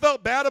think I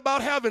felt bad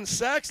about having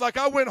sex? Like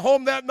I went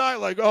home that night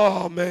like,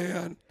 oh,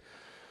 man,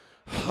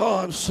 oh,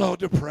 I'm so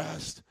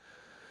depressed.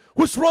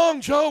 What's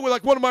wrong, Joe?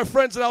 Like one of my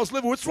friends that I was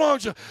living with, what's wrong,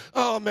 Joe?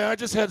 Oh, man, I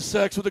just had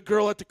sex with a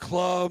girl at the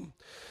club.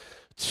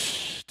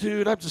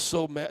 Dude, I'm just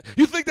so mad.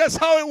 You think that's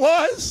how it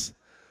was?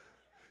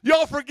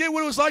 Y'all forget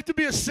what it was like to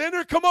be a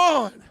sinner? Come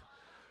on.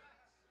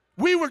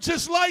 We were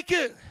just like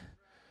it.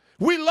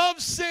 We loved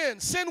sin.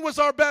 Sin was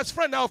our best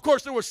friend. Now, of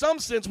course, there were some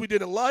sins we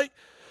didn't like.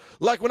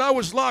 Like when I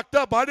was locked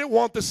up, I didn't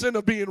want the sin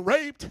of being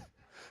raped.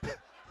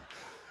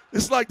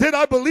 It's like, did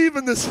I believe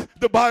in this?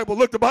 The Bible.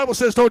 Look, the Bible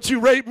says, don't you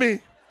rape me.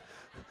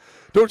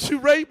 Don't you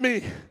rape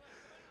me.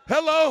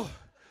 Hello.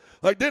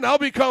 Like then I'll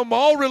become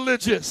all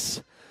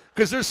religious.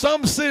 Because there's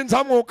some sins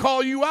I'm going to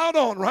call you out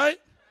on, right?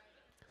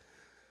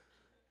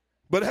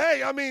 But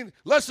hey, I mean,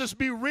 let's just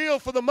be real.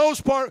 For the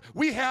most part,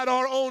 we had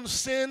our own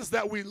sins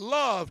that we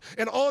loved.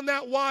 And on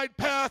that wide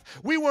path,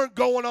 we weren't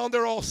going on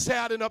there all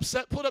sad and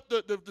upset. Put up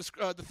the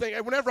thing.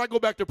 And whenever I go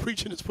back to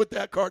preaching, just put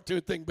that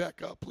cartoon thing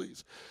back up,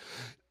 please.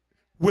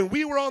 When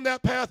we were on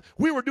that path,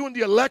 we were doing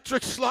the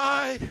electric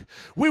slide.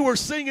 We were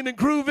singing and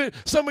grooving.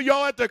 Some of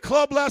y'all at the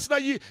club last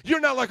night, you're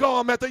not like, oh,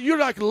 I'm at that. You're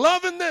like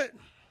loving it.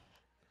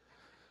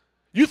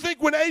 You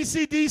think when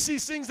AC/DC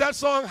sings that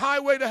song,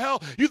 Highway to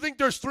Hell, you think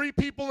there's 3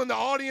 people in the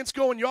audience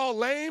going, y'all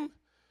lame?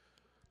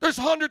 There's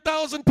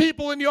 100,000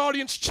 people in the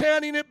audience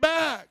chanting it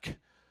back.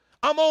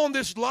 I'm on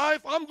this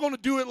life. I'm going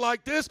to do it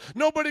like this.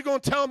 Nobody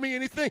going to tell me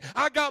anything.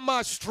 I got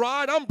my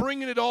stride. I'm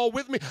bringing it all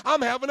with me.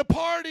 I'm having a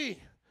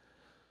party.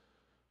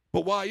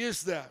 But why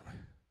is that?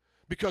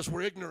 Because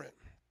we're ignorant.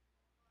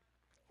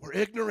 We're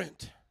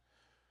ignorant.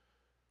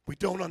 We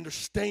don't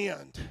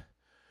understand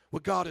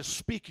what God is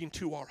speaking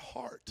to our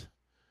heart.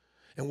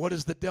 And what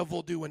does the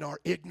devil do in our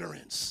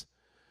ignorance?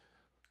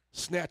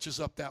 Snatches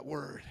up that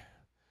word.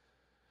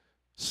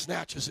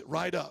 Snatches it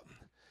right up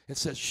and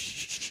says,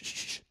 shh, shh,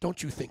 shh,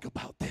 don't you think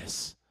about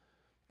this.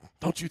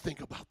 Don't you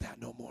think about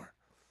that no more.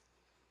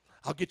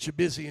 I'll get you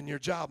busy in your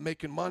job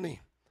making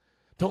money.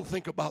 Don't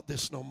think about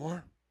this no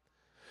more.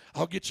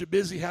 I'll get you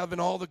busy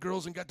having all the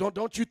girls and guys.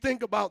 Don't you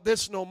think about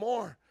this no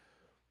more.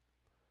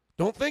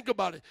 Don't think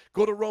about it.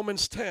 Go to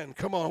Romans 10.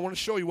 Come on, I want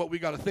to show you what we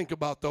got to think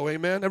about though,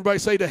 amen? Everybody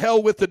say to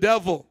hell with the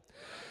devil.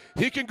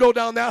 He can go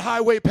down that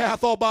highway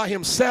path all by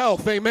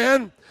himself,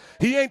 amen?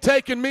 He ain't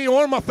taking me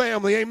or my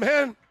family,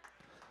 amen?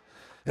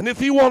 And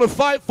if you want to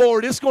fight for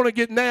it, it's going to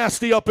get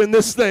nasty up in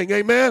this thing,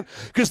 amen?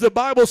 Because the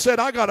Bible said,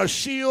 I got a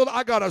shield,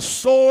 I got a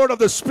sword of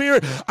the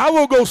Spirit. I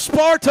will go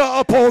Sparta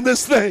up on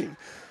this thing,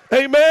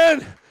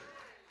 amen?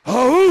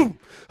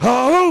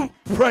 Oh,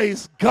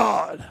 praise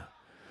God.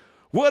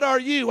 What are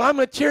you?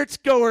 I'm a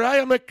churchgoer. I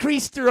am a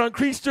creaster on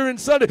Creaster and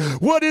Sunday.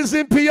 What is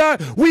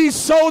MPI? We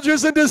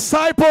soldiers and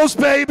disciples,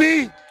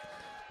 baby.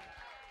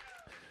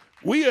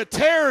 We a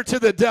terror to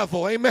the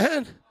devil,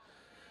 amen?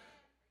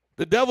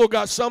 The devil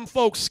got some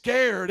folks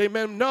scared,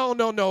 amen?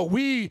 No.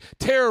 We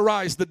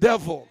terrorize the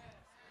devil.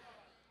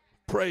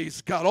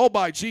 Praise God. All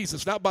by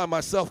Jesus, not by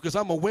myself, because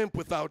I'm a wimp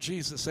without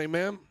Jesus,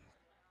 amen?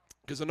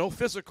 Because no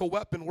physical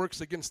weapon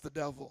works against the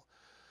devil.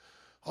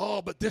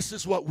 Oh, but this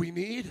is what we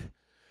need.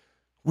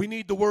 We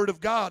need the word of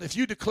God. If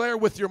you declare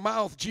with your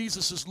mouth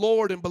Jesus is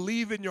Lord and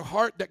believe in your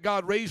heart that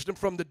God raised him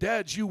from the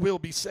dead, you will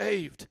be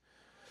saved.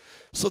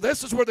 So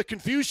this is where the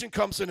confusion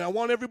comes in. I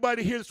want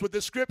everybody to hear this with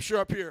this scripture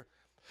up here.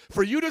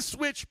 For you to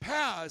switch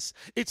paths,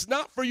 it's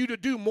not for you to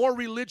do more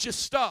religious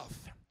stuff.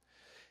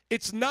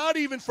 It's not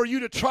even for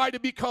you to try to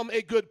become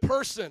a good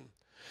person.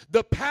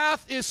 The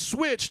path is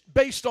switched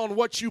based on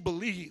what you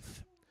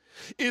believe.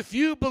 If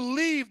you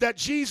believe that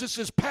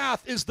Jesus'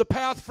 path is the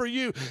path for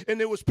you,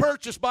 and it was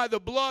purchased by the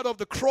blood of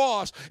the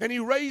cross, and he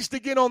raised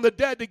again on the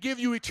dead to give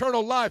you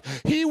eternal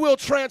life, he will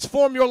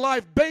transform your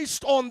life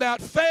based on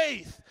that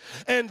faith.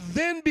 And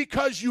then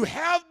because you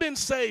have been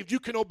saved, you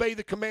can obey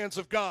the commands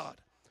of God.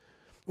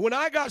 When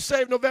I got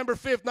saved November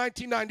 5th,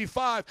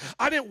 1995,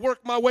 I didn't work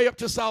my way up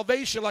to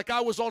salvation like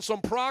I was on some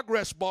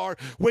progress bar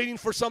waiting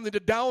for something to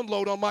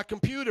download on my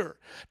computer.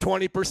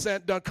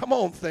 20% done. Come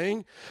on,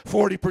 thing.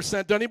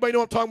 40% done. Anybody know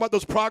what I'm talking about,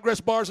 those progress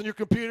bars on your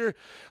computer?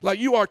 Like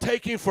you are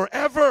taking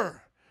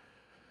forever.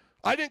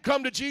 I didn't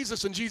come to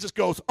Jesus and Jesus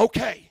goes,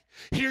 okay,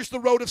 here's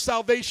the road of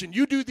salvation.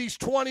 You do these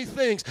 20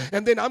 things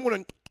and then I'm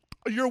going to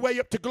your way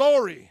up to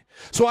glory.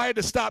 So I had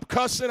to stop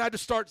cussing. I had to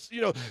start,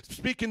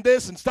 speaking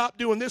this and stop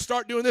doing this,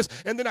 start doing this.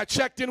 And then I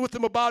checked in with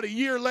him about a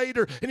year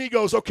later, and he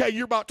goes, okay,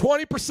 you're about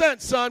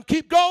 20%, son.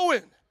 Keep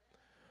going.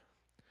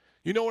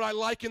 You know what I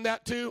liken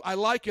that to? I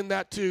liken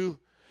that to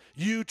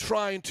you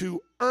trying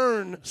to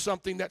earn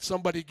something that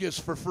somebody gives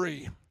for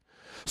free.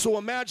 So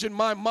imagine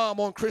my mom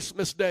on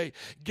Christmas Day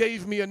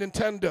gave me a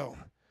Nintendo.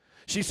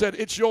 She said,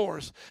 it's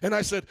yours. And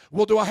I said,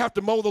 well, do I have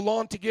to mow the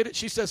lawn to get it?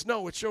 She says,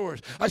 no, it's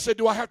yours. I said,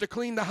 do I have to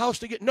clean the house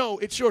to get it? No,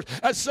 it's yours.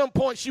 At some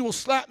point, she will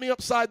slap me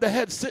upside the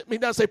head, sit me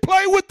down, and say,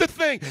 play with the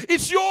thing.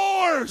 It's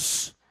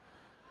yours.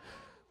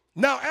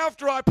 Now,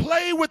 after I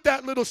play with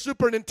that little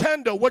Super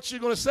Nintendo, what's she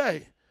going to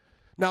say?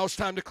 Now it's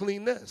time to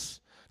clean this.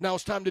 Now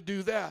it's time to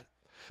do that.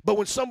 But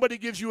when somebody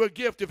gives you a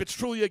gift, if it's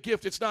truly a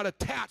gift, it's not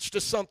attached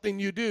to something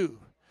you do.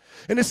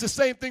 And it's the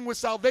same thing with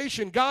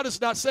salvation. God is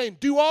not saying,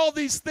 do all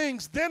these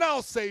things, then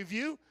I'll save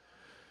you.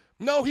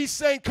 No, he's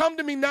saying, come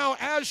to me now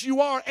as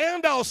you are,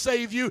 and I'll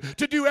save you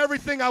to do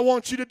everything I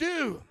want you to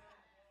do.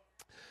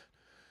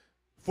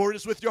 For it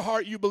is with your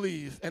heart you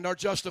believe and are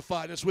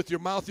justified. It's with your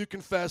mouth you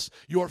confess,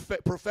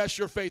 profess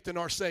your faith and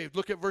are saved.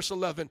 Look at verse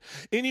 11.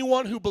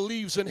 Anyone who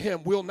believes in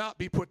him will not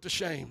be put to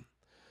shame.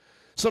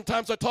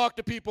 Sometimes I talk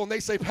to people and they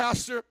say,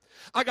 Pastor,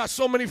 I got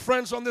so many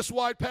friends on this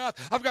wide path.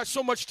 I've got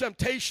so much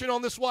temptation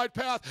on this wide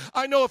path.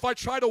 I know if I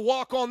try to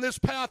walk on this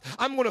path,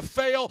 I'm going to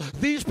fail.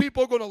 These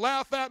people are going to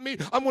laugh at me.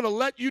 I'm going to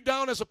let you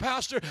down as a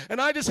pastor. And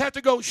I just have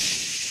to go,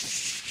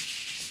 shh.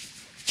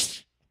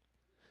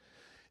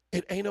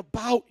 It ain't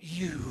about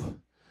you.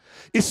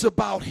 It's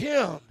about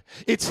him.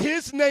 It's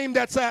his name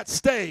that's at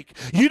stake.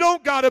 You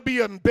don't got to be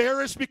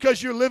embarrassed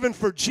because you're living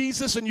for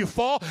Jesus and you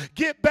fall.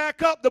 Get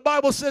back up. The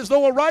Bible says,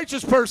 though a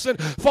righteous person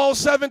falls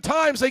 7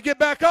 times, they get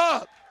back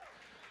up.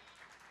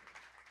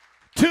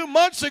 2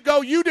 months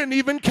ago, you didn't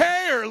even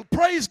care.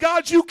 Praise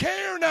God, you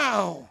care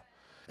now.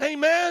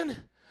 Amen.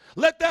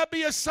 Let that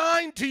be a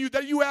sign to you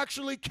that you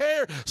actually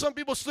care. Some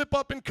people slip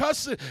up and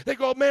cuss it. They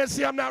go, man,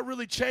 see, I'm not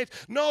really changed.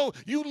 No,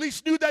 you at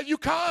least knew that you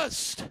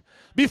cussed.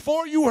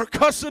 Before you were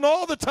cussing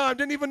all the time,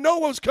 didn't even know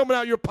what was coming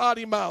out of your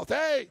potty mouth.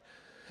 Hey,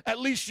 at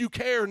least you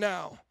care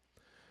now.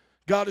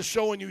 God is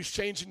showing you he's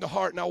changing the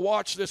heart. Now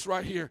watch this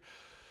right here.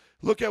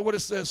 Look at what it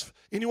says.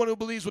 Anyone who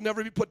believes will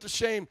never be put to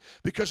shame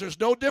because there's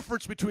no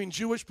difference between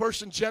Jewish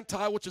person,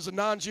 Gentile, which is a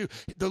non-Jew.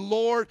 The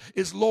Lord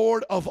is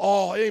Lord of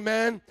all.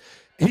 Amen.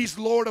 He's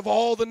Lord of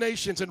all the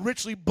nations and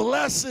richly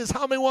blesses.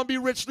 How many want to be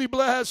richly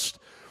blessed?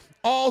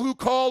 All who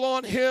call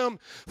on him,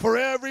 for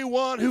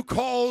everyone who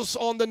calls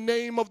on the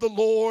name of the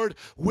Lord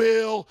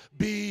will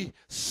be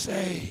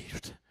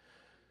saved.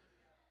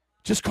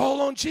 Just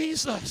call on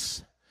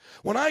Jesus.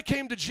 When I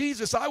came to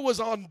Jesus, I was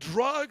on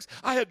drugs.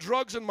 I had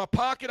drugs in my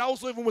pocket. I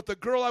was living with a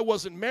girl I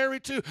wasn't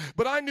married to.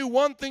 But I knew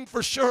one thing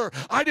for sure.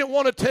 I didn't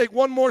want to take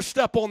one more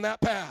step on that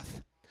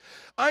path.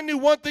 I knew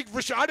one thing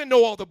for sure. I didn't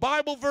know all the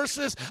Bible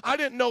verses. I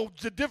didn't know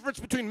the difference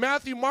between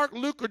Matthew, Mark,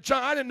 Luke, or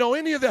John. I didn't know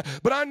any of that.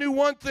 But I knew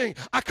one thing.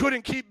 I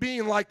couldn't keep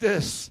being like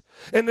this.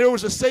 And there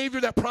was a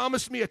Savior that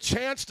promised me a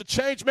chance to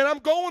change. Man, I'm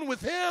going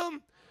with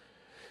him.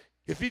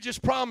 If he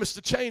just promised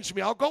to change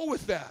me, I'll go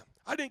with that.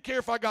 I didn't care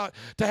if I got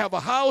to have a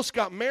house,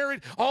 got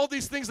married, all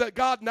these things that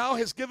God now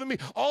has given me.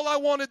 All I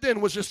wanted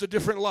then was just a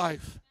different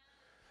life.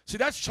 See,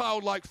 that's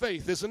childlike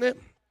faith, isn't it?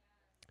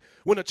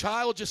 When a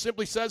child just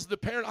simply says to the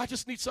parent, I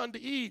just need something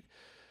to eat.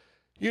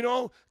 You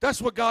know,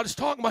 that's what God is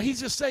talking about.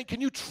 He's just saying,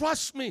 can you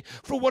trust me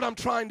for what I'm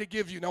trying to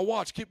give you? Now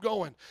watch, keep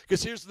going.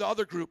 Because here's the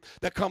other group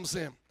that comes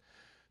in.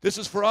 This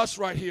is for us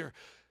right here.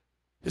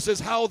 It says,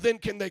 how then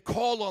can they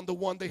call on the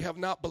one they have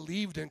not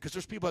believed in? Because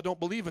there's people that don't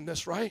believe in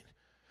this, right?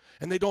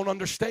 And they don't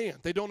understand.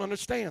 They don't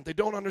understand. They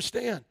don't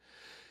understand.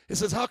 It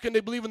says, how can they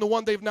believe in the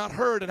one they've not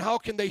heard? And how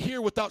can they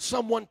hear without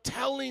someone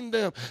telling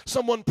them,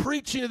 someone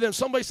preaching to them?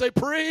 Somebody say,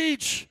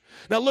 preach.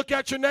 Now look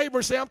at your neighbor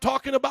and say, I'm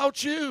talking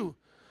about you.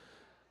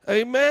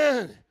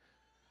 Amen.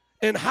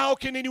 And how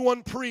can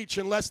anyone preach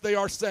unless they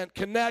are sent?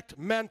 Connect,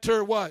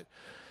 mentor, what?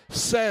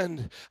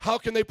 send? How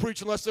can they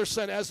preach unless they're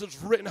sent? As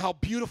it's written, how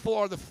beautiful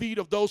are the feet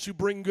of those who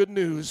bring good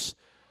news.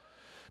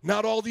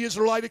 Not all the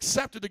Israelites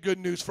accepted the good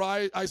news. For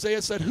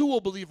Isaiah said, who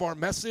will believe our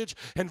message?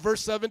 And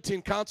verse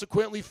 17,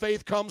 consequently,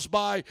 faith comes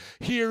by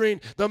hearing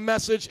the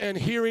message, and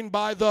hearing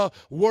by the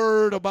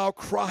word about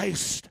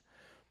Christ.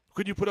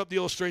 Could you put up the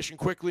illustration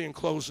quickly in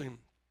closing?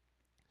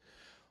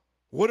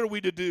 What are we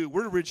to do?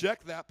 We're to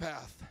reject that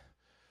path.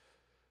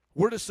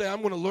 We're to say,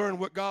 I'm going to learn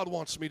what God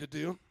wants me to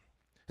do.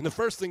 And the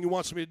first thing he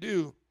wants me to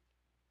do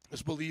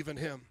is believe in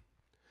him.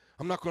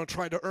 I'm not going to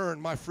try to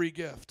earn my free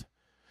gift.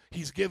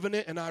 He's given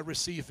it and I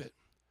receive it.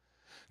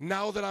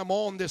 Now that I'm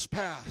on this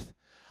path,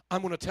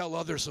 I'm going to tell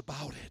others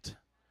about it.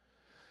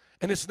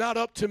 And it's not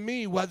up to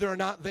me whether or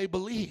not they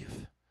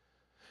believe.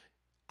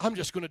 I'm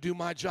just going to do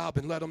my job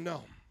and let them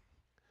know.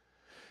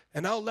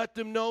 And I'll let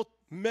them know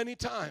many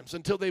times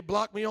until they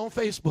block me on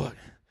Facebook.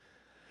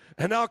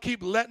 And I'll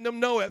keep letting them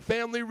know at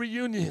family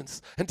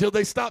reunions until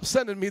they stop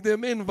sending me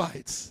them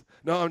invites.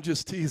 No, I'm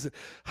just teasing.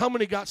 How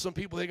many got some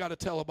people they got to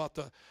tell about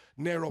the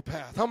narrow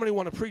path? How many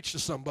want to preach to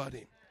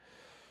somebody?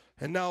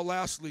 And now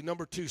lastly,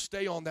 number 2,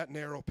 stay on that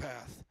narrow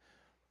path.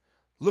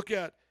 Look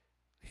at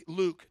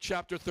Luke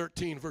chapter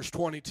 13, verse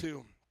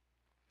 22.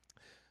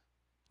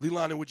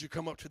 Leilani, would you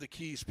come up to the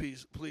keys,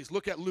 please?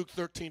 Look at Luke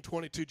 13,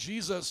 22.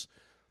 Jesus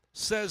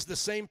says the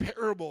same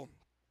parable,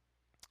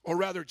 or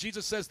rather,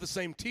 Jesus says the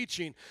same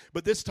teaching,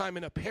 but this time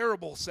in a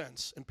parable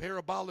sense, in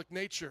parabolic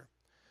nature.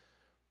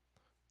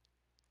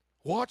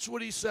 Watch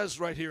what he says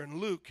right here in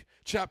Luke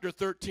chapter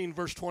 13,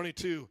 verse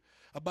 22,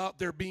 about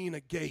there being a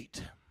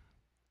gate.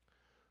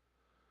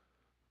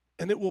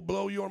 And it will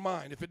blow your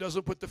mind. If it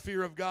doesn't put the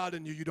fear of God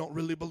in you, you don't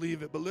really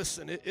believe it. But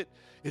listen,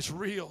 it's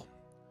real.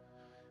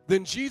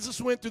 Then Jesus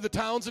went through the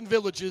towns and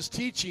villages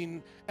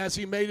teaching as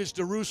he made his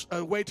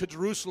way to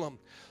Jerusalem.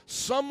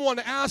 Someone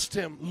asked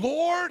him,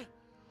 Lord,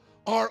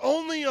 are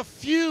only a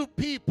few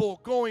people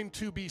going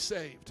to be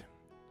saved?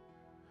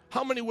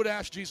 How many would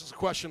ask Jesus a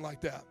question like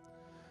that?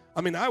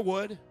 I mean, I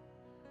would.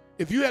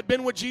 If you had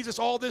been with Jesus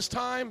all this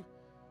time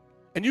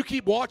and you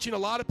keep watching a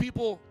lot of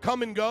people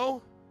come and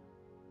go,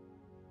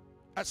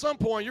 at some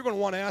point you're going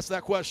to want to ask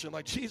that question,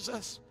 like,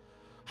 Jesus,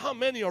 how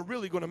many are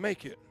really going to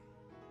make it?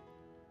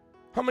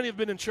 How many have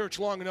been in church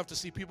long enough to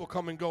see people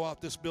come and go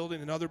out this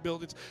building and other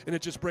buildings, and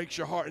it just breaks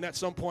your heart? And at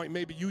some point,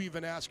 maybe you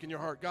even ask in your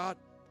heart, God,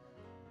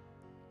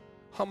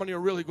 how many are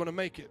really going to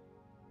make it?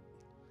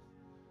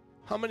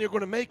 How many are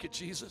going to make it,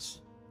 Jesus?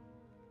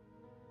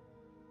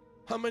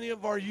 How many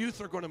of our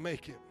youth are going to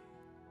make it?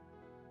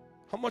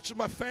 How much of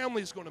my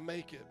family is going to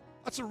make it?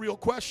 That's a real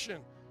question.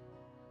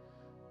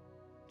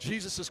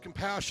 Jesus is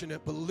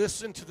compassionate, but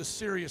listen to the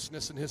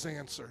seriousness in his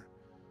answer,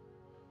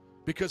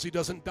 because he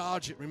doesn't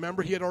dodge it.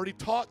 Remember, he had already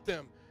taught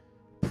them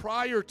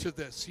prior to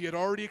this. He had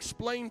already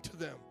explained to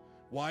them,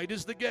 wide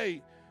is the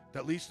gate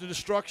that leads to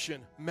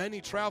destruction. Many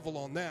travel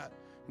on that.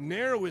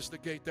 Narrow is the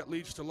gate that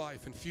leads to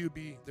life, and few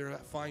be there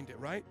that find it,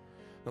 right?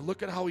 Now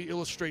look at how he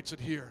illustrates it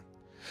here.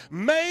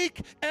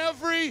 Make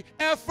every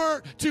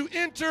effort to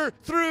enter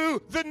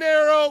through the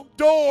narrow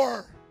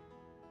door.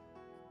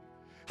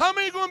 How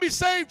many are going to be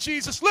saved,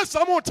 Jesus?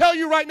 Listen, I'm going to tell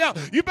you right now,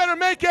 you better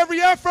make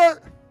every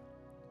effort.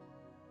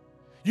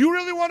 You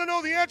really want to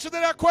know the answer to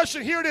that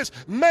question? Here it is.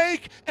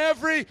 Make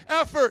every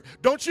effort.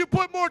 Don't you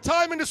put more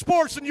time into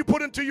sports than you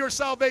put into your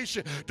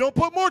salvation. Don't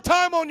put more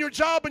time on your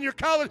job and your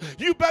college.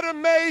 You better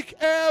make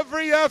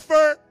every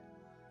effort.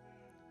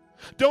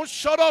 Don't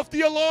shut off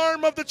the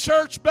alarm of the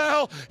church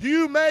bell.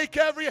 You make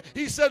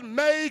he said,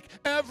 make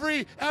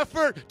every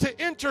effort to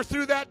enter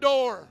through that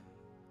door.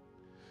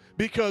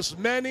 Because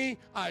many,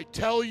 I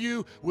tell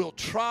you, will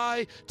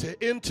try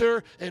to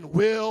enter and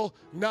will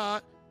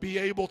not be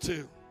able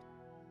to.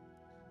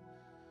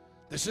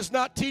 This is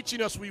not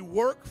teaching us we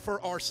work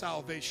for our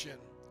salvation.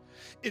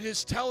 It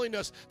is telling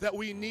us that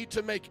we need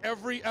to make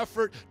every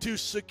effort to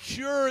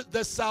secure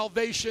the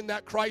salvation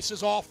that Christ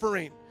is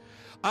offering.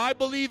 I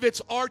believe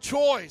it's our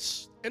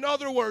choice. In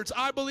other words,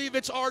 I believe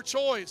it's our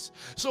choice.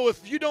 So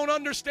if you don't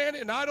understand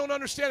it and I don't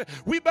understand it,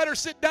 we better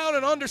sit down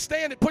and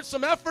understand it, put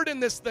some effort in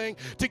this thing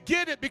to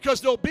get it,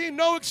 because there'll be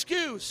no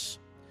excuse.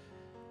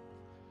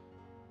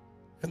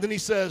 And then he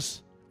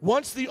says,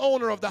 once the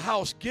owner of the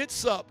house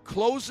gets up,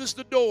 closes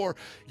the door,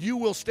 you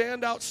will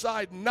stand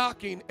outside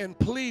knocking and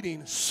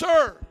pleading,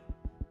 Sir,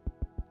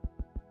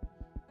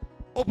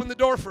 open the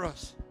door for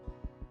us.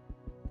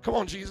 Come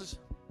on, Jesus.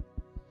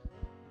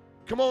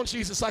 Come on,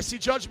 Jesus. I see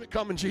judgment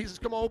coming, Jesus.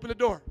 Come on, open the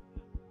door.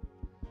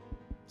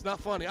 It's not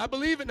funny. I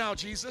believe it now,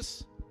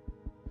 Jesus.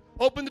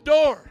 Open the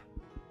door.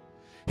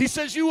 He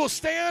says you will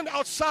stand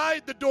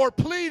outside the door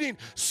pleading,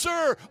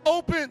 Sir,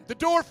 open the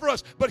door for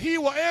us. But he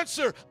will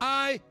answer,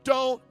 I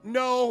don't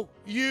know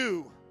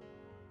you.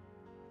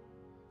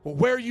 Well,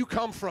 where you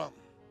come from?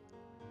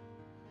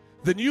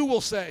 Then you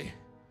will say,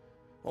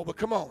 oh, but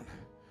come on.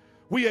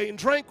 We ate and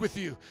drank with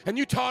you, and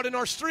you taught in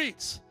our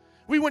streets.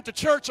 We went to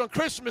church on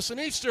Christmas and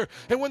Easter,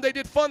 and when they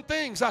did fun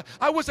things,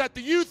 I was at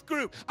the youth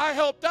group. I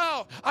helped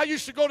out. I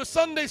used to go to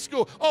Sunday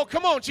school. Oh,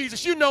 come on,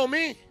 Jesus, you know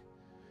me.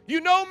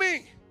 You know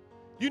me.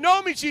 You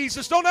know me,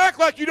 Jesus. Don't act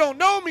like you don't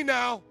know me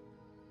now.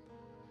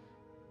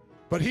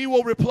 But he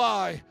will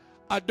reply,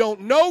 I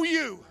don't know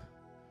you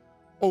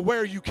or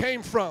where you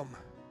came from.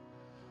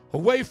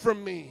 Away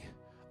from me,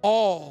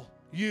 all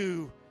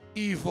you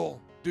evil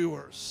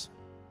doers.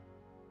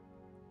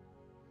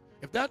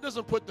 If that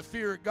doesn't put the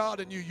fear of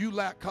God in you, you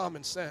lack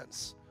common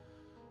sense.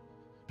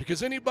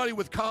 Because anybody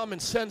with common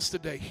sense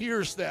today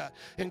hears that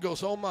and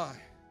goes, oh my,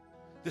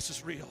 this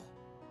is real.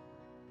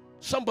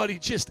 Somebody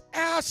just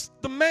asked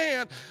the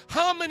man,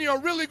 how many are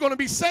really going to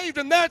be saved?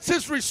 And that's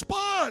his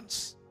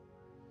response.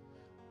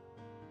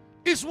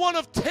 Is one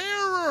of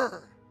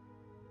terror.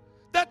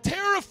 That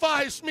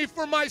terrifies me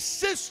for my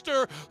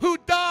sister who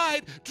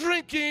died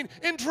drinking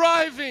and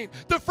driving.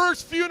 The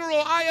first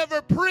funeral I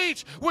ever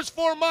preached was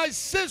for my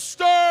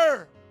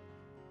sister.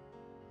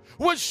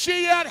 Was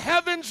she at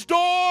heaven's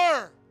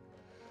door?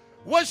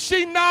 Was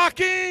she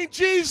knocking?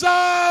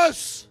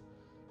 Jesus,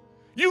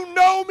 you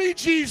know me,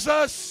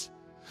 Jesus.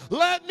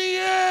 Let me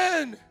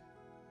in.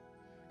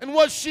 And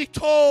was she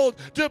told,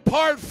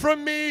 depart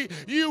from me,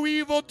 you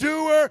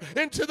evildoer,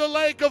 into the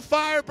lake of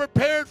fire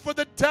prepared for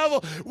the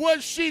devil?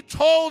 Was she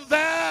told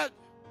that?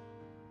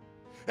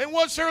 And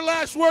was her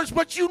last words,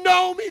 but you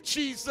know me,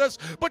 Jesus,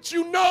 but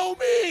you know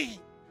me?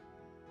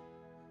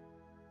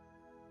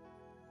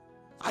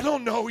 I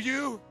don't know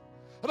you.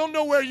 I don't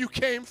know where you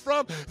came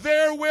from.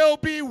 There will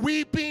be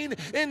weeping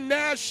and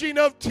gnashing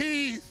of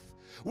teeth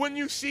when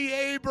you see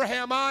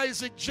Abraham,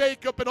 Isaac,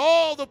 Jacob, and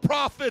all the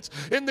prophets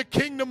in the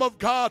kingdom of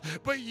God,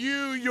 but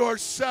you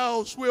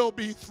yourselves will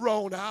be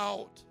thrown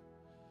out.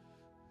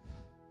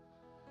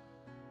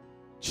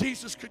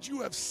 Jesus, could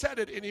you have said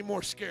it any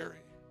more scary?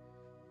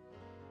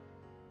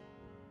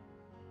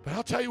 But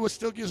I'll tell you what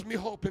still gives me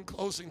hope in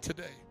closing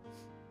today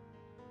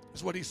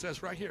is what he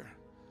says right here.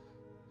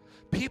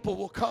 People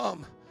will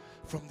come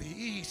from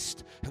the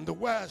east and the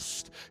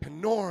west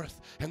and north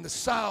and the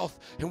south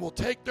and will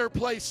take their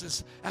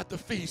places at the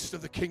feast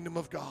of the kingdom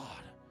of God.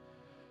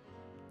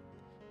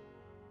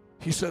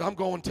 He said, I'm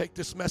going to take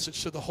this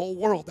message to the whole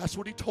world. That's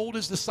what he told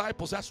his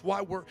disciples. That's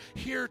why we're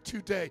here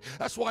today.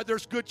 That's why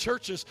there's good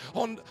churches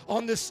on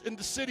this in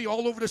the city,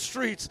 all over the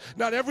streets.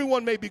 Not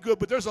everyone may be good,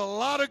 but there's a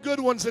lot of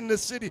good ones in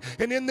this city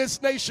and in this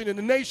nation and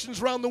the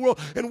nations around the world.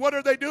 And what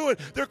are they doing?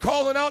 They're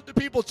calling out to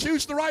people,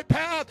 choose the right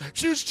path.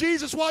 Choose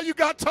Jesus while you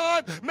got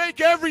time.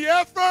 Make every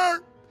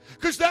effort.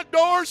 Because that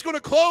door's going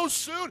to close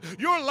soon.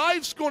 Your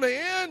life's going to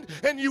end,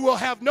 and you will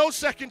have no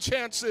second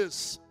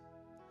chances.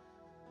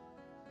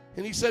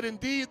 And he said,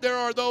 indeed, there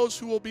are those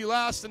who will be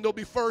last and they'll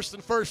be first,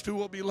 and first who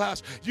will be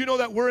last. You know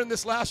that we're in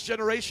this last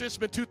generation? It's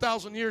been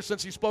 2,000 years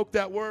since he spoke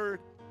that word.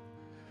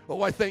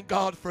 Oh, I thank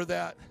God for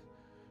that.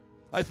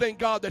 I thank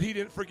God that he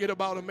didn't forget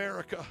about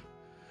America.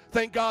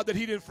 Thank God that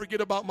he didn't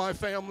forget about my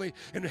family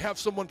and have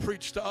someone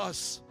preach to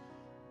us.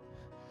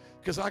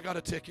 Because I got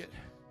a ticket.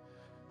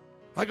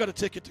 I got a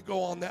ticket to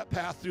go on that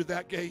path through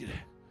that gate.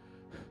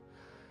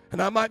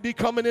 And I might be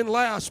coming in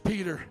last,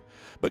 Peter,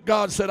 but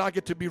God said I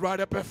get to be right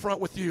up in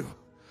front with you.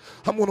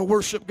 I'm going to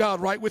worship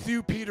God right with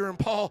you, Peter and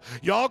Paul.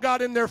 Y'all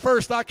got in there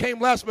first. I came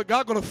last, but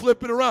God's going to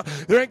flip it around.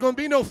 There ain't going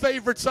to be no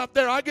favorites up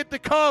there. I get to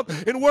come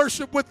and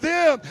worship with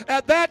them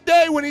at that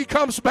day when he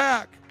comes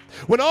back.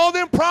 When all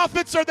them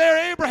prophets are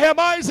there, Abraham,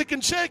 Isaac,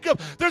 and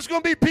Jacob, there's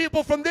going to be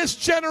people from this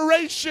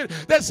generation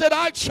that said,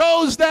 I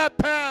chose that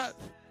path.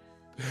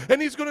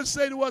 And he's going to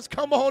say to us,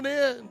 come on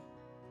in.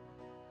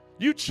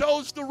 You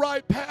chose the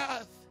right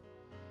path.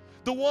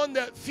 The one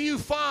that few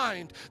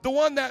find, the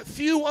one that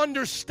few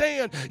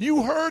understand.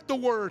 You heard the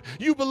word.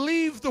 You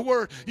believed the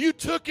word. You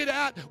took it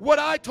at what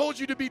I told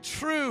you to be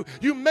true.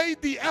 You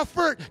made the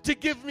effort to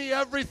give me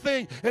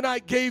everything, and I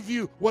gave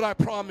you what I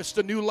promised,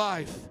 a new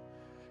life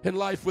and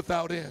life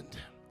without end.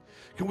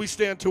 Can we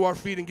stand to our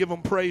feet and give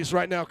him praise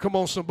right now? Come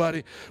on,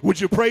 somebody.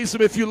 Would you praise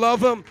him if you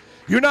love him?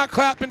 You're not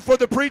clapping for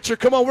the preacher.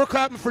 Come on, we're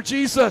clapping for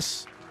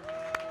Jesus.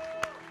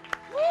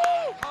 Woo!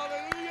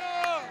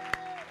 Hallelujah.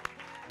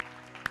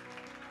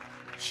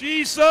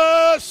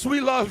 Jesus,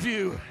 we love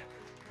you.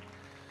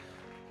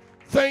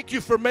 Thank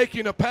you for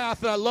making a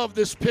path. And I love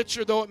this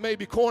picture, though it may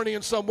be corny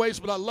in some ways,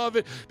 but I love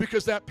it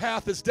because that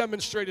path is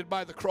demonstrated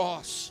by the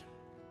cross.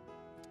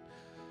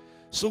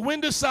 So when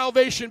does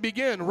salvation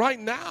begin? Right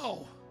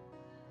now.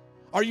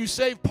 Are you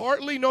saved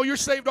partly? No, you're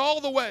saved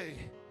all the way.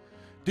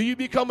 Do you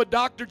become a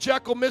Dr.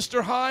 Jekyll,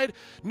 Mr. Hyde?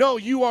 No,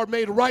 you are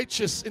made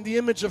righteous in the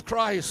image of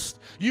Christ.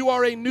 You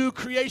are a new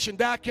creation.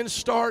 That can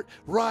start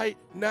right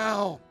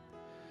now.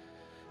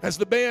 As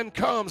the band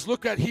comes,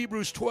 look at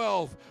Hebrews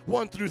 12,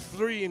 1 through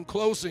 3 in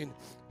closing.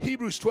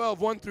 Hebrews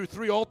 12, 1 through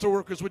 3. Altar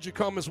workers, would you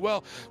come as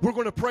well? We're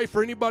going to pray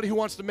for anybody who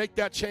wants to make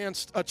that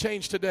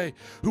change today,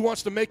 who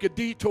wants to make a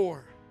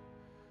detour.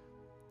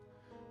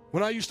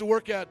 When I used to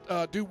work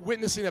do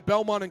witnessing at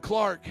Belmont and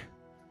Clark,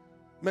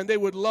 man, they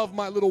would love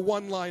my little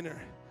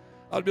one-liner.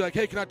 I'd be like,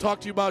 hey, can I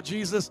talk to you about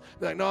Jesus?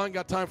 They're like, no, I ain't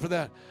got time for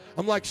that.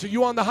 I'm like, so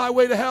you on the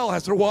highway to hell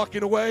as they're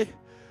walking away?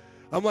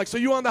 I'm like, so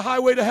you on the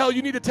highway to hell,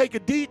 you need to take a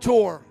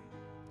detour.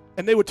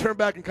 And they would turn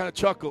back and kind of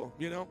chuckle,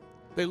 you know.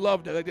 They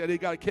loved it. They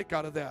got a kick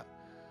out of that.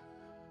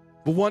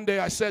 But one day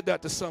I said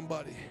that to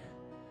somebody.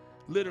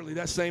 Literally,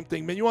 that same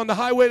thing. Man, you on the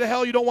highway to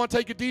hell, you don't want to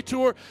take a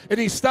detour? And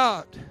he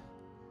stopped.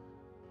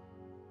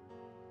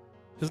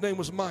 His name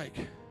was Mike.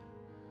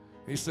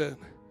 He said,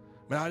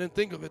 man, I didn't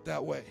think of it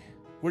that way.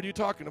 What are you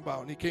talking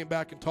about? And he came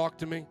back and talked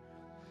to me.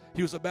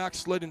 He was a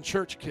backslidden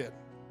church kid.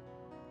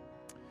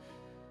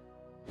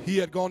 He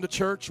had gone to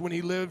church when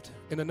he lived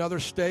in another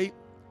state,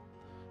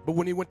 but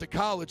when he went to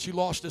college, he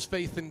lost his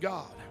faith in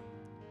God.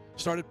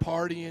 Started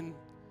partying,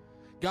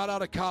 got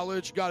out of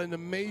college, got an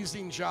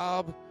amazing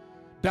job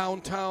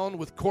downtown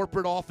with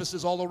corporate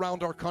offices all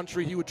around our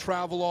country. He would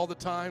travel all the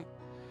time.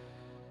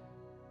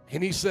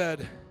 And he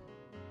said,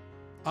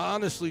 I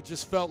honestly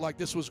just felt like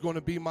this was going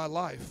to be my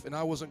life and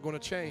I wasn't going to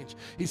change.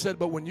 He said,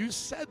 but when you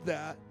said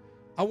that,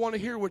 I want to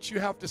hear what you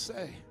have to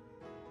say.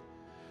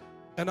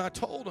 And I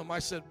told him, I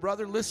said,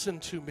 brother, listen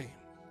to me.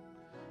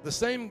 The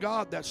same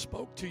God that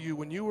spoke to you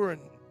when you were in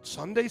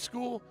Sunday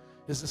school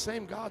is the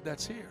same God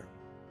that's here.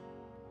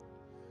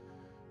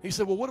 He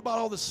said, well, what about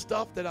all the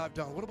stuff that I've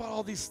done? What about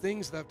all these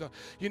things that I've done?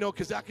 You know,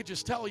 because I could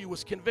just tell you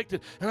was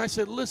convicted. And I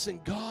said, listen,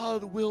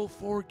 God will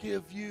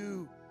forgive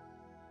you.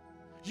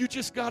 You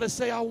just got to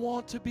say, I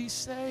want to be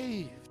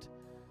saved.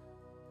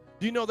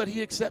 Do you know that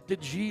he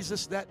accepted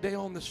Jesus that day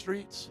on the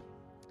streets?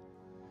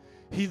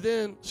 He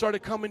then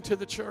started coming to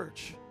the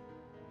church.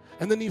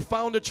 And then he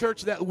found a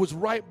church that was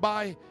right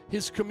by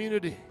his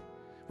community,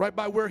 right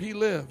by where he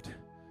lived.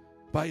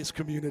 By his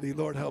community,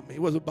 Lord help me.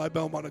 It wasn't by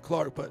Belmont and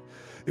Clark, but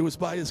it was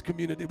by his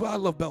community. Well, I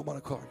love Belmont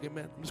and Clark,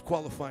 amen. I'm just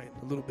qualifying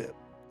a little bit.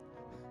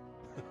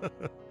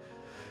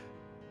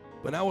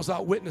 But I was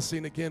out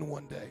witnessing again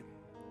one day.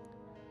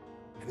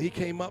 And he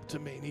came up to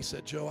me and he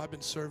said, Joe, I've been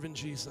serving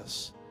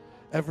Jesus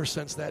ever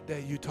since that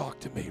day you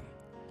talked to me.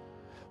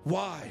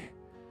 Why?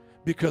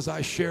 Because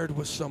I shared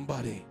with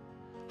somebody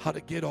how to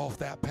get off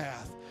that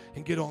path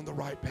and get on the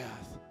right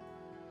path.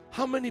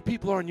 How many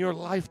people are in your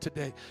life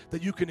today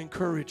that you can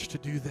encourage to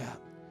do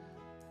that?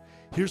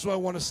 Here's what I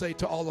want to say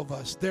to all of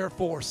us.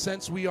 Therefore,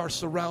 since we are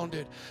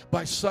surrounded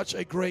by such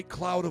a great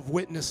cloud of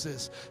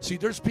witnesses. See,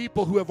 there's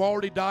people who have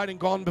already died and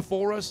gone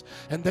before us,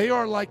 and they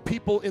are like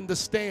people in the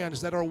stands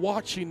that are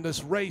watching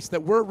this race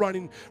that we're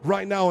running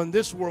right now in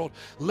this world.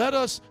 Let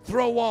us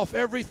throw off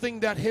everything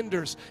that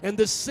hinders and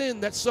the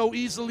sin that so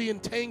easily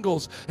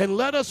entangles, and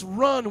let us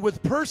run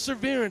with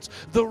perseverance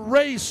the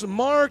race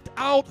marked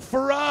out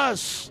for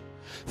us.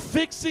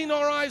 Fixing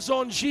our eyes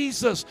on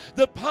Jesus,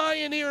 the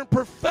pioneer and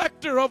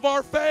perfecter of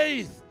our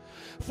faith.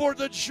 For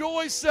the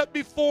joy set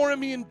before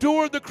him, he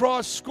endured the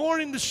cross,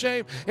 scorning the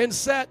shame, and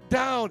sat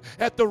down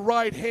at the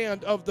right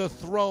hand of the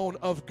throne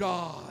of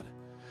God.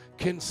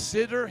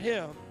 Consider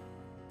him.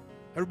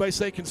 Everybody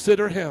say,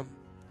 consider him.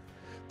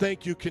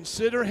 Thank you.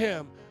 Consider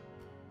him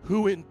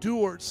who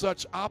endured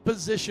such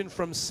opposition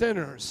from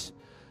sinners,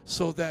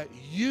 so that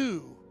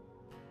you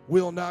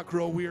will not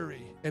grow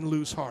weary and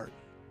lose heart.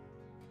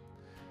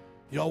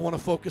 Y'all want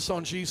to focus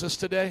on Jesus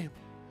today?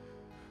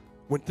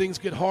 When things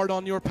get hard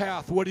on your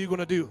path, what are you going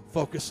to do?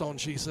 Focus on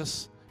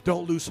Jesus.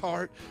 Don't lose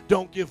heart.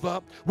 Don't give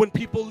up. When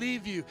people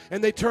leave you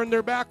and they turn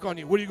their back on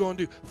you, what are you going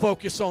to do?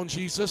 Focus on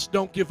Jesus.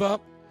 Don't give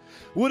up.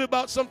 What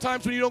about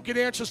sometimes when you don't get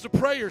answers to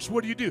prayers?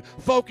 What do?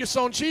 Focus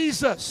on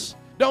Jesus.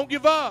 Don't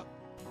give up.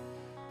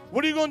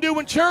 What are you going to do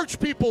when church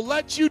people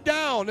let you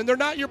down and they're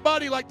not your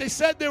buddy like they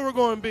said they were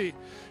going to be?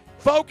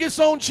 Focus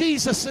on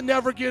Jesus and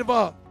never give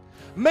up.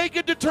 Make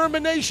a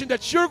determination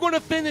that you're going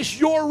to finish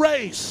your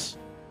race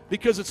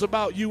because it's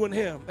about you and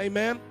him.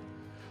 Amen?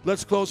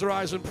 Let's close our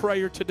eyes in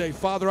prayer today.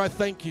 Father, I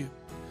thank you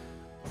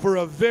for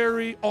a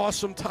very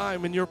awesome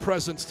time in your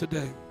presence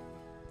today.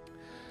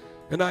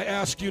 And I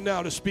ask you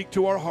now to speak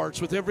to our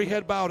hearts with every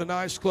head bowed and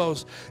eyes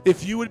closed.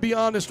 If you would be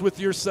honest with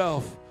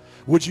yourself,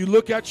 would you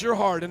look at your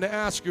heart and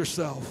ask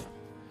yourself,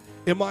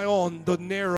 am I on the narrow